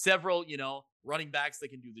 Several, running backs that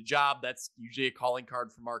can do the job. That's usually a calling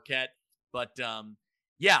card for Marquette. But on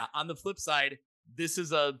the flip side, this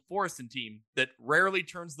is a Forston team that rarely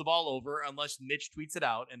turns the ball over unless Mitch tweets it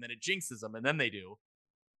out, and then it jinxes them, and then they do.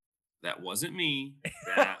 That wasn't me.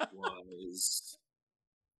 That was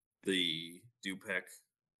the Dupec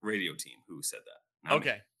radio team who said that. Not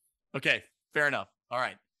me. Okay. Fair enough. All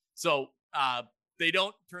right. So they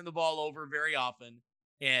don't turn the ball over very often,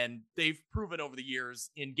 and they've proven over the years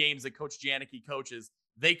in games that Coach Janicki coaches,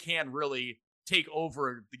 they can really take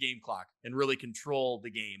over the game clock and really control the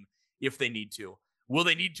game if they need to. Will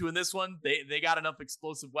they need to in this one? They got enough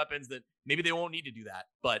explosive weapons that maybe they won't need to do that,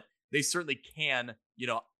 but they certainly can,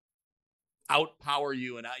 outpower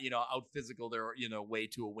you and, out physical their, way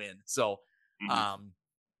to a win. So, I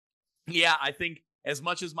think as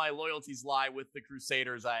much as my loyalties lie with the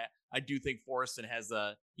Crusaders, I do think Forston has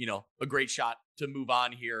a great shot to move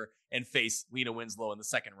on here and face Lena Winslow in the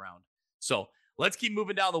second round. So let's keep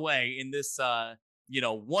moving down the way in this,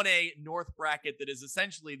 1A North bracket that is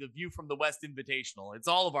essentially the View from the West Invitational. It's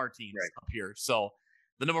all of our teams up here. So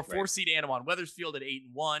the number 4 seed Anawan Wethersfield at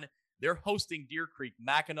 8-1. They're hosting Deer Creek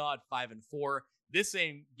Mackinac at 5-4. This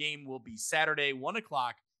same game will be Saturday,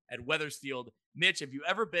 1:00 at Wethersfield. Mitch, have you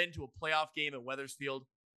ever been to a playoff game at Wethersfield?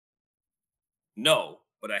 No,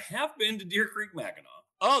 but I have been to Deer Creek Mackinac.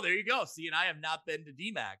 Oh, there you go. See, and I have not been to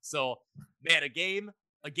DMAC. So, man, a game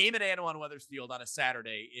at Anawan Wethersfield on a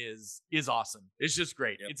Saturday is awesome. It's just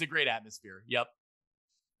great. Yep. It's a great atmosphere. Yep.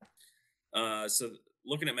 So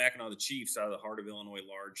looking at Mackinac, the Chiefs out of the Heart of Illinois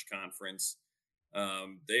Large Conference,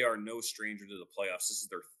 they are no stranger to the playoffs. This is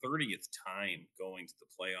their 30th time going to the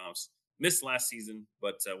playoffs. Missed last season,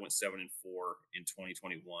 but went 7-4 in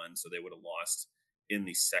 2021. So they would have lost in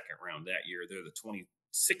the second round that year. They're the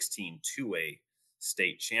 2016 2A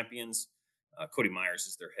state champions. Cody Myers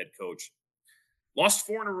is their head coach. Lost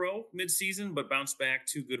 4 in a row midseason, but bounced back.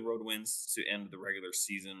 2 good road wins to end the regular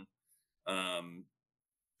season.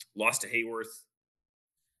 Lost to Hayworth,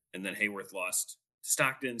 and then Hayworth lost to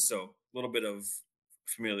Stockton. So a little bit of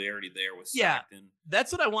familiarity there with Stockton. Yeah,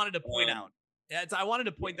 that's what I wanted to point out. I wanted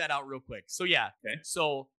to point that out real quick. So,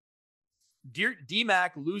 So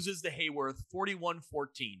DMAC loses to Hayworth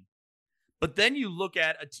 41-14. But then you look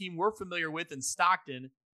at a team we're familiar with in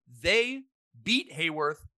Stockton. They beat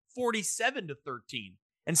Hayworth 47-13.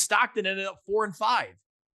 And Stockton ended up 4-5.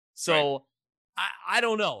 So I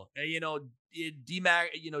don't know.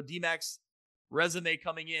 DMAC's resume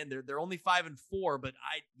coming in, they're only 5-4, but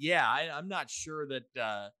I'm not sure that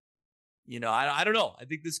I don't know. I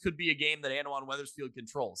think this could be a game that Anawan Wethersfield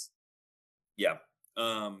controls. Yeah.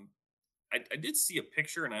 I did see a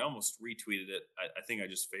picture and I almost retweeted it. I think I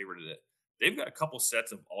just favorited it. They've got a couple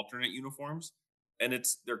sets of alternate uniforms and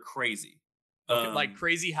they're crazy. Okay, like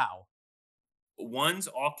crazy how? One's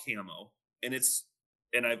all camo and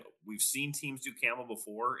we've seen teams do camo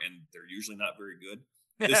before and they're usually not very good.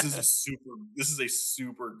 This is a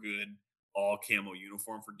super good all camo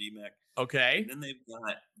uniform for DMAC. Okay. And then they've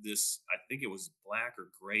got this, I think it was black or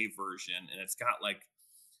gray version, and it's got like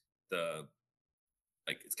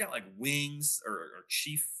it's got like wings or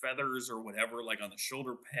chief feathers or whatever, like on the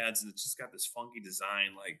shoulder pads, and it's just got this funky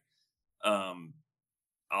design. Like,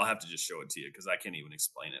 I'll have to just show it to you because I can't even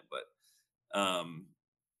explain it. But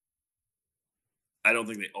I don't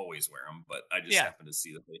think they always wear them, but I just happened to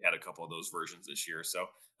see that they had a couple of those versions this year. So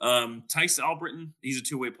Tice Albritton, he's a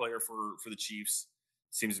two-way player for the Chiefs.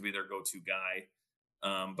 Seems to be their go-to guy.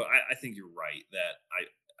 But I think you're right that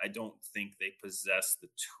I don't think they possess the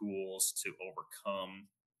tools to overcome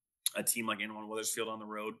a team like Annawan Weathersfield on the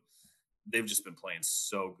road. They've just been playing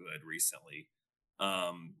so good recently.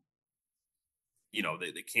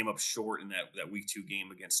 They came up short in that week 2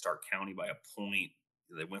 game against Stark County by a point.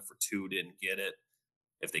 They went for 2, didn't get it.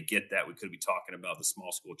 If they get that, we could be talking about the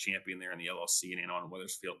small school champion there in the LLC in Annawan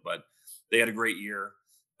Weathersfield. But they had a great year,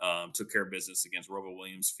 took care of business against Robo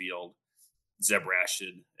Williams Field. Zeb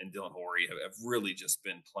Rashid and Dylan Horry have really just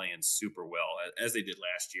been playing super well, as they did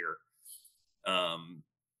last year.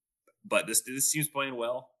 But this team's playing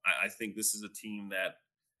well. I think this is a team that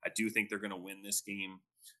I do think they're going to win this game.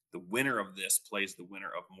 The winner of this plays the winner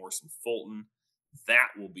of Morrison Fulton. That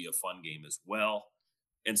will be a fun game as well.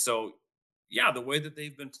 And so, yeah, the way that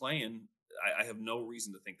they've been playing, I have no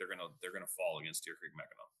reason to think they're gonna fall against Deer Creek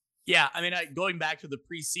Mackinac. Yeah, I mean, going back to the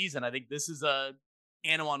preseason, I think this is a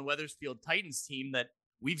Annawan Weathersfield Titans team that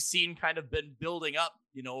we've seen kind of been building up,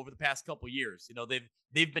 over the past couple of years.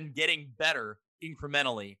 They've been getting better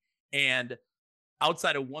incrementally, and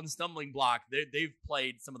outside of one stumbling block, they've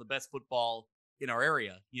played some of the best football in our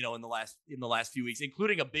area, in the last few weeks,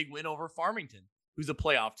 including a big win over Farmington, who's a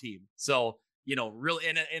playoff team. So, really,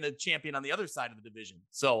 and a champion on the other side of the division.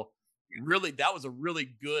 So really, that was a really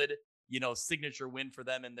good, signature win for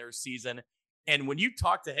them in their season. And when you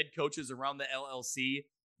talk to head coaches around the LLC,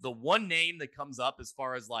 the one name that comes up as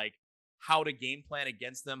far as like how to game plan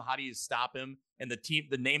against them, how do you stop him, and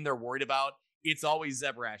the name they're worried about, it's always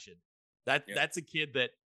Zeb Rashid. That's a kid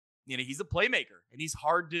that, he's a playmaker, and he's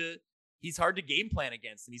hard to game plan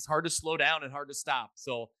against, and he's hard to slow down and hard to stop.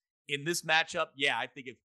 So in this matchup, yeah, I think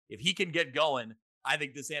if he can get going, I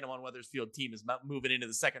think this Annawan Weathersfield team is moving into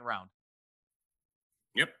the second round.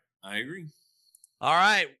 Yep, I agree. All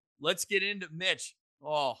right, let's get into Mitch.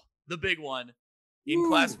 Oh, the big one in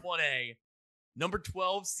Class 1A. Number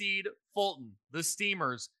 12 seed Fulton, the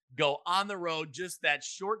Steamers, go on the road, just that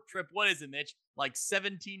short trip. What is it, Mitch? Like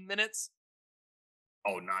 17 minutes?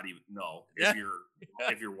 Oh, not even. No. Yeah.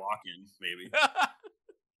 If you're walking, maybe.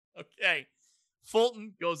 Okay.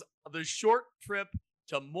 Fulton goes the short trip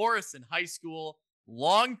to Morrison High School,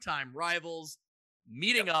 longtime rivals,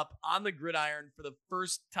 meeting up on the gridiron for the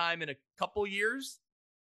first time in a couple years.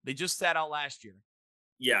 They just sat out last year.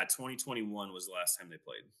 Yeah, 2021 was the last time they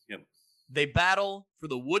played. Yep. They battle for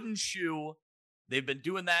the wooden shoe. They've been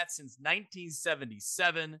doing that since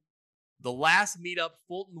 1977. The last meetup,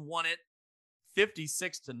 Fulton won it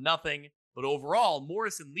 56-0. But overall,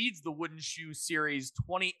 Morrison leads the wooden shoe series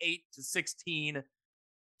 28-16.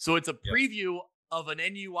 So it's a preview of an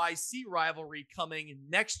NUIC rivalry coming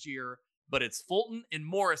next year, but it's Fulton and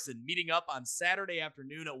Morrison meeting up on Saturday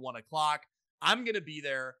afternoon at 1:00. I'm going to be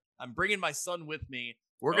there. I'm bringing my son with me.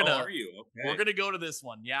 We're going to go to this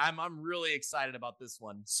one. Yeah, I'm really excited about this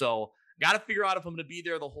one. So got to figure out if I'm going to be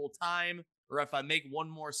there the whole time or if I make one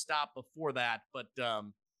more stop before that. But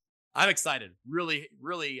I'm excited. Really,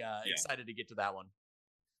 really excited to get to that one.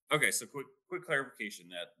 Okay, so quick clarification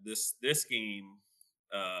that this game,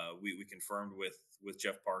 we confirmed with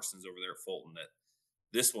Jeff Parsons over there at Fulton that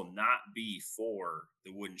this will not be for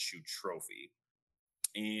the Wooden Shoe Trophy.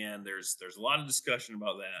 And there's a lot of discussion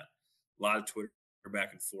about that, a lot of Twitter back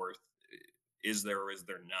and forth. Is there or is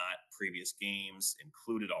there not previous games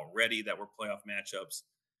included already that were playoff matchups?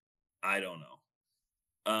 I don't know.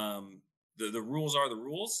 The rules are the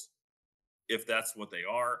rules. If that's what they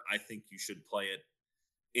are, I think you should play it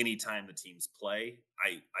anytime the teams play.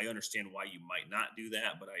 I understand why you might not do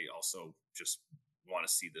that, but I also just want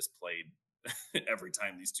to see this played every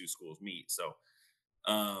time these two schools meet. So,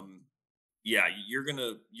 yeah, you're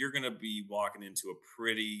gonna be walking into a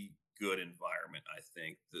pretty good environment. I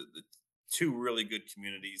think the two really good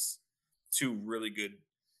communities, two really good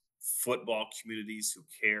football communities who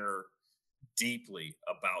care deeply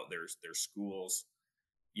about their schools.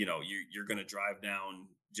 You're going to drive down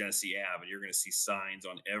Genesee Ave and you're going to see signs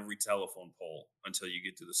on every telephone pole until you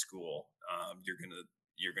get to the school. You're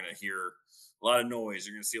going to hear a lot of noise.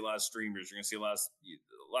 You're going to see a lot of streamers. You're going to see a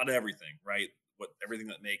lot of everything, right? Everything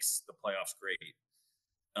that makes the playoffs great.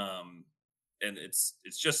 And it's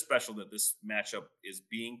just special that this matchup is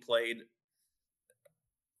being played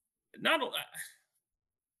not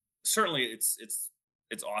certainly it's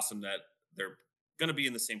awesome that they're going to be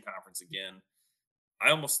in the same conference again. I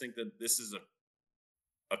almost think that this is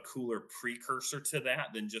a cooler precursor to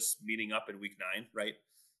that than just meeting up in week 9, right?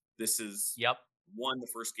 This is Yep. the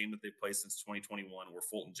first game that they've played since 2021 where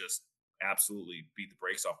Fulton just absolutely beat the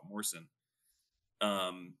brakes off of Morrison.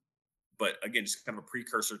 But again, just kind of a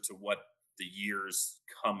precursor to what the years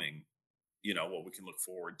coming, what we can look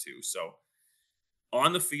forward to. So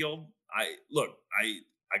on the field, I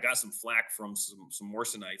got some flack from some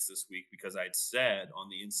Morrisonites this week because I'd said on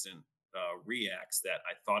the instant reacts that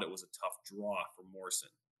I thought it was a tough draw for Morrison.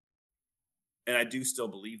 And I do still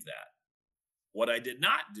believe that. What I did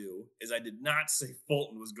not do is I did not say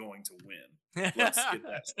Fulton was going to win. Let's get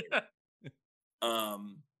that straight. I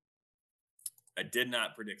did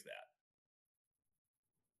not predict that.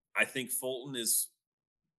 I think Fulton is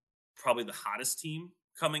probably the hottest team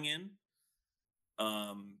coming in.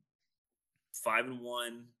 5-1.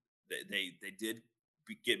 They did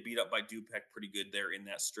get beat up by Dupec pretty good there in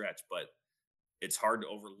that stretch, but it's hard to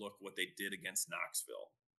overlook what they did against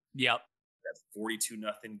Knoxville. Yep. That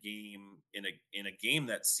 42-0 game in a game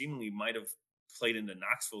that seemingly might have played into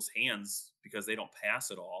Knoxville's hands because they don't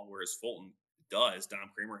pass at all, whereas Fulton does.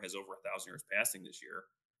 Dom Kramer has over 1,000 yards passing this year.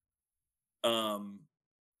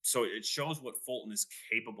 So it shows what Fulton is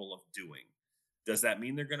capable of doing. Does that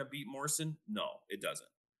mean they're going to beat Morrison? No, it doesn't.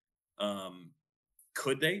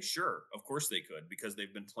 Could they? Sure. Of course they could, because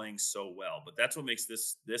they've been playing so well. But that's what makes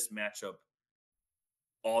this matchup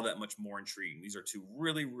all that much more intriguing. These are two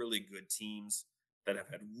really, really good teams that have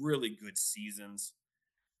had really good seasons.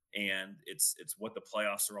 And it's what the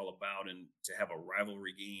playoffs are all about. And to have a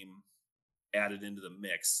rivalry game added into the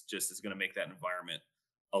mix just is going to make that environment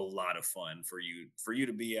a lot of fun for you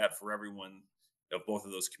to be at, for everyone of both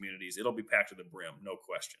of those communities. It'll be packed to the brim, no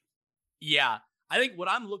question. Yeah. I think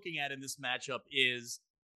what I'm looking at in this matchup is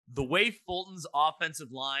the way Fulton's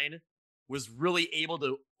offensive line was really able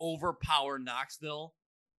to overpower Knoxville.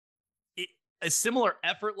 A similar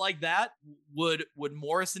effort like that, would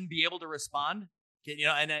Morrison be able to respond?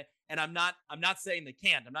 And I'm not saying they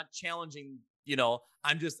can't. I'm not challenging,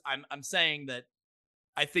 I'm saying that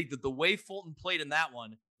I think that the way Fulton played in that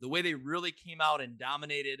one, the way they really came out and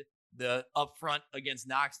dominated the upfront against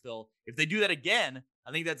Knoxville, if they do that again,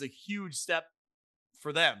 I think that's a huge step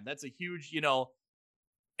for them. That's a huge,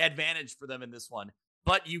 advantage for them in this one.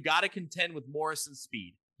 But you got to contend with Morrison's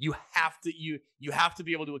speed. You have to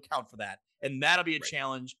be able to account for that. And that'll be a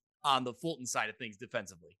challenge on the Fulton side of things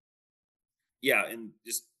defensively. Yeah, and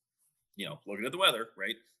just, looking at the weather,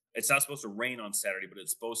 right? It's not supposed to rain on Saturday, but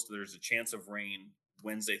there's a chance of rain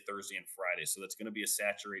Wednesday, Thursday, and Friday. So that's going to be a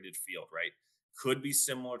saturated field, right? Could be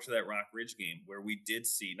similar to that Rock Ridge game where we did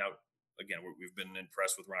see, now, again, we've been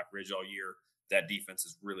impressed with Rock Ridge all year. That defense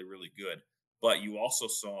is really, really good. But you also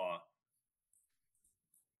saw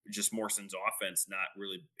just Morrison's offense not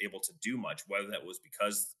really able to do much, whether that was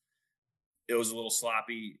because it was a little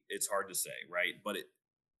sloppy, it's hard to say, right? But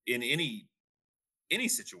in any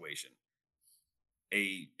situation,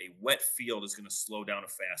 a wet field is going to slow down a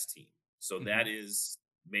fast team. So that is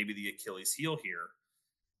maybe the Achilles heel here,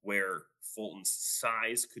 where Fulton's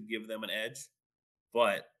size could give them an edge.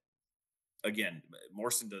 But again,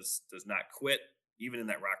 Morrison does not quit. Even in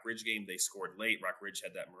that Rock Ridge game, they scored late. Rock Ridge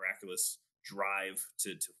had that miraculous drive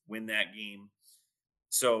to win that game.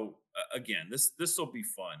 So again, this will be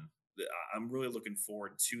fun. I'm really looking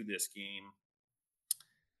forward to this game.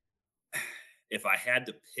 If I had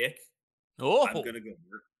to pick, I'm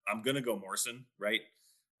gonna go Morrison, right?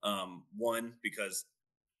 One, because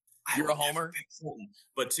you're a homer, Fulton,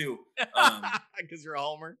 but two, because you're a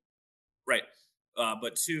homer, right?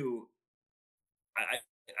 But two, I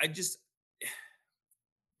just,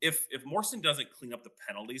 if Morrison doesn't clean up the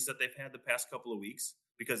penalties that they've had the past couple of weeks,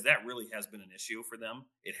 because that really has been an issue for them.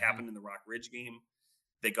 It happened in the Rock Ridge game.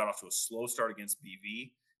 They got off to a slow start against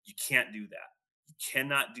BV. You can't do that. You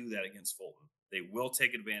cannot do that against Fulton. They will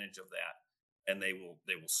take advantage of that, and they will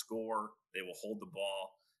score. They will hold the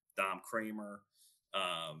ball. Dom Kramer,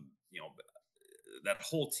 that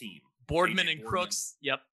whole team. Boardman and Crooks.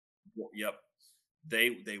 Yep.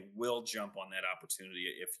 They will jump on that opportunity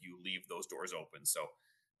if you leave those doors open. So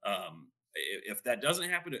if that doesn't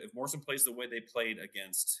happen, if Morrison plays the way they played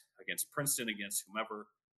against Princeton, against whomever,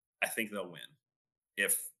 I think they'll win.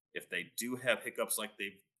 If they do have hiccups like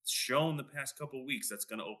they've shown the past couple of weeks, that's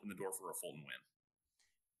going to open the door for a Fulton win.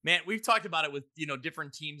 Man, we've talked about it with,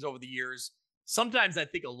 different teams over the years. Sometimes I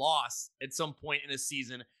think a loss at some point in a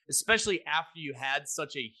season, especially after you had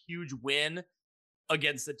such a huge win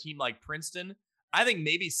against a team like Princeton, I think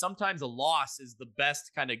maybe sometimes a loss is the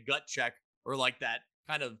best kind of gut check, or like that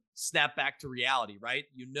kind of snap back to reality, right?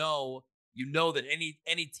 You know that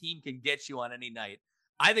any team can get you on any night.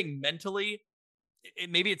 I think mentally,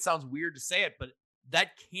 maybe it sounds weird to say it, but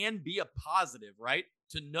that can be a positive, right?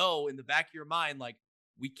 To know in the back of your mind, like,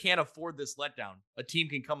 we can't afford this letdown. A team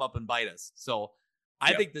can come up and bite us. So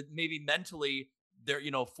I think that maybe mentally they're,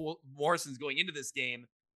 Morrison's going into this game,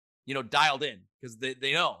 dialed in because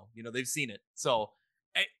they know, they've seen it. So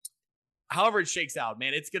however it shakes out,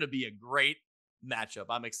 man, it's going to be a great matchup.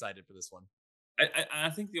 I'm excited for this one. I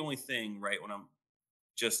think the only thing, right, when I'm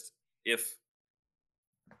just, if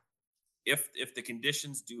the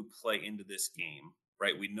conditions do play into this game,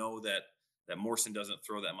 right, we know that Morrison doesn't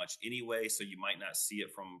throw that much anyway, so you might not see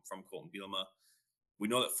it from Colton Bielema. We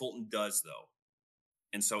know that Fulton does, though.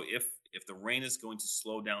 And so if the rain is going to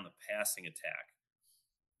slow down the passing attack,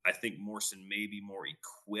 I think Morrison may be more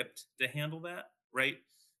equipped to handle that, right?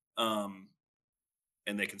 And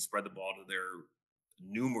they can spread the ball to their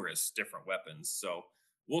numerous different weapons. So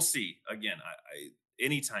we'll see. Again, I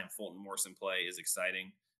anytime Fulton Morrison play is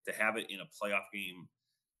exciting. To have it in a playoff game,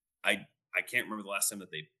 I can't remember the last time that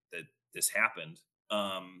this happened.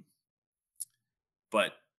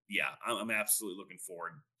 But yeah, I'm absolutely looking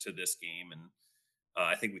forward to this game. And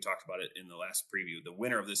I think we talked about it in the last preview. The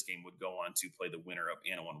winner of this game would go on to play the winner of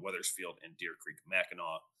Anawan Weathersfield and Deer Creek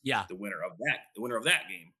Mackinac. Yeah. The winner of that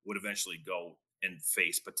game would eventually go and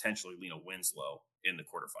face potentially Lena Winslow in the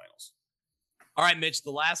quarterfinals. All right, Mitch,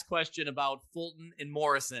 the last question about Fulton and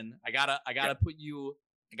Morrison. I gotta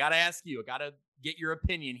ask you, I gotta get your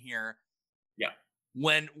opinion here. Yeah.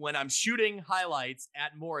 When I'm shooting highlights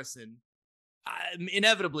at Morrison,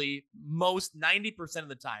 inevitably, most 90% of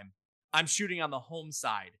the time, I'm shooting on the home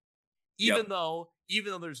side. Even though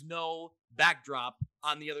there's no backdrop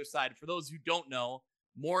on the other side. For those who don't know,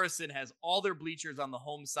 Morrison has all their bleachers on the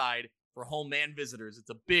home side for home and visitors. It's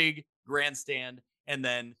a big grandstand. And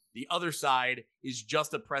then the other side is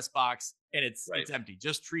just a press box, and it's empty,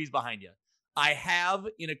 just trees behind you. I have,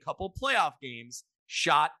 in a couple playoff games,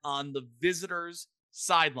 shot on the visitors'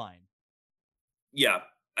 sideline. Yeah,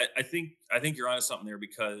 I think you're onto something there,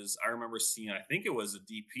 because I remember seeing, I think it was a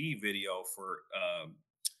DP video for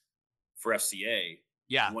FCA.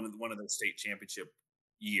 Yeah, one of the state championship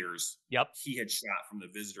years. Yep, he had shot from the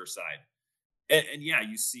visitor side, and yeah,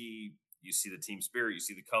 you see the team spirit, you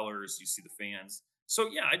see the colors, you see the fans. So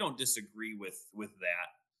yeah, I don't disagree with that.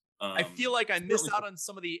 I feel like I miss out on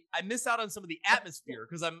some of the atmosphere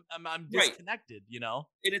because I'm disconnected,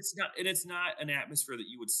 And it's not an atmosphere that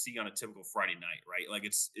you would see on a typical Friday night, right? Like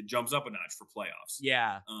it jumps up a notch for playoffs.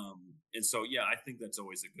 Yeah. And so yeah, I think that's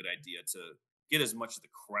always a good idea to get as much of the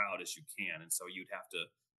crowd as you can. And so you'd have to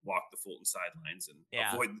walk the Fulton sidelines and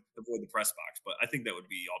avoid the press box. But I think that would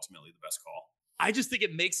be ultimately the best call. I just think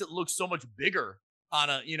it makes it look so much bigger on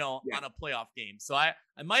a on a playoff game. So I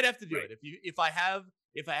might have to do it. If I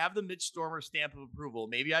have the Mitch Stormer stamp of approval,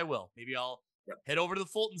 maybe I will. Maybe I'll head over to the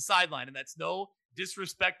Fulton sideline, and that's no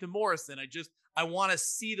disrespect to Morrison. I want to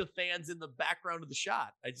see the fans in the background of the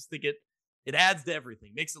shot. I just think it adds to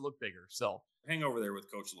everything, makes it look bigger. So hang over there with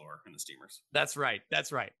Coach Lohr and the Steamers. That's right.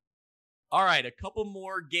 All right, a couple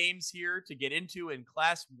more games here to get into in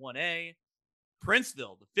Class 1A.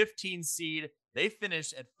 Princeville, the 15 seed, they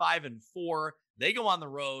finish at 5-4. They go on the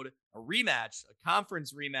road, a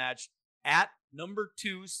conference rematch at number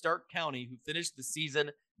 2 Stark County, who finished the season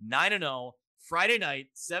 9-0. Friday night,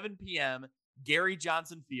 7 p.m., Gary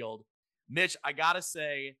Johnson Field. Mitch, I gotta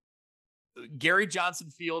say, Gary Johnson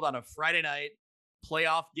Field on a Friday night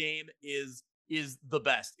playoff game is the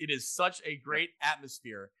best. It is such a great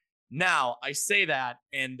atmosphere. Now, I say that,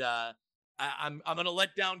 and I'm gonna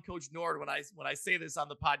let down Coach Nord when I say this on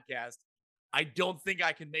the podcast. I don't think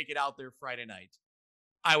I can make it out there Friday night.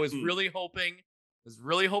 I was really hoping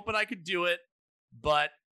I could do it, but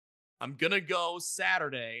I'm going to go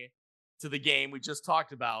Saturday to the game we just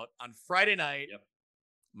talked about. On Friday night,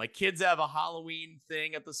 my kids have a Halloween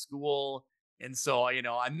thing at the school. And so,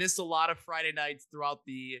 I miss a lot of Friday nights throughout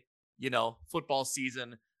the, football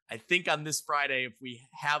season. I think on this Friday, if we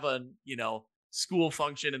have a, school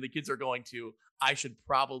function and the kids are going to, I should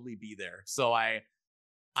probably be there. So I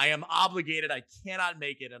am obligated. I cannot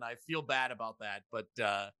make it, and I feel bad about that. But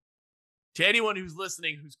to anyone who's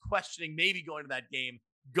listening, who's questioning maybe going to that game,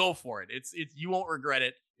 go for it. It's you won't regret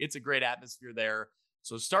it. It's a great atmosphere there.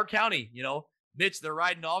 So Stark County, Mitch, they're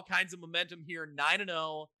riding all kinds of momentum here,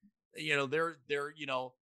 9-0. They're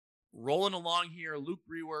rolling along here. Luke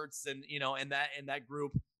Brewerts and that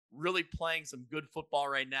group really playing some good football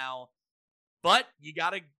right now. But you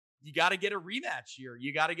gotta get a rematch here.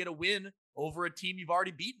 You gotta get a win over a team you've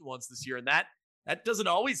already beaten once this year. And that doesn't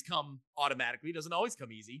always come automatically. It doesn't always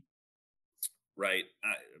come easy. right?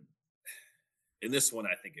 In this one,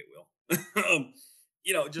 I think it will.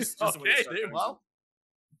 Just the way that Okay, Stark County's well,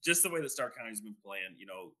 just the way that Stark County's been playing.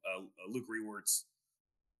 Luke Rewerts,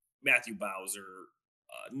 Matthew Bowser,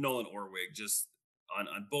 Nolan Orwig, just on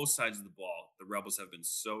both sides of the ball, the Rebels have been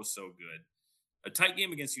so good. A tight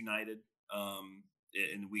game against United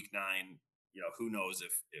in Week 9. Who knows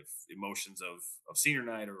if emotions of senior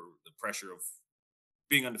night or the pressure of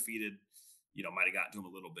being undefeated, might have gotten to them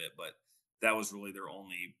a little bit, but that was really their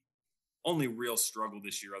only real struggle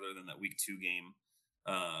this year, other than that Week 2 game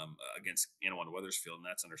against Annawan Wethersfield, and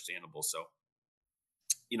that's understandable. So,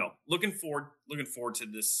 looking forward to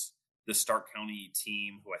this Stark County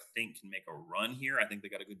team, who I think can make a run here. I think they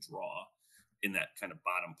got a good draw in that kind of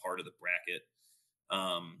bottom part of the bracket.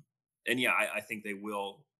 And yeah, I think they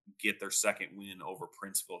will get their second win over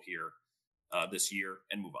Princeville here this year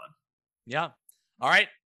and move on. Yeah. All right.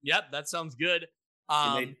 Yep. That sounds good.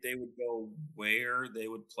 And they would go where they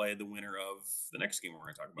would play the winner of the next game we're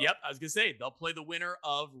going to talk about. Yep. I was going to say, they'll play the winner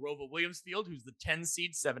of Rova Williamsfield, who's the 10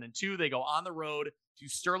 seed, 7-2. They go on the road to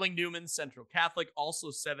Sterling Newman Central Catholic, also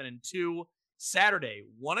 7-2. Saturday,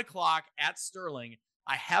 1:00 at Sterling.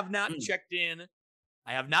 I have not checked in.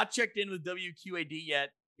 I have not checked in with WQAD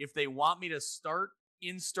yet if they want me to start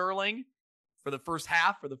in Sterling for the first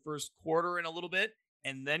half or the first quarter in a little bit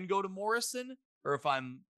and then go to Morrison, or if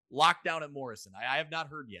I'm locked down at Morrison. I have not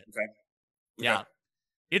heard yet. Okay. Yeah.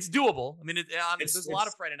 It's doable. I mean, there's a lot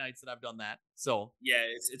of Friday nights that I've done that. So yeah,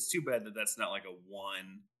 it's too bad that that's not like a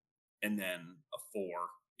 1 and then a 4.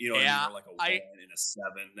 Or like a 1 and a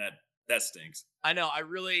 7. That stinks. I know. I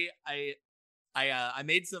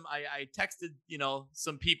made some. I texted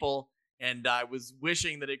some people, and I was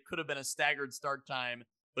wishing that it could have been a staggered start time,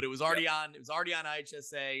 but it was already on. It was already on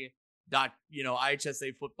IHSA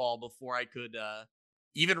IHSA football before I could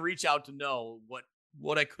even reach out to know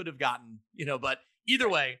what I could have gotten. But either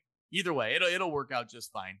way, it'll work out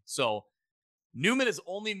just fine. So Newman has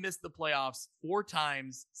only missed the playoffs 4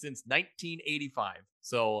 times since 1985.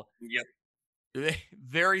 So yep.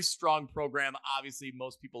 Very strong program. Obviously,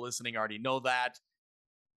 most people listening already know that.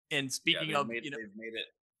 And speaking of, they've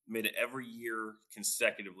made it every year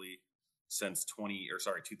consecutively since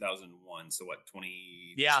 2001. So what,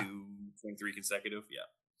 23 consecutive? Yeah.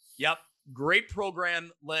 Yep. Great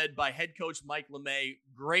program led by head coach Mike LeMay.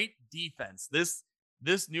 Great defense. This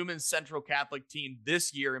Newman Central Catholic team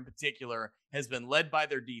this year in particular has been led by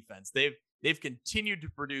their defense. They've continued to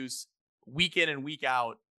produce week in and week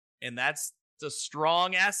out, and that's a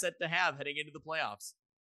strong asset to have heading into the playoffs.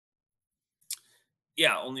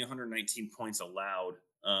 Yeah, only 119 points allowed,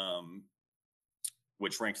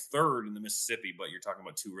 which ranked 3rd in the Mississippi, but you're talking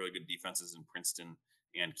about 2 really good defenses in Princeton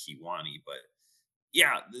and Kewanee. But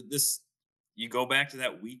yeah, you go back to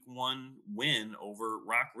that Week 1 win over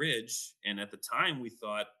Rock Ridge, and at the time we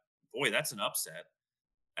thought, boy, that's an upset.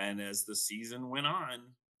 And as the season went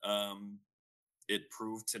on, it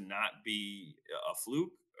proved to not be a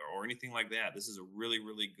fluke or anything like that. This is a really,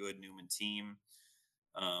 really good Newman team.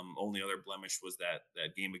 Only other blemish was that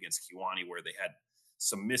game against Kewanee, where they had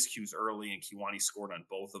some miscues early and Kewanee scored on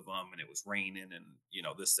both of them, and it was raining and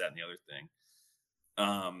this, that, and the other thing.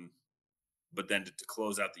 But then to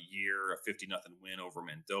close out the year, a 50-0 win over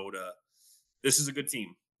Mendota. This is a good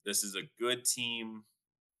team. This is a good team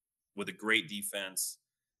with a great defense.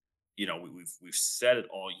 We've said it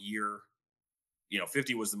all year.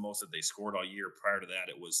 50 was the most that they scored all year. Prior to that,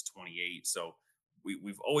 it was 28. So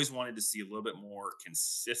we've always wanted to see a little bit more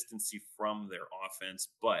consistency from their offense,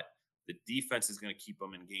 but the defense is going to keep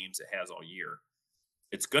them in games it has all year.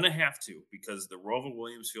 It's going to have to, because the Rova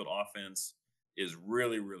Williamsfield offense is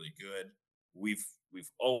really, really good. We've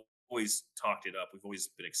always talked it up. We've always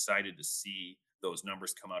been excited to see those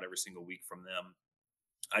numbers come out every single week from them.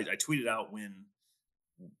 I tweeted out when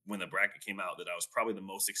the bracket came out that I was probably the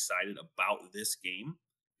most excited about this game,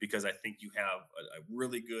 because I think you have a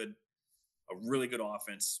really good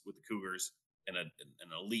offense with the Cougars and an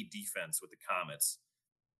elite defense with the Comets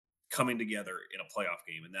coming together in a playoff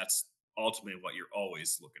game, and that's ultimately what you're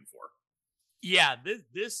always looking for. Yeah,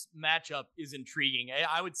 this matchup is intriguing.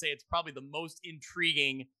 I would say it's probably the most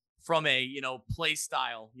intriguing from a play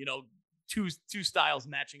style. Two styles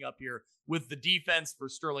matching up here, with the defense for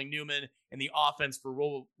Sterling Newman and the offense for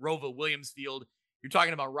Rova Williamsfield. You're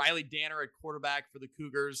talking about Riley Danner at quarterback for the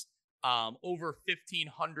Cougars, over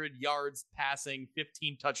 1,500 yards passing,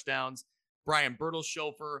 15 touchdowns. Brian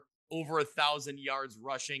Bertelshofer, over 1,000 yards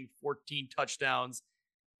rushing, 14 touchdowns.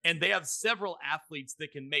 And they have several athletes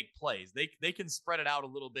that can make plays. They can spread it out a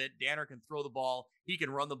little bit. Danner can throw the ball. He can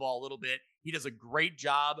run the ball a little bit. He does a great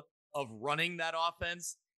job of running that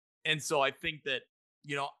offense. And so I think that,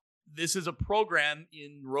 this is a program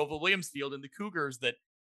in Roval Williams Field and the Cougars that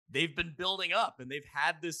they've been building up, and they've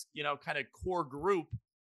had this, kind of core group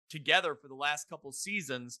together for the last couple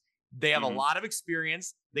seasons. They have a lot of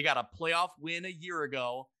experience. They got a playoff win a year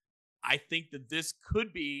ago. I think that this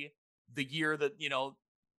could be the year that,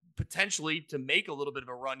 potentially to make a little bit of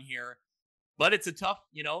a run here. But it's a tough,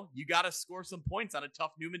 you got to score some points on a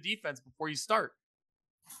tough Newman defense before you start.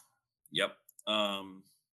 Yep. And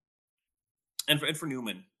for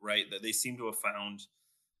Newman, right, that they seem to have found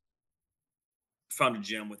a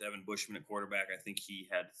gem with Evan Bushman at quarterback. I think he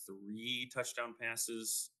had 3 touchdown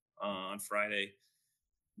passes on Friday.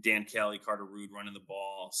 Dan Kelly, Carter Rude running the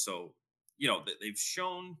ball. So, they've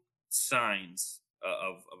shown signs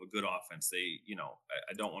of a good offense. They,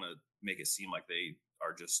 I don't want to make it seem like they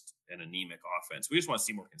are just an anemic offense. We just want to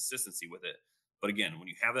see more consistency with it. But again, when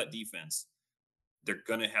you have that defense, they're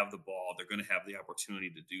going to have the ball. They're going to have the opportunity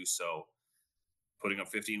to do so. Putting up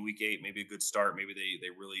 15 week 8, maybe a good start. Maybe they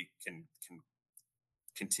really can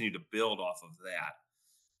continue to build off of that.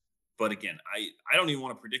 But again, I don't even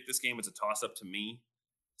want to predict this game. It's a toss up to me.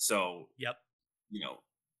 So, yep.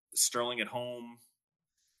 Sterling at home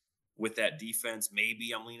with that defense,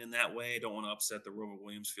 maybe I'm leaning that way. I don't want to upset the Roval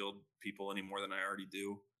Williams Field people any more than I already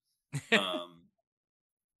do.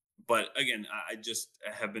 But again, I just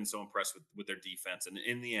have been so impressed with their defense. And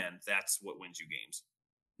in the end, that's what wins you games.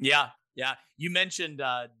 Yeah. Yeah. You mentioned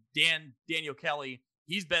Daniel Kelly.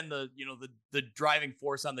 He's been the driving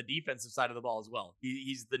force on the defensive side of the ball as well.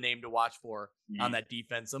 He's the name to watch for on that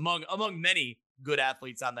defense among many good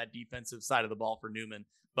athletes on that defensive side of the ball for Newman.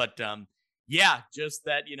 But just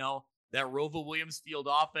that, that Roval Williams Field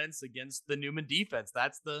offense against the Newman defense.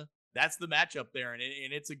 That's the matchup there. And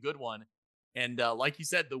it's a good one. And like you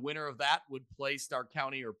said, the winner of that would play Stark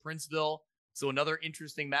County or Princeville. So another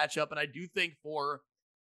interesting matchup. And I do think for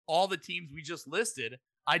all the teams we just listed,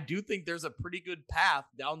 I do think there's a pretty good path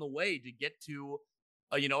down the way to get to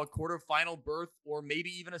a quarterfinal berth or maybe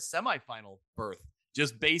even a semifinal berth,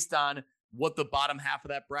 just based on what the bottom half of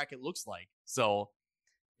that bracket looks like. So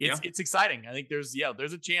it's exciting. I think there's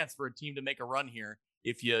a chance for a team to make a run here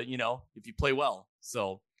if you play well.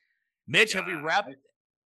 So Mitch, have we wrapped?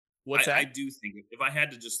 What's that? I do think if I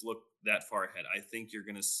had to just look that far ahead, I think you're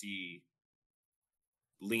going to see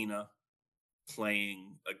Lena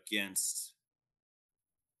playing against.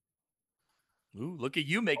 Ooh, look at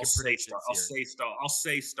you making predictions. I'll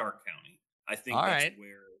say Stark County. I think that's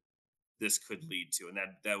where this could lead to, and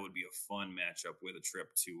that would be a fun matchup with a trip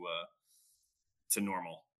to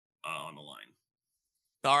Normal on the line.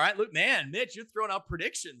 All right, look, man, Mitch, you're throwing out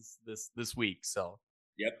predictions this week. So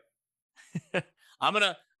yep, I'm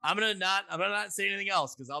gonna not say anything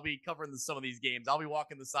else because I'll be covering some of these games. I'll be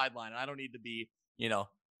walking the sideline. I don't need to be,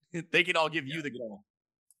 they can all give you the.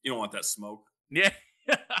 You don't want that smoke. Yeah.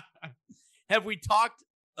 Have we talked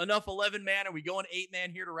enough 11-man? Are we going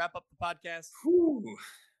 8-man here to wrap up the podcast? Whew.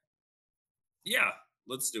 Yeah,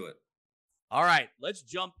 let's do it. All right, let's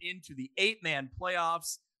jump into the 8-man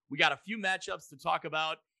playoffs. We got a few matchups to talk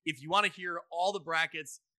about. If you want to hear all the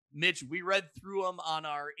brackets, Mitch, we read through them on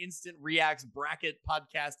our Instant Reacts bracket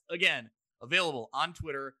podcast. Again, available on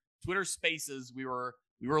Twitter Spaces. We were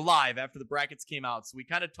live after the brackets came out, so we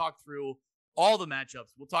kind of talked through all the matchups.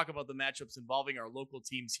 We'll talk about the matchups involving our local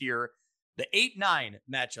teams here. The 8-9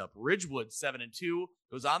 matchup, Ridgewood 7-2,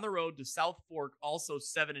 goes on the road to South Fork, also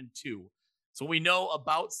 7-2. So we know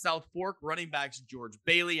about South Fork running backs George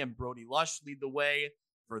Bailey and Brody Lush lead the way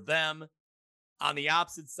for them. On the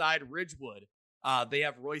opposite side, Ridgewood, they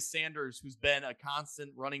have Royce Sanders, who's been a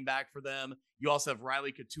constant running back for them. You also have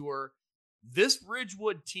Riley Couture. This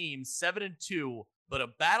Ridgewood team, 7-2, but a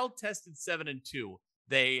battle-tested 7-2.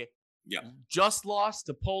 They just lost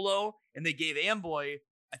to Polo, and they gave Amboy,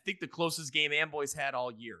 I think, the closest game Amboy's had all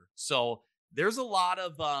year. So there's a lot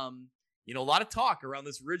of talk around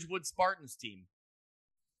this Ridgewood Spartans team.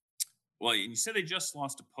 Well, you said they just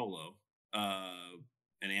lost to Polo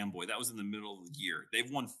and Amboy. That was in the middle of the year. They've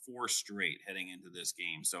won 4 straight heading into this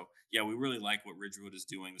game. So yeah, we really like what Ridgewood is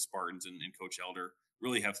doing. The Spartans and Coach Elder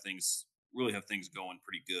really have things going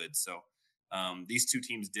pretty good. So these two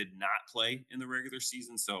teams did not play in the regular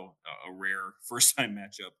season. So a rare first time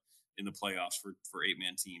matchup in the playoffs for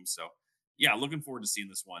 8-man teams. So yeah, looking forward to seeing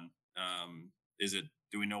this one.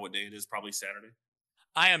 Do we know what day it is? Probably Saturday.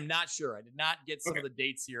 I am not sure. I did not get some of the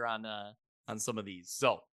dates here on some of these.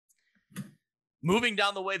 So moving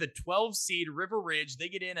down the way, the 12 seed River Ridge, they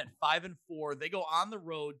get in at 5-4. They go on the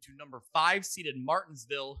road to number 5 seeded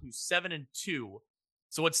Martinsville, who's 7-2.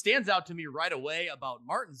 So what stands out to me right away about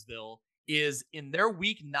Martinsville is in their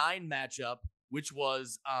week 9 matchup, which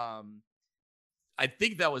was, I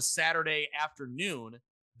think that was Saturday afternoon,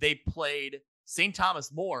 they played St.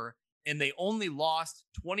 Thomas More, and they only lost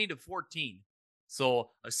 20-14. So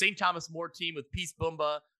a St. Thomas More team with Peace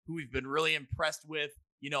Bumba, who we've been really impressed with,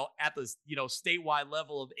 at the, statewide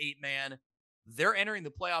level of 8-man, they're entering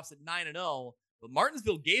the playoffs at 9-0, but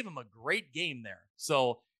Martinsville gave them a great game there.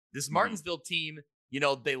 So this Martinsville team,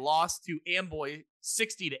 they lost to Amboy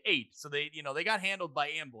 60-8. So they got handled by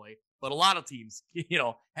Amboy, but a lot of teams,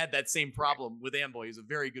 had that same problem with Amboy. It's a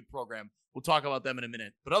very good program. We'll talk about them in a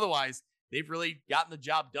minute, but otherwise they've really gotten the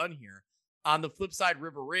job done here. On the flip side,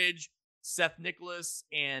 River Ridge, Seth Nicholas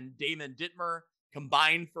and Damon Dittmer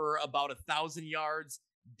combined for about 1,000 yards.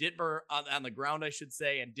 Dittmer on the ground, I should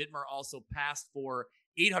say, and Dittmer also passed for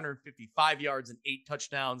 855 yards and 8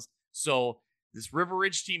 touchdowns. So this River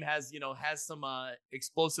Ridge team has some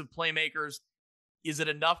explosive playmakers. Is it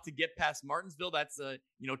enough to get past Martinsville? That's a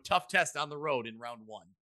tough test on the road in round 1.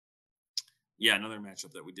 Yeah, another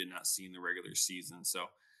matchup that we did not see in the regular season. So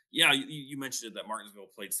yeah, you mentioned it, that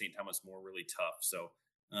Martinsville played St. Thomas More really tough. So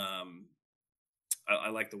I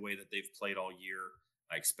like the way that they've played all year.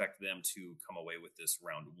 I expect them to come away with this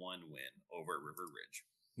round 1 win over River Ridge.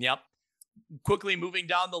 Yep. Quickly moving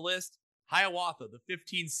down the list, Hiawatha, the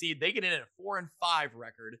 15 seed, they get in at a 4-5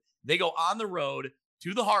 record. They go on the road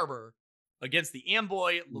to the Harbor against the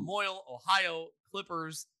Amboy, Lamoille, Ohio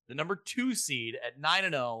Clippers, the number 2 seed at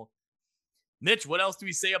 9-0. Mitch, what else do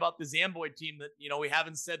we say about this Amboy team that, we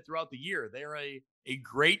haven't said throughout the year? They're a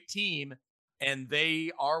great team, and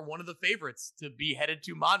they are one of the favorites to be headed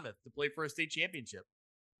to Monmouth to play for a state championship.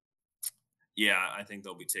 Yeah, I think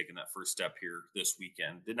they'll be taking that first step here this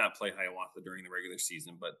weekend. Did not play Hiawatha during the regular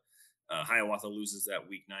season, but Hiawatha loses that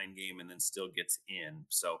week 9 game and then still gets in.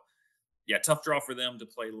 So, yeah, tough draw for them to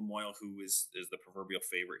play Lamoille, who is the proverbial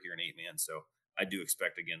favorite here in 8-man. So I do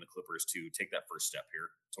expect, again, the Clippers to take that first step here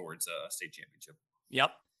towards a state championship.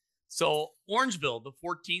 Yep. So Orangeville, the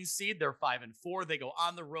 14 seed, they're 5-4. They go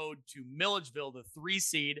on the road to Milledgeville, the 3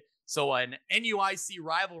 seed. So an NUIC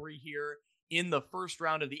rivalry here in the first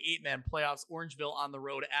round of the 8-man playoffs. Orangeville on the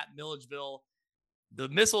road at Milledgeville. The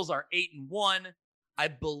Missiles are 8-1. I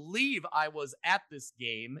believe I was at this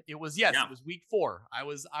game. It was It was week 4. I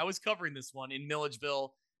was covering this one in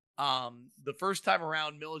Milledgeville. The first time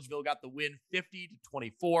around, Milledgeville got the win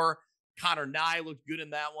 50-24. Connor Nye looked good in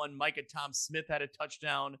that one. Micah Tom Smith had a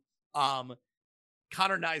touchdown.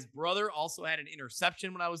 Connor Nye's brother also had an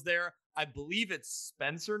interception when I was there. I believe it's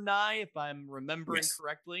Spencer Nye, if I'm remembering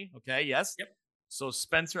correctly. Okay, yes. Yep. So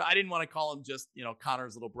Spencer, I didn't want to call him just,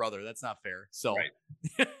 Connor's little brother. That's not fair. So,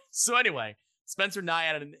 right. So anyway, Spencer Nye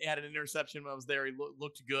had an interception when I was there. He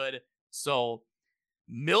looked good. So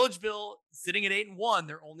Milledgeville sitting at 8-1,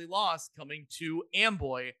 their only loss coming to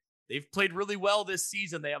Amboy. They've played really well this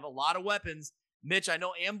season. They have a lot of weapons. Mitch, I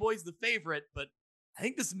know Amboy's the favorite, but I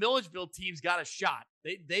think this Milledgeville team's got a shot.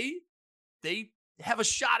 They have a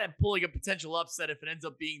shot at pulling a potential upset if it ends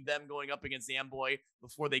up being them going up against Amboy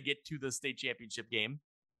before they get to the state championship game.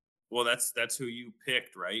 Well, that's who you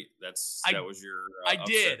picked, right? That was your I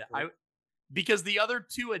did. Because the other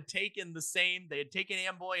two had taken the same. They had taken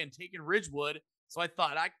Amboy and taken Ridgewood. So I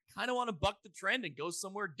thought I kind of want to buck the trend and go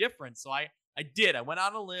somewhere different. So I did. I went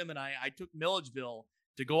on a limb and I took Milledgeville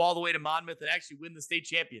to go all the way to Monmouth and actually win the state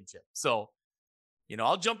championship. So,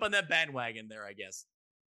 I'll jump on that bandwagon there, I guess.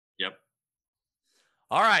 Yep.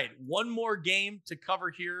 All right. One more game to cover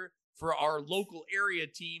here for our local area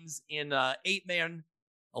teams in 8-man.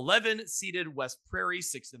 11-seeded West Prairie,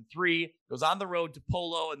 6-3, goes on the road to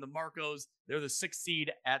Polo and the Marcos. They're the 6th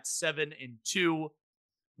seed at 7-2.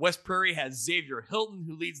 West Prairie has Xavier Hilton,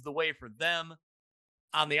 who leads the way for them.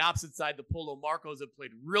 On the opposite side, the Polo Marcos have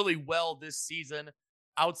played really well this season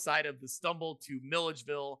outside of the stumble to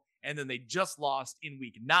Milledgeville, and then they just lost in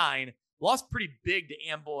week 9. Lost pretty big to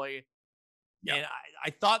Amboy. Yeah. And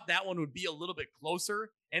I thought that one would be a little bit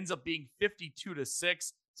closer. Ends up being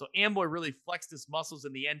 52-6. So Amboy really flexed his muscles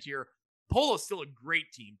in the end here. Polo's still a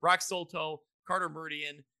great team. Brock Solto, Carter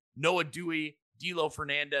Meridian, Noah Dewey, D'Lo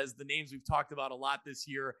Fernandez, the names we've talked about a lot this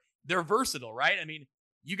year. They're versatile, right? I mean,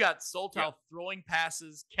 you got Solto throwing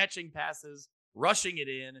passes, catching passes, rushing it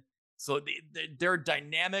in. So they're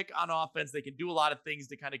dynamic on offense. They can do a lot of things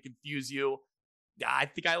to kind of confuse you. I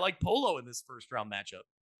think I like Polo in this first round matchup.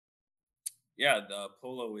 Yeah, the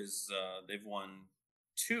Polo is they've won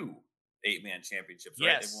 2 8-man championships,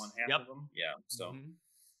 right? Yes. They've won half of them. Yeah. So,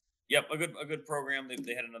 Yep, a good program.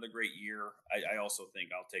 They had another great year. I also think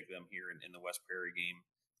I'll take them here in the West Prairie game,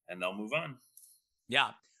 and they'll move on.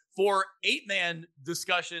 Yeah. For 8-man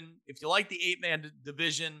discussion, if you like the 8-man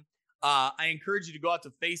division, I encourage you to go out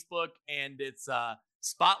to Facebook, and it's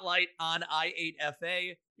Spotlight on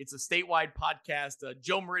I8FA. It's a statewide podcast.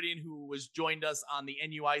 Joe Meridian, who was joined us on the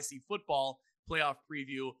NUIC football playoff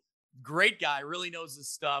preview, great guy, really knows his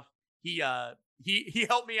stuff. He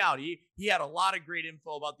helped me out. He had a lot of great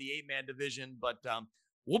info about the 8-man division, but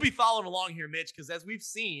we'll be following along here, Mitch, because as we've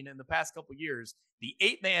seen in the past couple years, the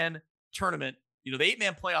 8-man tournament, the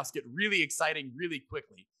 8-man playoffs get really exciting really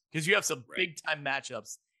quickly because you have some big time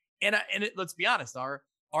matchups. And let's be honest, our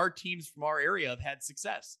teams from our area have had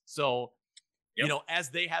success. So, as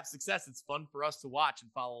they have success, it's fun for us to watch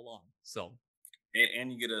and follow along. So,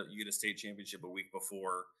 and you get a state championship a week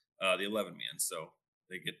before the 11-man. So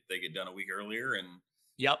they get done a week earlier. And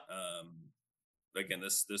again,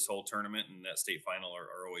 this whole tournament and that state final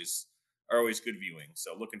are always good viewing.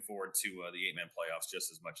 So looking forward to the 8-man playoffs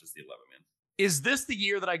just as much as the 11-man. Is this the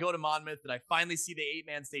year that I go to Monmouth that I finally see the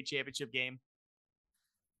 8-man state championship game?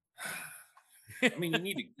 I mean, you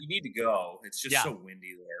need to go. It's just so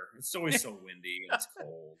windy there. It's always so windy and it's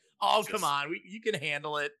cold. Come on, you can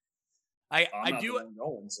handle it. I do it.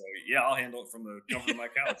 Going, so I'll handle it from the comfort of my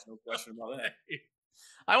couch. No question about that.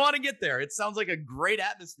 I want to get there. It sounds like a great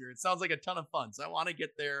atmosphere. It sounds like a ton of fun. So I want to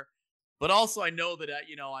get there, but also I know that I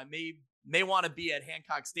may want to be at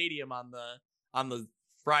Hancock Stadium on the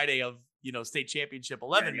Friday of state championship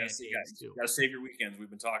 11-man games too. You got to save your weekends. We've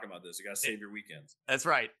been talking about this. You got to save your weekends. That's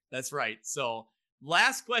right. So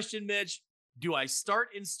last question, Mitch. Do I start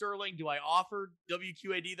in Sterling? Do I offer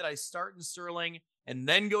WQAD that I start in Sterling and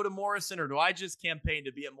then go to Morrison, or do I just campaign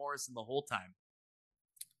to be at Morrison the whole time?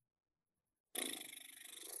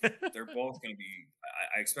 They're both going to be.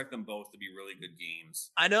 I expect them both to be really good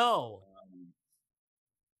games. I know.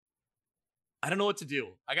 I don't know what to do.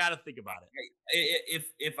 I got to think about it.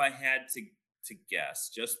 If I had to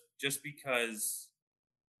guess, just because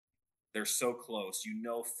they're so close,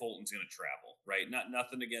 Fulton's going to travel, right?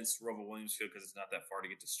 Nothing against Roval Williamsfield because it's not that far to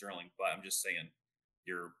get to Sterling, but I'm just saying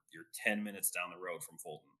you're 10 minutes down the road from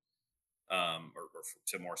Fulton, or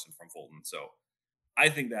to Morrison from Fulton. So I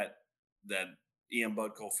think that Ian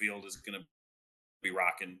Budco Field is going to be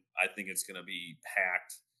rocking. I think it's going to be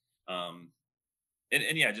packed. And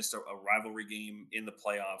just a rivalry game in the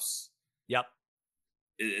playoffs. Yep,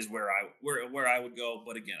 is where I would go.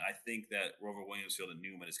 But again, I think that Rover Williamsfield and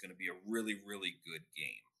Newman is going to be a really, really good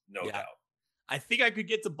game, no doubt. I think I could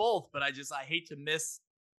get to both, but I hate to miss,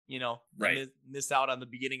 miss out on the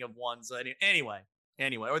beginning of one. So anyway,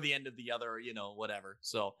 or the end of the other, whatever.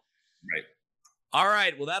 So right. All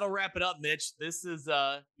right. Well, that'll wrap it up, Mitch. This is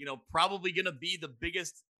probably going to be the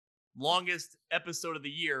biggest, longest episode of the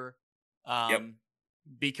year.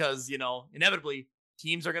 Because, inevitably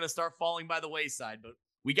teams are going to start falling by the wayside, but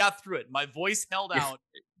we got through it. My voice held out.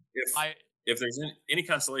 If there's any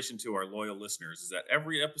consolation to our loyal listeners is that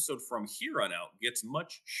every episode from here on out gets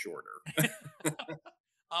much shorter.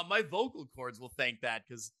 My vocal cords will thank that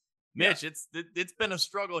because Mitch, it's been a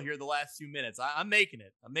struggle here the last few minutes. I'm making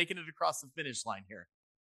it. I'm making it across the finish line here.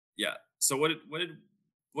 Yeah. So what did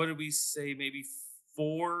we say? Maybe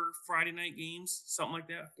 4 Friday night games, something like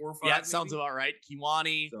that. 4 or 5. Yeah, it sounds about right.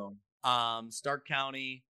 Kewanee, Stark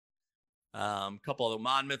County, a couple of the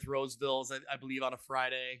Monmouth, Rosevilles, I believe, on a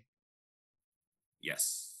Friday.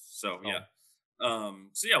 Yes. So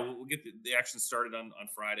we'll get the action started on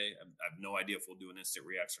Friday. I have no idea if we'll do an instant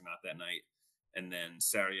reacts or not that night, and then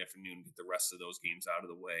Saturday afternoon get the rest of those games out of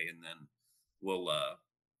the way, and then we'll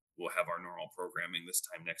have our normal programming this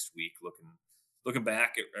time next week, looking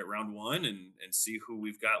back at round 1 and see who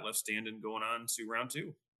we've got left standing going on to round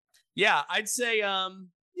 2. Yeah, I'd say,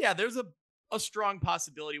 there's a strong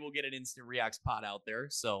possibility we'll get an instant reacts pod out there.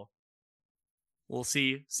 So we'll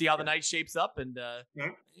see how the night shapes up. And,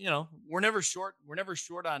 we're never short. We're never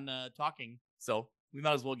short on talking. So we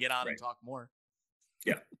might as well get on and talk more.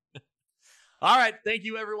 Yeah. All right. Thank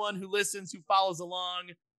you, everyone who listens, who follows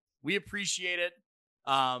along. We appreciate it.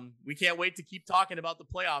 We can't wait to keep talking about the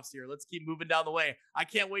playoffs here. Let's keep moving down the way. I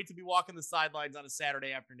can't wait to be walking the sidelines on a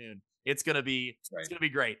Saturday afternoon. It's going to be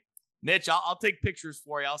great. Mitch, I'll take pictures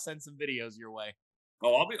for you. I'll send some videos your way.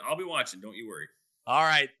 Oh, I'll be watching. Don't you worry. All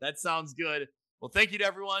right. That sounds good. Well, thank you to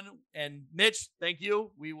everyone. And Mitch, thank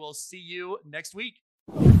you. We will see you next week.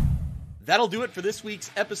 That'll do it for this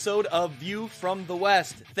week's episode of View from the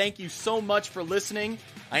West. Thank you so much for listening.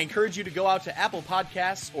 I encourage you to go out to Apple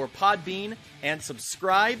Podcasts or Podbean and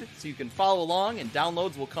subscribe so you can follow along, and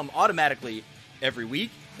downloads will come automatically every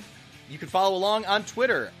week. You can follow along on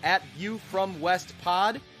Twitter at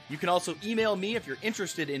ViewFromWestPod. You can also email me if you're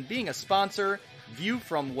interested in being a sponsor,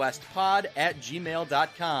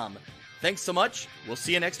 viewfromwestpod@gmail.com. Thanks so much. We'll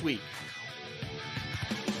see you next week.